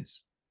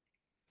continues,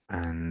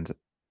 and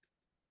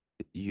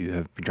you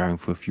have been driving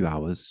for a few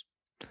hours,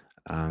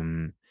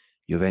 you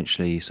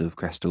eventually sort of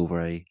crest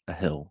over a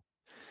hill,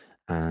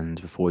 and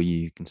before you,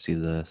 you can see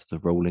the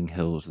rolling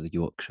hills of the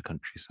Yorkshire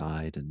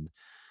countryside, and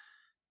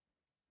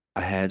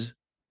ahead,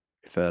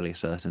 fairly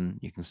certain,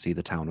 you can see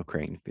the town of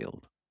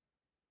Cranefield.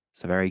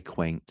 It's a very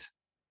quaint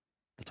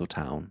little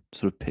town,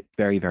 sort of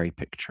very, very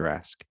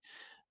picturesque.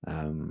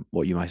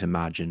 What you might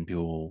imagine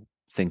people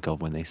think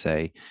of when they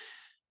say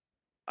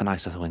a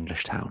nice little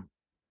English town.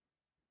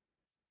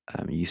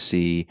 You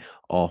see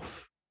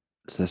off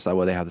to the side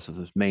where they have this sort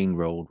of main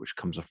road, which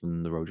comes off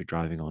from the road you're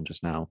driving on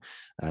just now.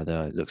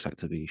 There looks like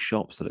to be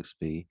shops. There looks to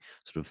be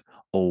sort of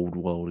old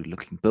worldly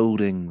looking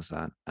buildings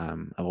that have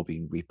all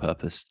been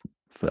repurposed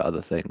for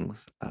other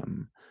things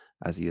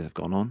as years have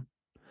gone on.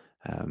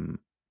 Um,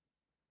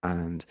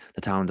 and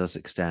the town does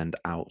extend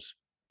out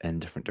in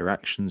different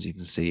directions. You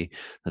can see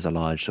there's a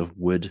large sort of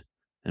wood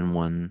in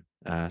one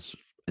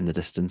in the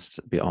distance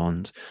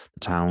beyond the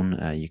town.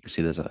 You can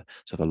see there's a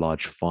sort of a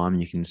large farm.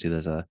 You can see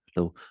there's a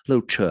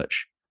little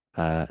church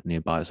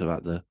nearby, sort of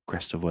at the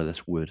crest of where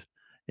this wood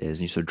is.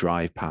 And you sort of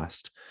drive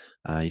past.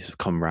 You sort of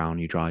come round.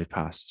 You drive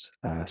past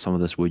some of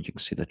this wood. You can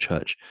see the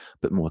church a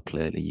bit more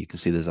clearly. You can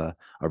see there's a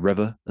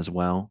river as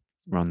well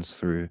runs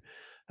through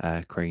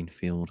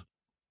Cranefield,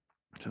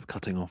 sort of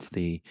cutting off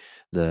the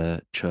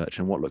church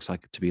and what looks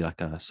like to be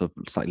like a sort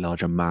of slightly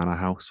larger manor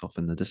house off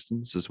in the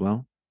distance as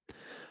well.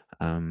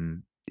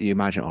 You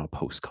imagine it on a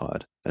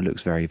postcard. It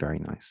looks very, very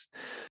nice.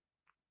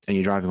 And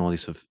you're driving all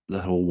these sort of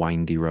little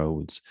windy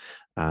roads,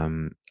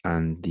 and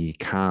the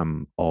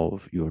cam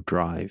of your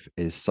drive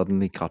is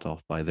suddenly cut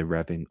off by the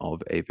revving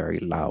of a very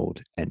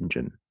loud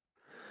engine.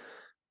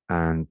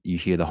 And you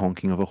hear the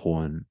honking of a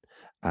horn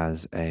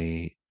as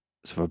a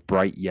sort of a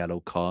bright yellow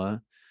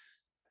car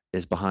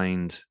is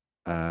behind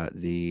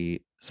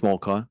the small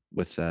car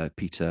with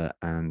Peter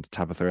and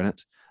Tabitha in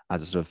it,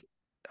 as a sort of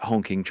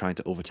honking, trying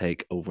to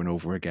overtake over and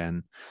over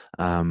again.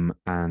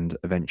 And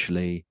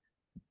eventually,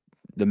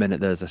 the minute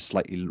there's a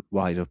slightly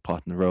wider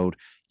part in the road,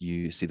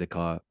 you see the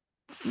car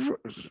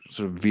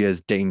sort of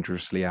veers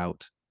dangerously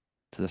out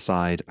to the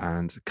side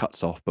and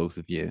cuts off both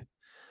of you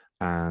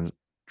and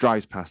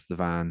drives past the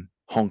van,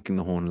 honking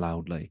the horn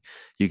loudly.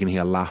 You can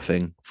hear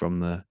laughing from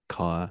the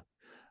car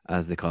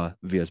as the car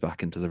veers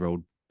back into the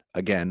road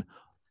again,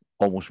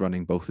 almost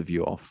running both of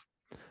you off.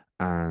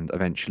 and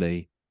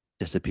eventually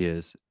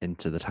disappears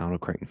into the town of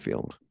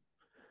Cranefield.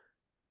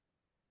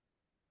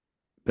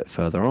 A bit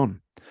further on,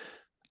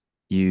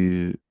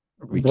 you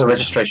reach The the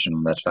registration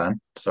on that van.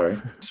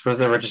 Sorry. Suppose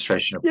the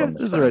registration Yeah, upon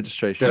this there's a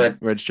van.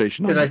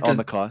 registration Did I on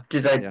the car.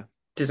 Did I Yeah.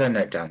 did I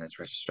note down its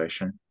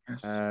registration?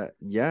 Yes.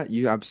 Yeah,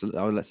 you absolutely.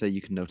 Oh, let's say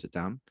you can note it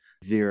down.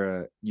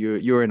 Vera,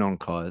 you're in on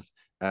cars.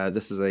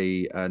 This is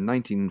a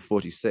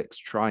 1946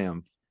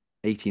 Triumph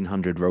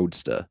 1800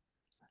 Roadster.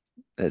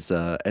 It's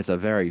a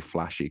very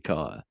flashy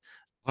car.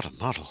 What a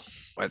model.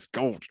 It's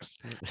gorgeous.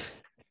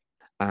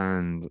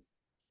 And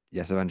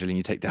yes, Evangeline,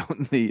 you take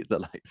down the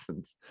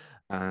license,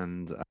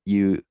 and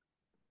you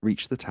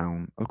reach the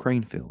town of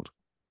Cranefield.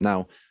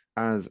 Now,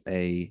 as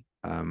we're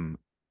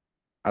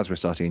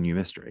starting a new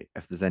mystery,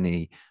 if there's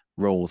any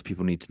rolls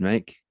people need to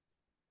make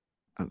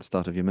at the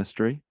start of your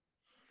mystery.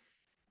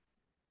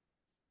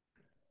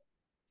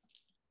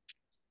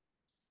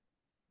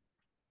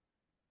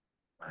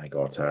 I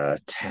got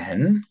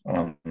 10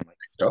 on my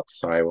dots,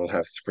 so I will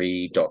have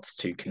 3 dots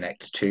to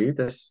connect to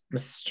this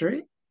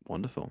mystery.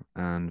 Wonderful.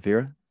 And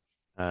Vera?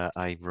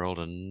 I rolled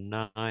a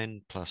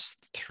 9 plus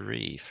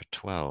 3 for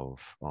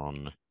 12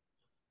 on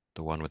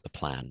the one with the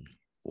plan.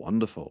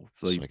 Wonderful.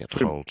 So I get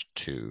to hold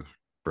 2.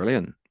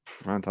 Brilliant.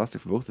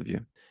 Fantastic for both of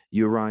you.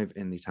 You arrive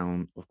in the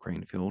town of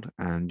Cranefield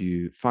and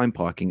you find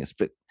parking. It's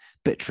a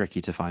bit tricky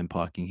to find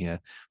parking here,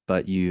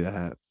 but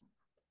you,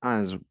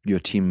 as your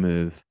team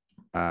move,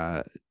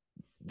 what's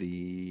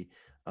the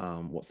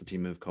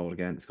team move called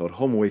again? It's called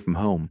Home Away from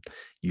Home.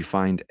 You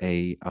find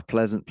a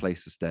pleasant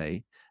place to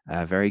stay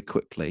very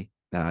quickly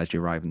as you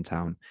arrive in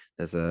town.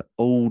 There's a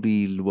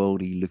oldie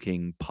worldy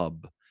looking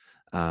pub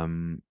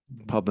and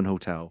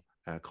hotel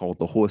called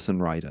the Horse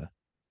and Rider.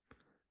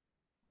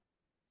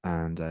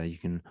 And you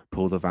can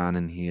pull the van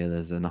in here.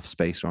 There's enough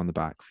space around the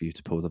back for you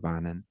to pull the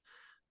van in.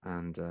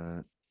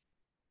 And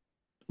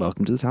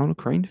welcome to the town of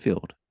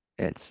Cranefield.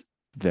 It's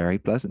very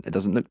pleasant. It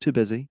doesn't look too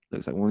busy. It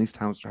looks like one of these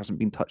towns that hasn't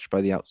been touched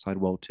by the outside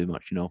world too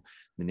much. You know,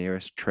 the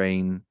nearest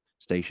train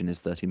station is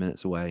 30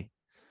 minutes away.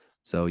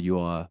 So you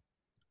are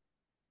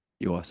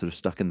sort of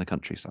stuck in the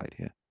countryside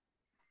here.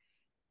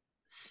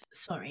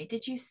 Sorry,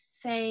 did you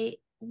say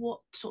what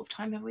sort of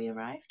time have we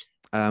arrived?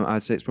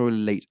 I'd say it's probably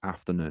late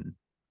afternoon.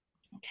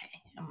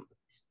 Okay,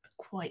 it's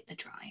quite the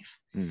drive.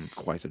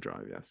 Quite a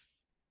drive, yes.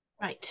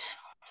 Right.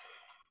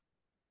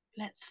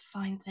 Let's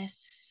find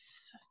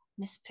this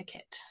Miss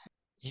Pickett.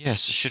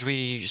 Yes, should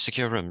we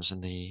secure rooms in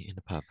the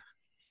pub?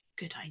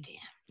 Good idea.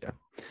 Yeah.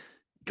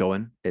 Go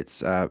in.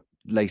 It's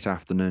late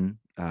afternoon.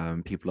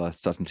 People are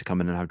starting to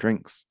come in and have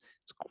drinks.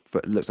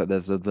 It looks like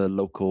there's the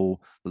local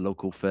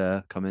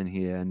fair come in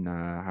here and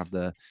have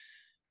the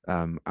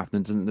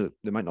afternoons.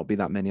 There might not be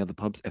that many other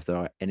pubs, if there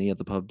are any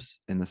other pubs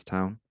in this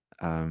town,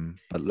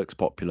 but it looks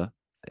popular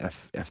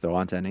if there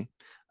aren't any.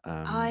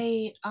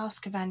 I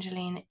asked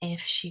Evangeline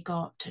if she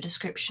got a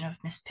description of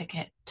Miss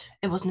Pickett.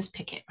 It was Miss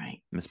Pickett,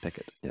 right? Miss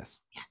Pickett, yes.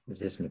 Yeah.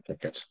 It is Miss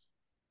Pickett.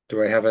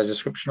 Do I have a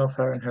description of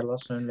her and her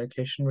last known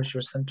location where she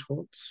was sent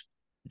towards?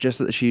 Just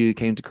that she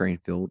came to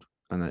Cranefield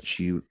and that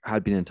she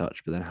had been in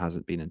touch, but then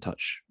hasn't been in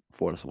touch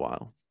for a little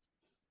while.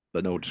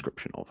 But no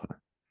description of her.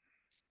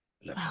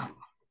 Lovely.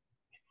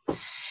 Oh.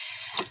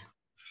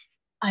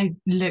 I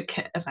look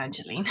at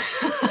Evangeline,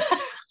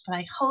 but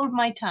I hold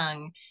my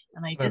tongue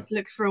and I just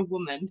look for a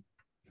woman.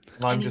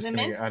 I'm just going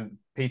to, and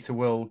Peter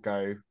will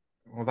go,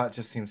 well, that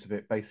just seems a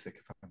bit basic,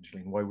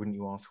 Evangeline. Why wouldn't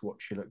you ask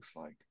what she looks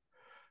like?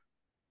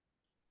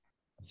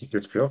 I think it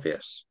would be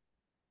obvious.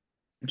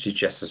 She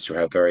gestures to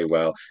her very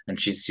well, and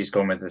she's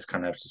gone with this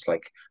kind of just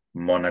like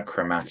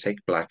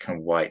monochromatic black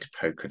and white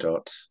polka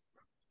dot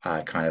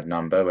kind of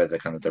number, where the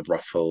kind of the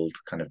ruffled,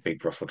 kind of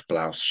big ruffled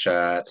blouse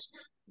shirt,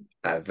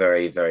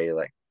 very very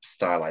like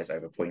stylized,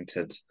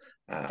 overpointed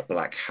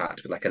black hat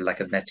with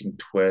like a netting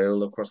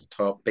twill across the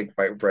top, big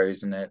white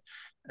rose in it,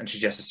 and she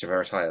gestures to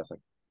her attire. It's like,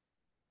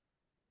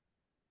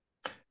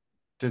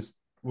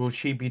 will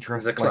she be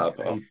dressed club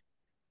like a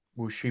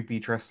will she be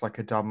dressed like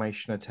a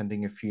Dalmatian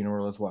attending a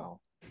funeral as well?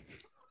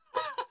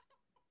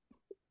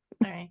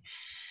 Sorry.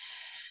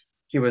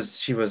 She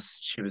was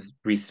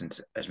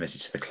recent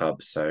admitted to the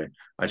club, so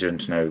I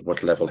don't know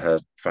what level her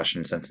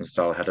fashion sense and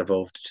style had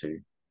evolved to.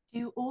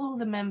 Do all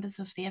the members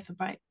of the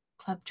Everbright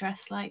Club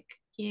dress like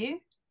you?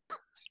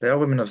 They are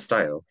women of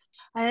style.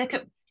 I look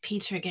at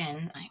Peter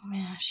again. Like,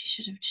 man, she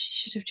should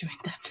have joined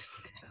them.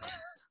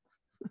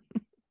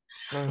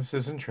 No, this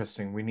is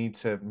interesting. We need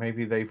to,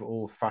 maybe they've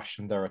all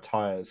fashioned their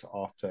attires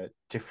after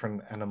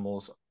different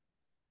animals,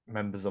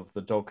 members of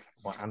the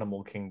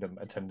animal kingdom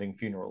attending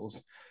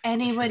funerals.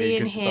 Anybody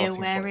in here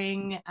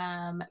wearing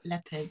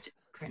leopard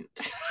print?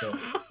 Yeah.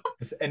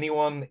 Does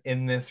anyone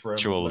in this room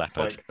look leopard.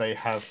 Like they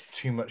have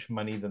too much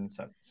money than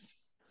sense?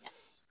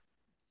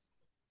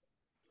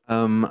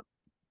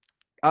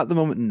 At the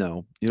moment,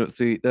 no. You don't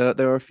see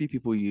there are a few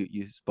people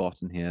you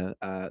spot in here.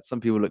 Some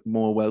people look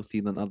more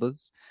wealthy than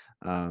others.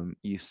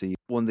 You see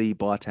one of the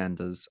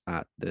bartenders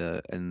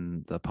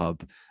in the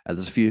pub.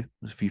 There's a few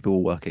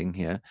people working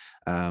here.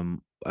 A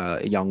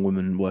young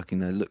woman working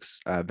there looks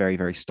very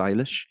very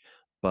stylish,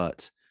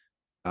 but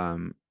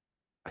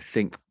I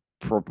think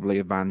probably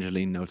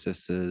Evangeline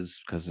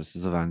notices, because this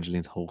is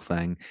Evangeline's whole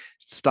thing.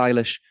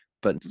 Stylish,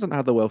 but doesn't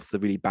have the wealth to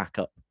really back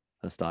up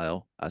her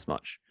style as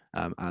much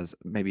as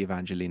maybe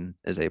Evangeline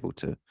is able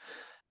to.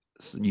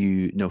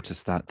 You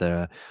notice that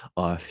there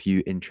are a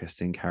few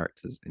interesting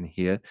characters in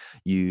here.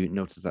 You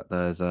notice that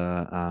there's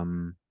a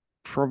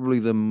probably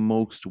the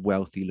most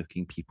wealthy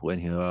looking people in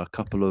here are a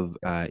couple of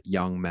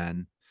young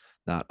men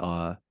that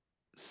are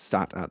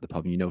sat at the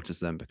pub. And you notice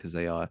them because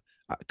they are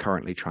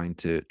currently trying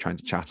to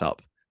chat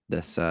up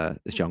this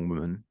young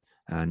woman,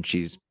 and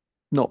she's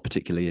not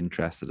particularly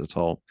interested at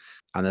all.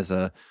 And there's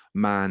a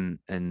man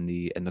in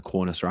the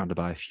corner surrounded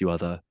by a few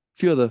other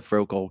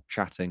folk all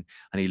chatting,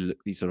 and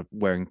he's sort of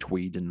wearing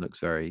tweed and looks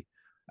very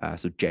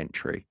sort of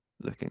gentry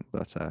looking,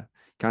 but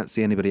can't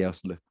see anybody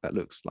else that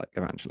looks like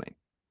Evangeline.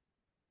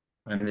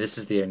 And this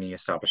is the only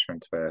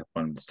establishment where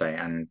one would stay.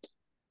 And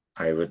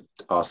I would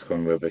ask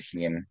when we're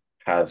booking in,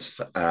 has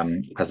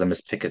the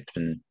Miss Pickett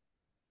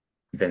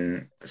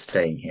been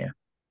staying here?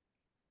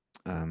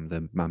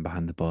 The man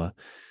behind the bar,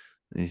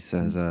 he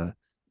says,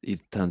 he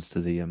turns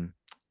to the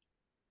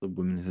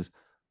woman and says,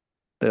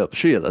 "Hey,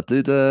 Sheila,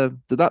 did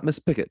that Miss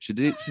Pickett?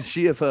 Did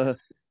she ever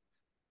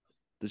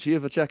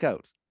check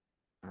out?"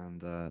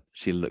 And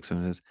Sheila looks at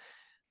him and says,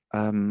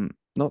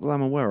 "Not that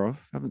I'm aware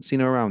of. Haven't seen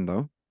her around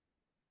though."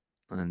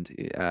 And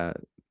he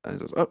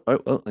goes,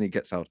 "Oh," and he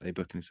gets out a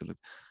book and he said,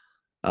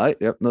 "All right,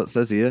 yep, no, it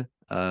says here,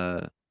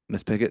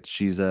 Miss Pickett,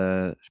 she's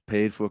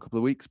paid for a couple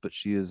of weeks, but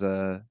she is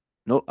no,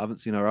 I haven't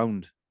seen her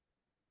around.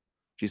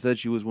 She said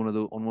she was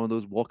on one of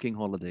those walking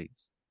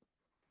holidays."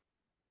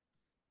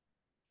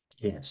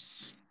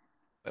 Yes.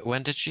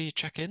 When did she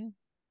check in?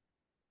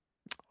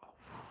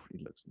 He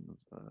looks and goes,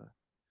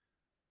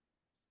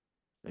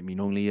 I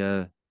mean, only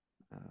a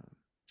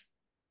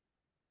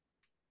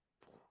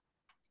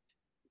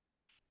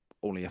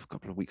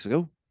couple of weeks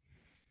ago.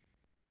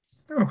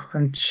 Oh,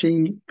 and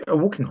a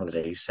walking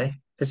holiday, you say?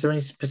 Is there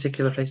any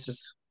particular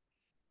places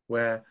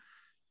where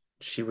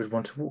she would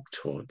want to walk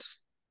towards?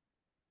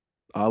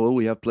 Ah, well,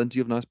 we have plenty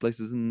of nice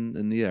places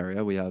in the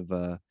area. We have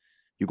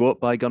you go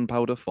up by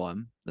Gunpowder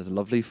Farm. There's a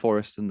lovely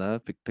forest in there,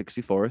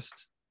 Pixie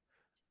Forest.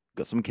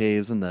 Got some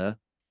caves in there.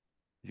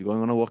 If you're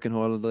going on a walking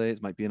holiday,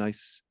 it might be a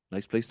nice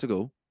place to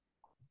go.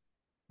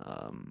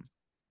 Um,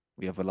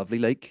 we have a lovely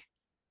lake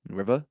and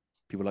river.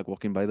 People like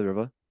walking by the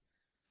river.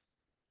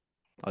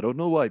 I don't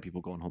know why people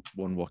go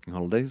on walking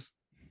holidays.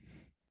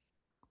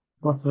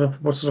 What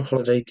sort of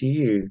holiday do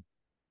you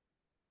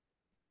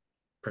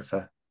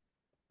prefer?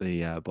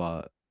 The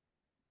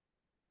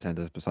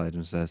bartender beside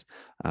him says,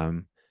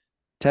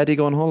 "Teddy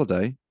go on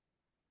holiday?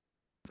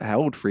 How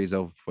old freeze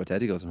over before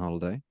Teddy goes on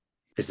holiday?"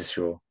 Is this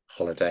your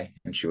holiday?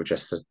 And she will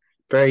just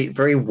very,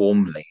 very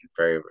warmly,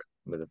 very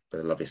with a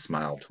lovely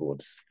smile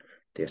towards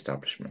the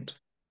establishment.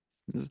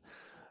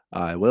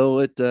 Aye, well,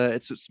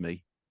 it suits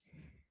me.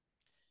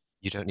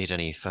 You don't need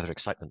any further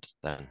excitement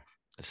then.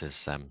 This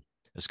is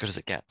as good as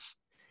it gets.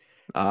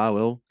 Ah,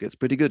 well, gets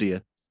pretty good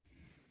here.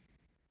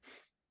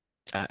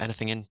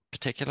 Anything in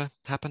particular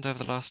happened over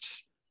the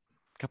last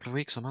couple of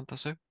weeks or month or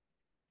so?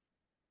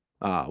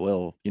 Ah,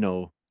 well,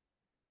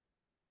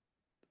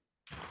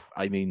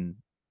 I mean,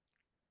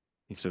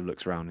 he sort of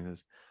looks around and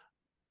goes,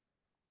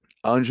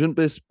 I shouldn't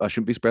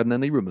be spreading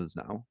any rumors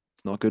now.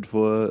 It's not good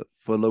for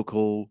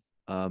local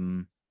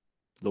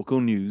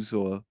news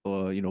or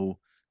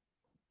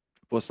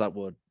what's that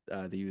word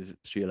they use,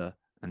 Sheila?"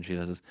 And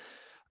Sheila says,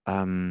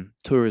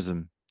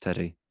 tourism,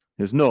 Teddy.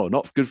 He goes, "No,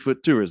 not good for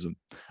tourism.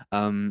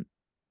 Um,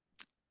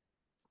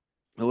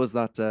 what was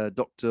that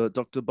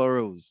Dr.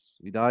 Burrows?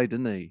 He died,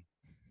 didn't he? He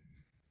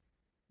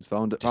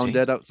was Did found he?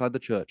 dead outside the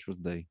church,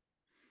 wasn't he?"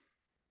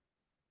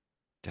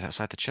 Did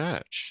outside the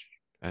church?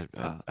 Uh,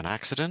 An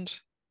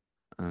accident?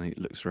 and he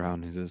looks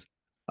around and he says,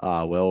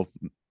 "Ah, well,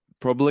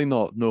 probably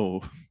not,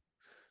 no."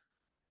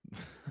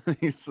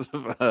 He's sort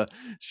of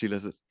Sheila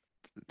says,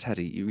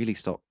 "Teddy, you really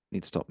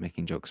need to stop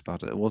making jokes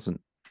about it. It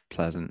wasn't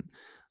pleasant.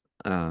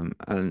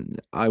 And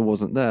I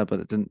wasn't there, but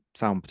it didn't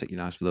sound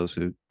particularly nice for those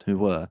who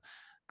were."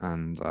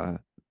 And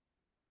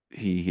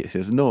he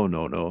says, "No,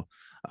 no, no.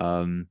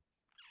 Um,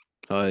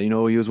 he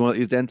was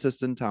he's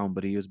dentist in town,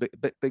 but he was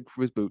big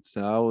for his boots.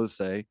 And I always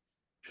say,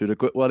 should have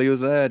quit while he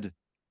was ahead."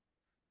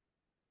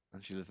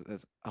 And she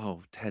says,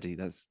 "Oh, Teddy,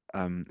 that's."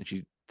 And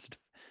she sort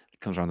of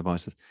comes around the bar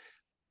and says,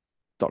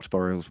 "Dr.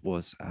 Burrows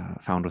was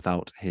found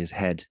without his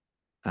head.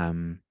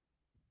 Um,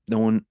 no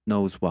one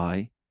knows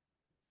why,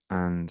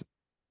 and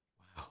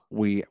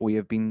we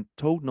have been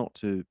told not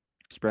to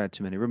spread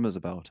too many rumors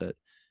about it,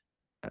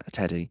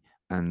 Teddy,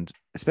 and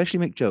especially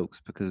make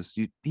jokes because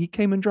he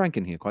came and drank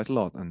in here quite a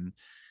lot, and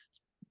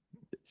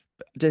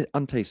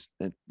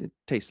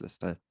tasteless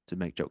to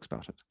make jokes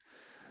about it."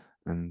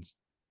 And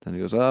then he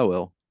goes, "Oh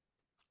well,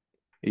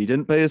 he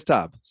didn't pay his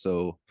tab,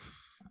 so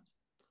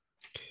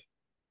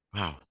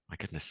Wow, my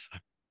goodness.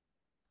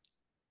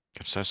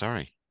 I'm so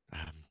sorry.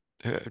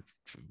 Uh,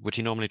 would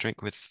he normally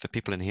drink with the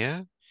people in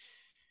here?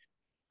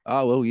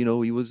 well,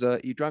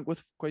 he drank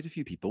with quite a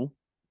few people,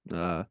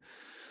 the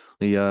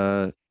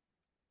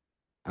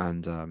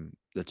and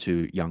the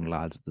two young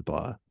lads at the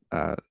bar."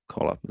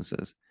 call up and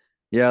says,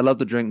 "Yeah, I love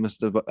to drink,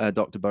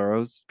 Dr.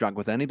 Burrows. Drank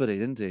with anybody,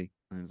 didn't he?"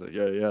 And he's like,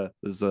 "Yeah, yeah.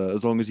 As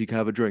long as you can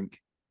have a drink.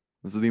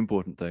 This is the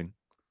important thing."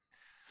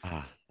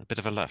 Ah, a bit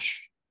of a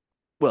lush.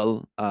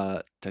 Well,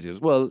 Teddy goes,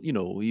 "Well,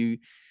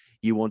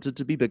 you wanted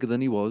to be bigger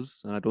than he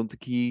was, and I don't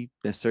think he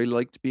necessarily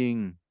liked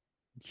being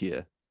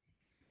here."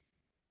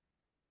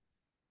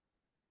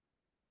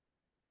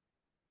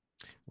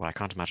 Well, I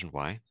can't imagine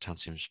why. Town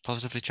seems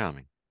positively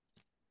charming.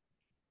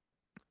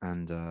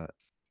 And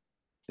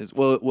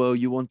well,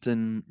 you want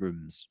in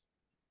rooms?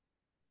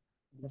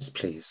 Yes,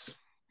 please.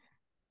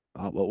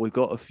 Well, we've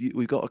got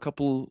a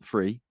couple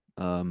free.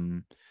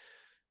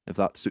 If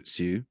that suits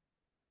you.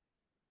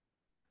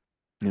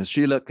 Yes,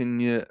 Sheila, can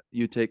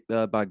you take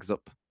the bags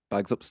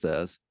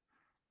upstairs?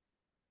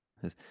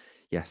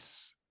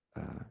 Yes,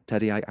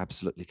 Teddy, I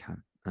absolutely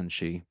can. And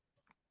she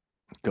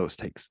goes,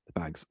 takes the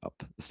bags up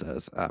the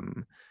stairs.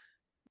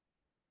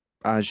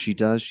 As she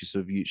does,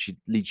 she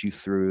leads you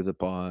through the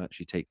bar.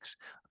 She takes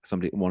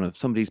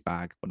somebody's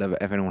bag, whatever.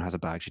 If anyone has a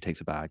bag, she takes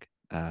a bag,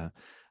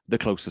 the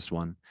closest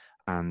one,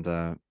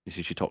 and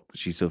she sort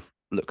of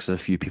looks at a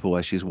few people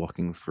as she's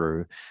walking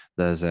through.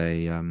 There's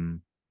a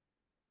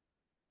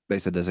they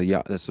said there's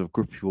a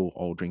group of people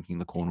all drinking in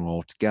the corner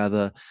all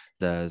together.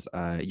 There's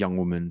a young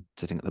woman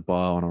sitting at the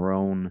bar on her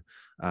own.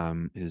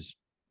 Who's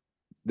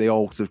they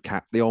all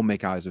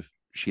make eyes with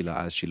Sheila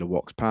as Sheila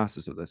walks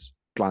past. So this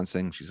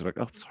glancing, she's like,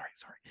 "Oh, sorry,"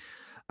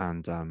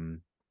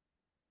 and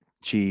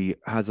she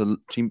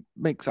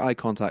makes eye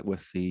contact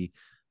with the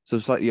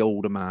slightly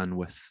older man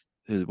with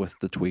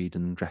the tweed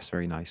and dressed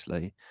very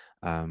nicely.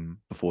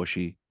 Before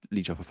she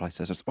leads up a flight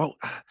of stairs, well,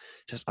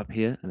 just up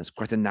here, and it's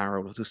quite a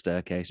narrow little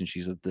staircase, and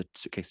the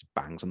suitcase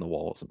bangs on the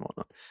walls and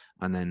whatnot.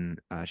 And then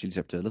she leads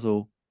up to a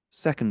little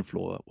second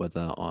floor where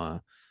there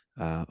are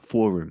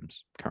 4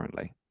 rooms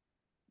currently.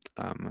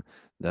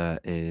 There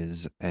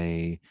is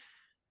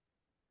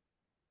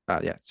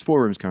it's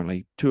 4 rooms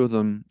currently. 2 of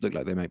them look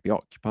like they might be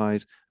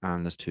occupied,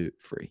 and there's 2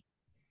 free.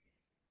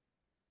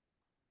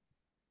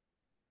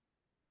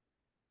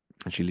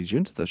 And she leads you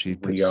into those. She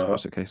puts a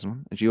suitcase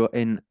on, and you're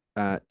in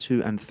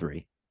 2 and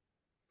 3.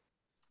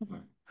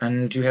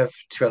 And you have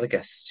 2 other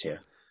guests here.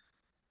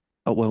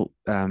 Oh well,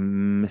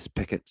 Miss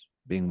Pickett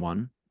being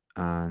one,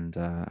 and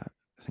I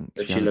think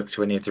Did she look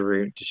to any of the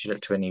room? Did she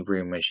look to any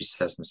room where she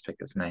says Miss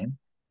Pickett's name?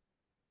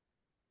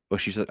 Well,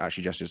 she said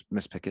actually just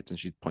Miss Pickett, and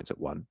she points at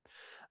one,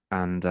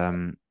 and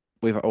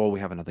we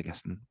have another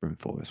guest in room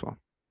 4 as well.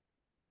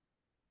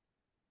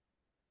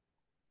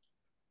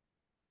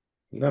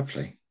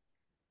 Lovely.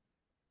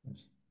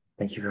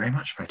 Thank you very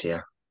much, my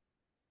dear.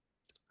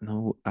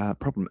 No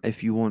problem.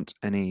 If you want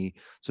any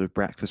sort of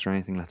breakfast or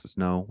anything, let us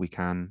know. We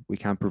can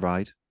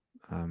provide,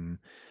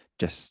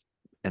 just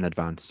in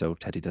advance, so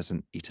Teddy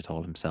doesn't eat it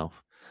all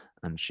himself.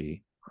 And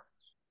she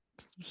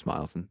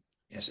smiles and,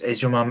 Yes.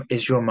 Is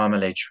your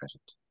marmalade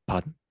shredded?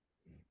 pardon?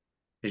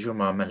 Is your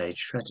marmalade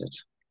shredded?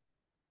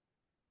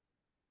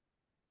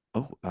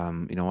 Oh,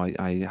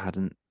 I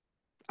hadn't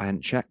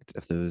checked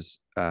if there was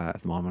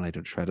if the marmalade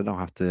was shredded. I'll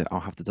have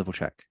to double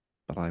check,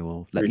 but I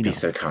will let You'd you be know.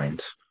 so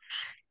kind.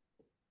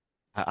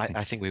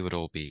 I think we would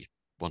all be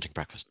wanting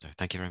breakfast, though.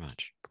 Thank you very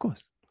much. Of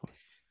course.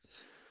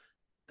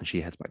 And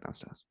she heads back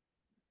downstairs.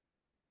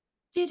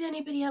 Did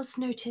anybody else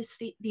notice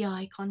the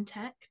eye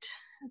contact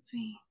as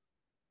we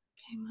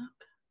came up?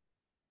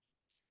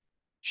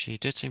 She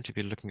did seem to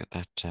be looking at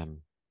that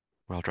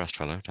well-dressed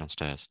fellow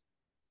downstairs.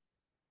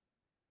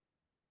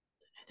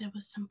 There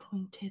was some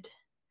pointed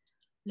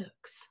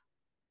looks.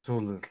 It's all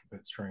a little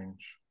bit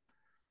strange.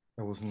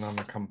 There was an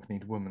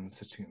unaccompanied woman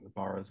sitting at the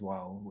bar as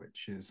well,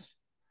 which is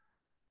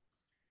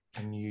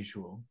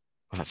unusual.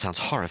 Well, that sounds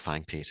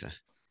horrifying, Peter.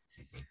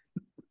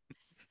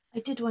 I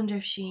did wonder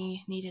if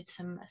she needed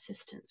some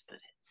assistance, but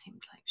it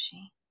seemed like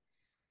she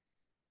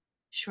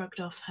shrugged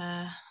off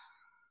her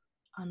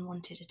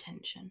unwanted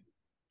attention.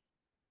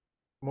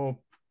 More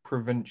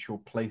provincial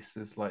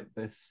places like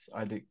this,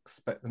 I'd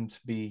expect them to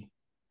be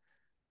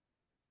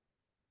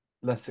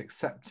less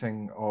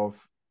accepting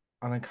of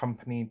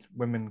unaccompanied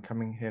women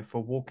coming here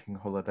for walking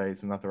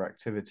holidays and other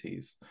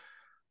activities.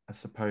 I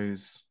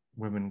suppose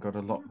women got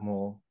a lot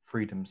more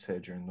freedoms here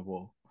during the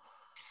war.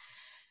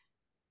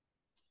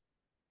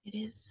 It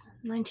is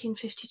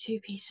 1952,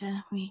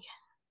 Peter.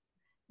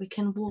 We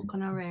can walk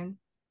on our own.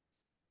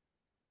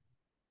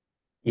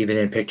 Even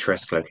in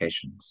picturesque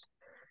locations.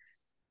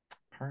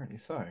 Apparently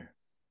so.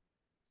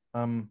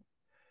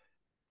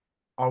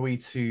 Are we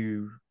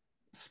to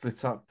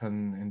split up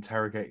and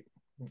interrogate?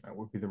 That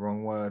would be the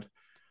wrong word.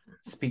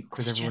 Speak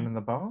with everyone in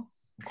the bar?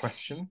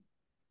 Question?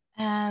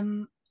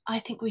 I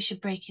think we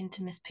should break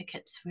into Miss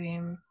Pickett's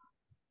room.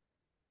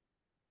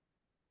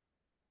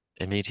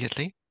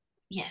 Immediately?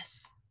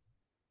 Yes.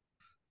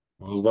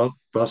 Well,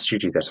 whilst you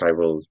do that, I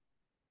will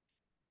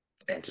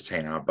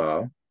entertain our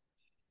bar.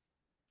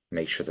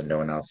 Make sure that no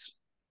one else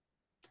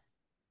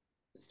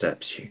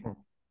disturbs you.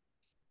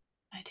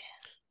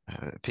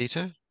 Idea.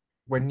 Peter?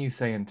 When you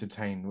say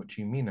entertain, what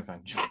do you mean,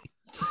 Evangeline?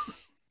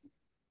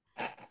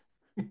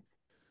 I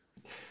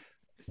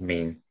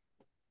mean,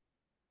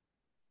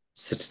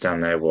 sit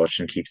down there, watch,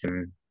 and keep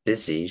them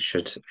busy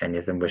should any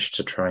of them wish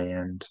to try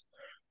and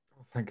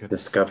Oh, thank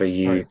goodness. discover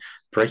you Sorry,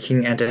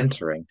 breaking and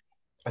entering.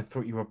 I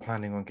thought you were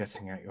planning on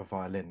getting out your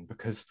violin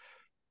because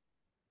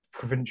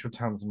provincial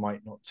towns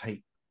might not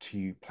take to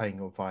you playing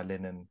your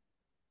violin in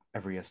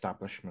every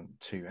establishment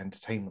to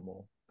entertain them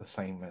all, the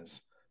same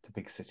as the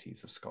big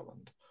cities of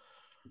Scotland.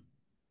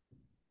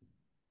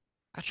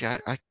 Actually,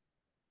 I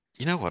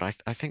you know what?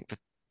 I think that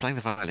playing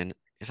the violin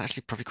is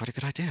actually probably quite a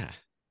good idea.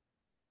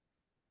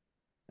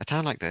 A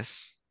town like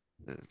this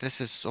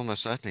is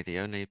almost certainly the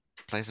only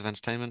place of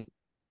entertainment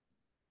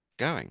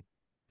going.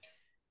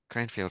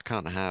 Cranefield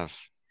can't have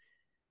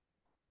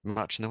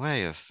much in the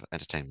way of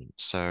entertainment,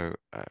 so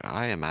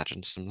I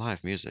imagine some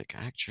live music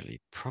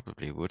actually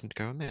probably wouldn't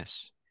go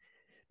amiss.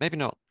 Maybe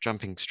not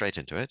jumping straight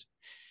into it,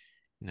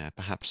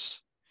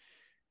 perhaps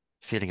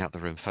feeling out the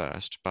room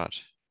first,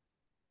 but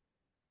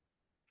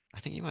I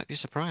think you might be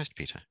surprised,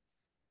 Peter.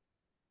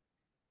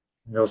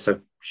 And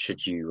also,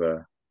 should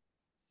you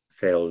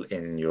fail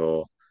in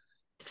your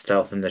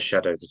stealth in the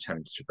shadows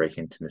attempt to break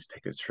into Miss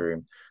Pickett's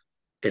room,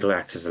 it'll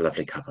act as a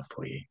lovely cover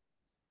for you.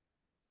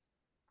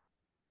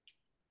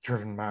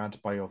 Driven mad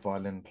by your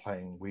violin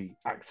playing, we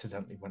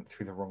accidentally went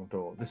through the wrong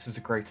door. This is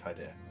a great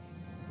idea.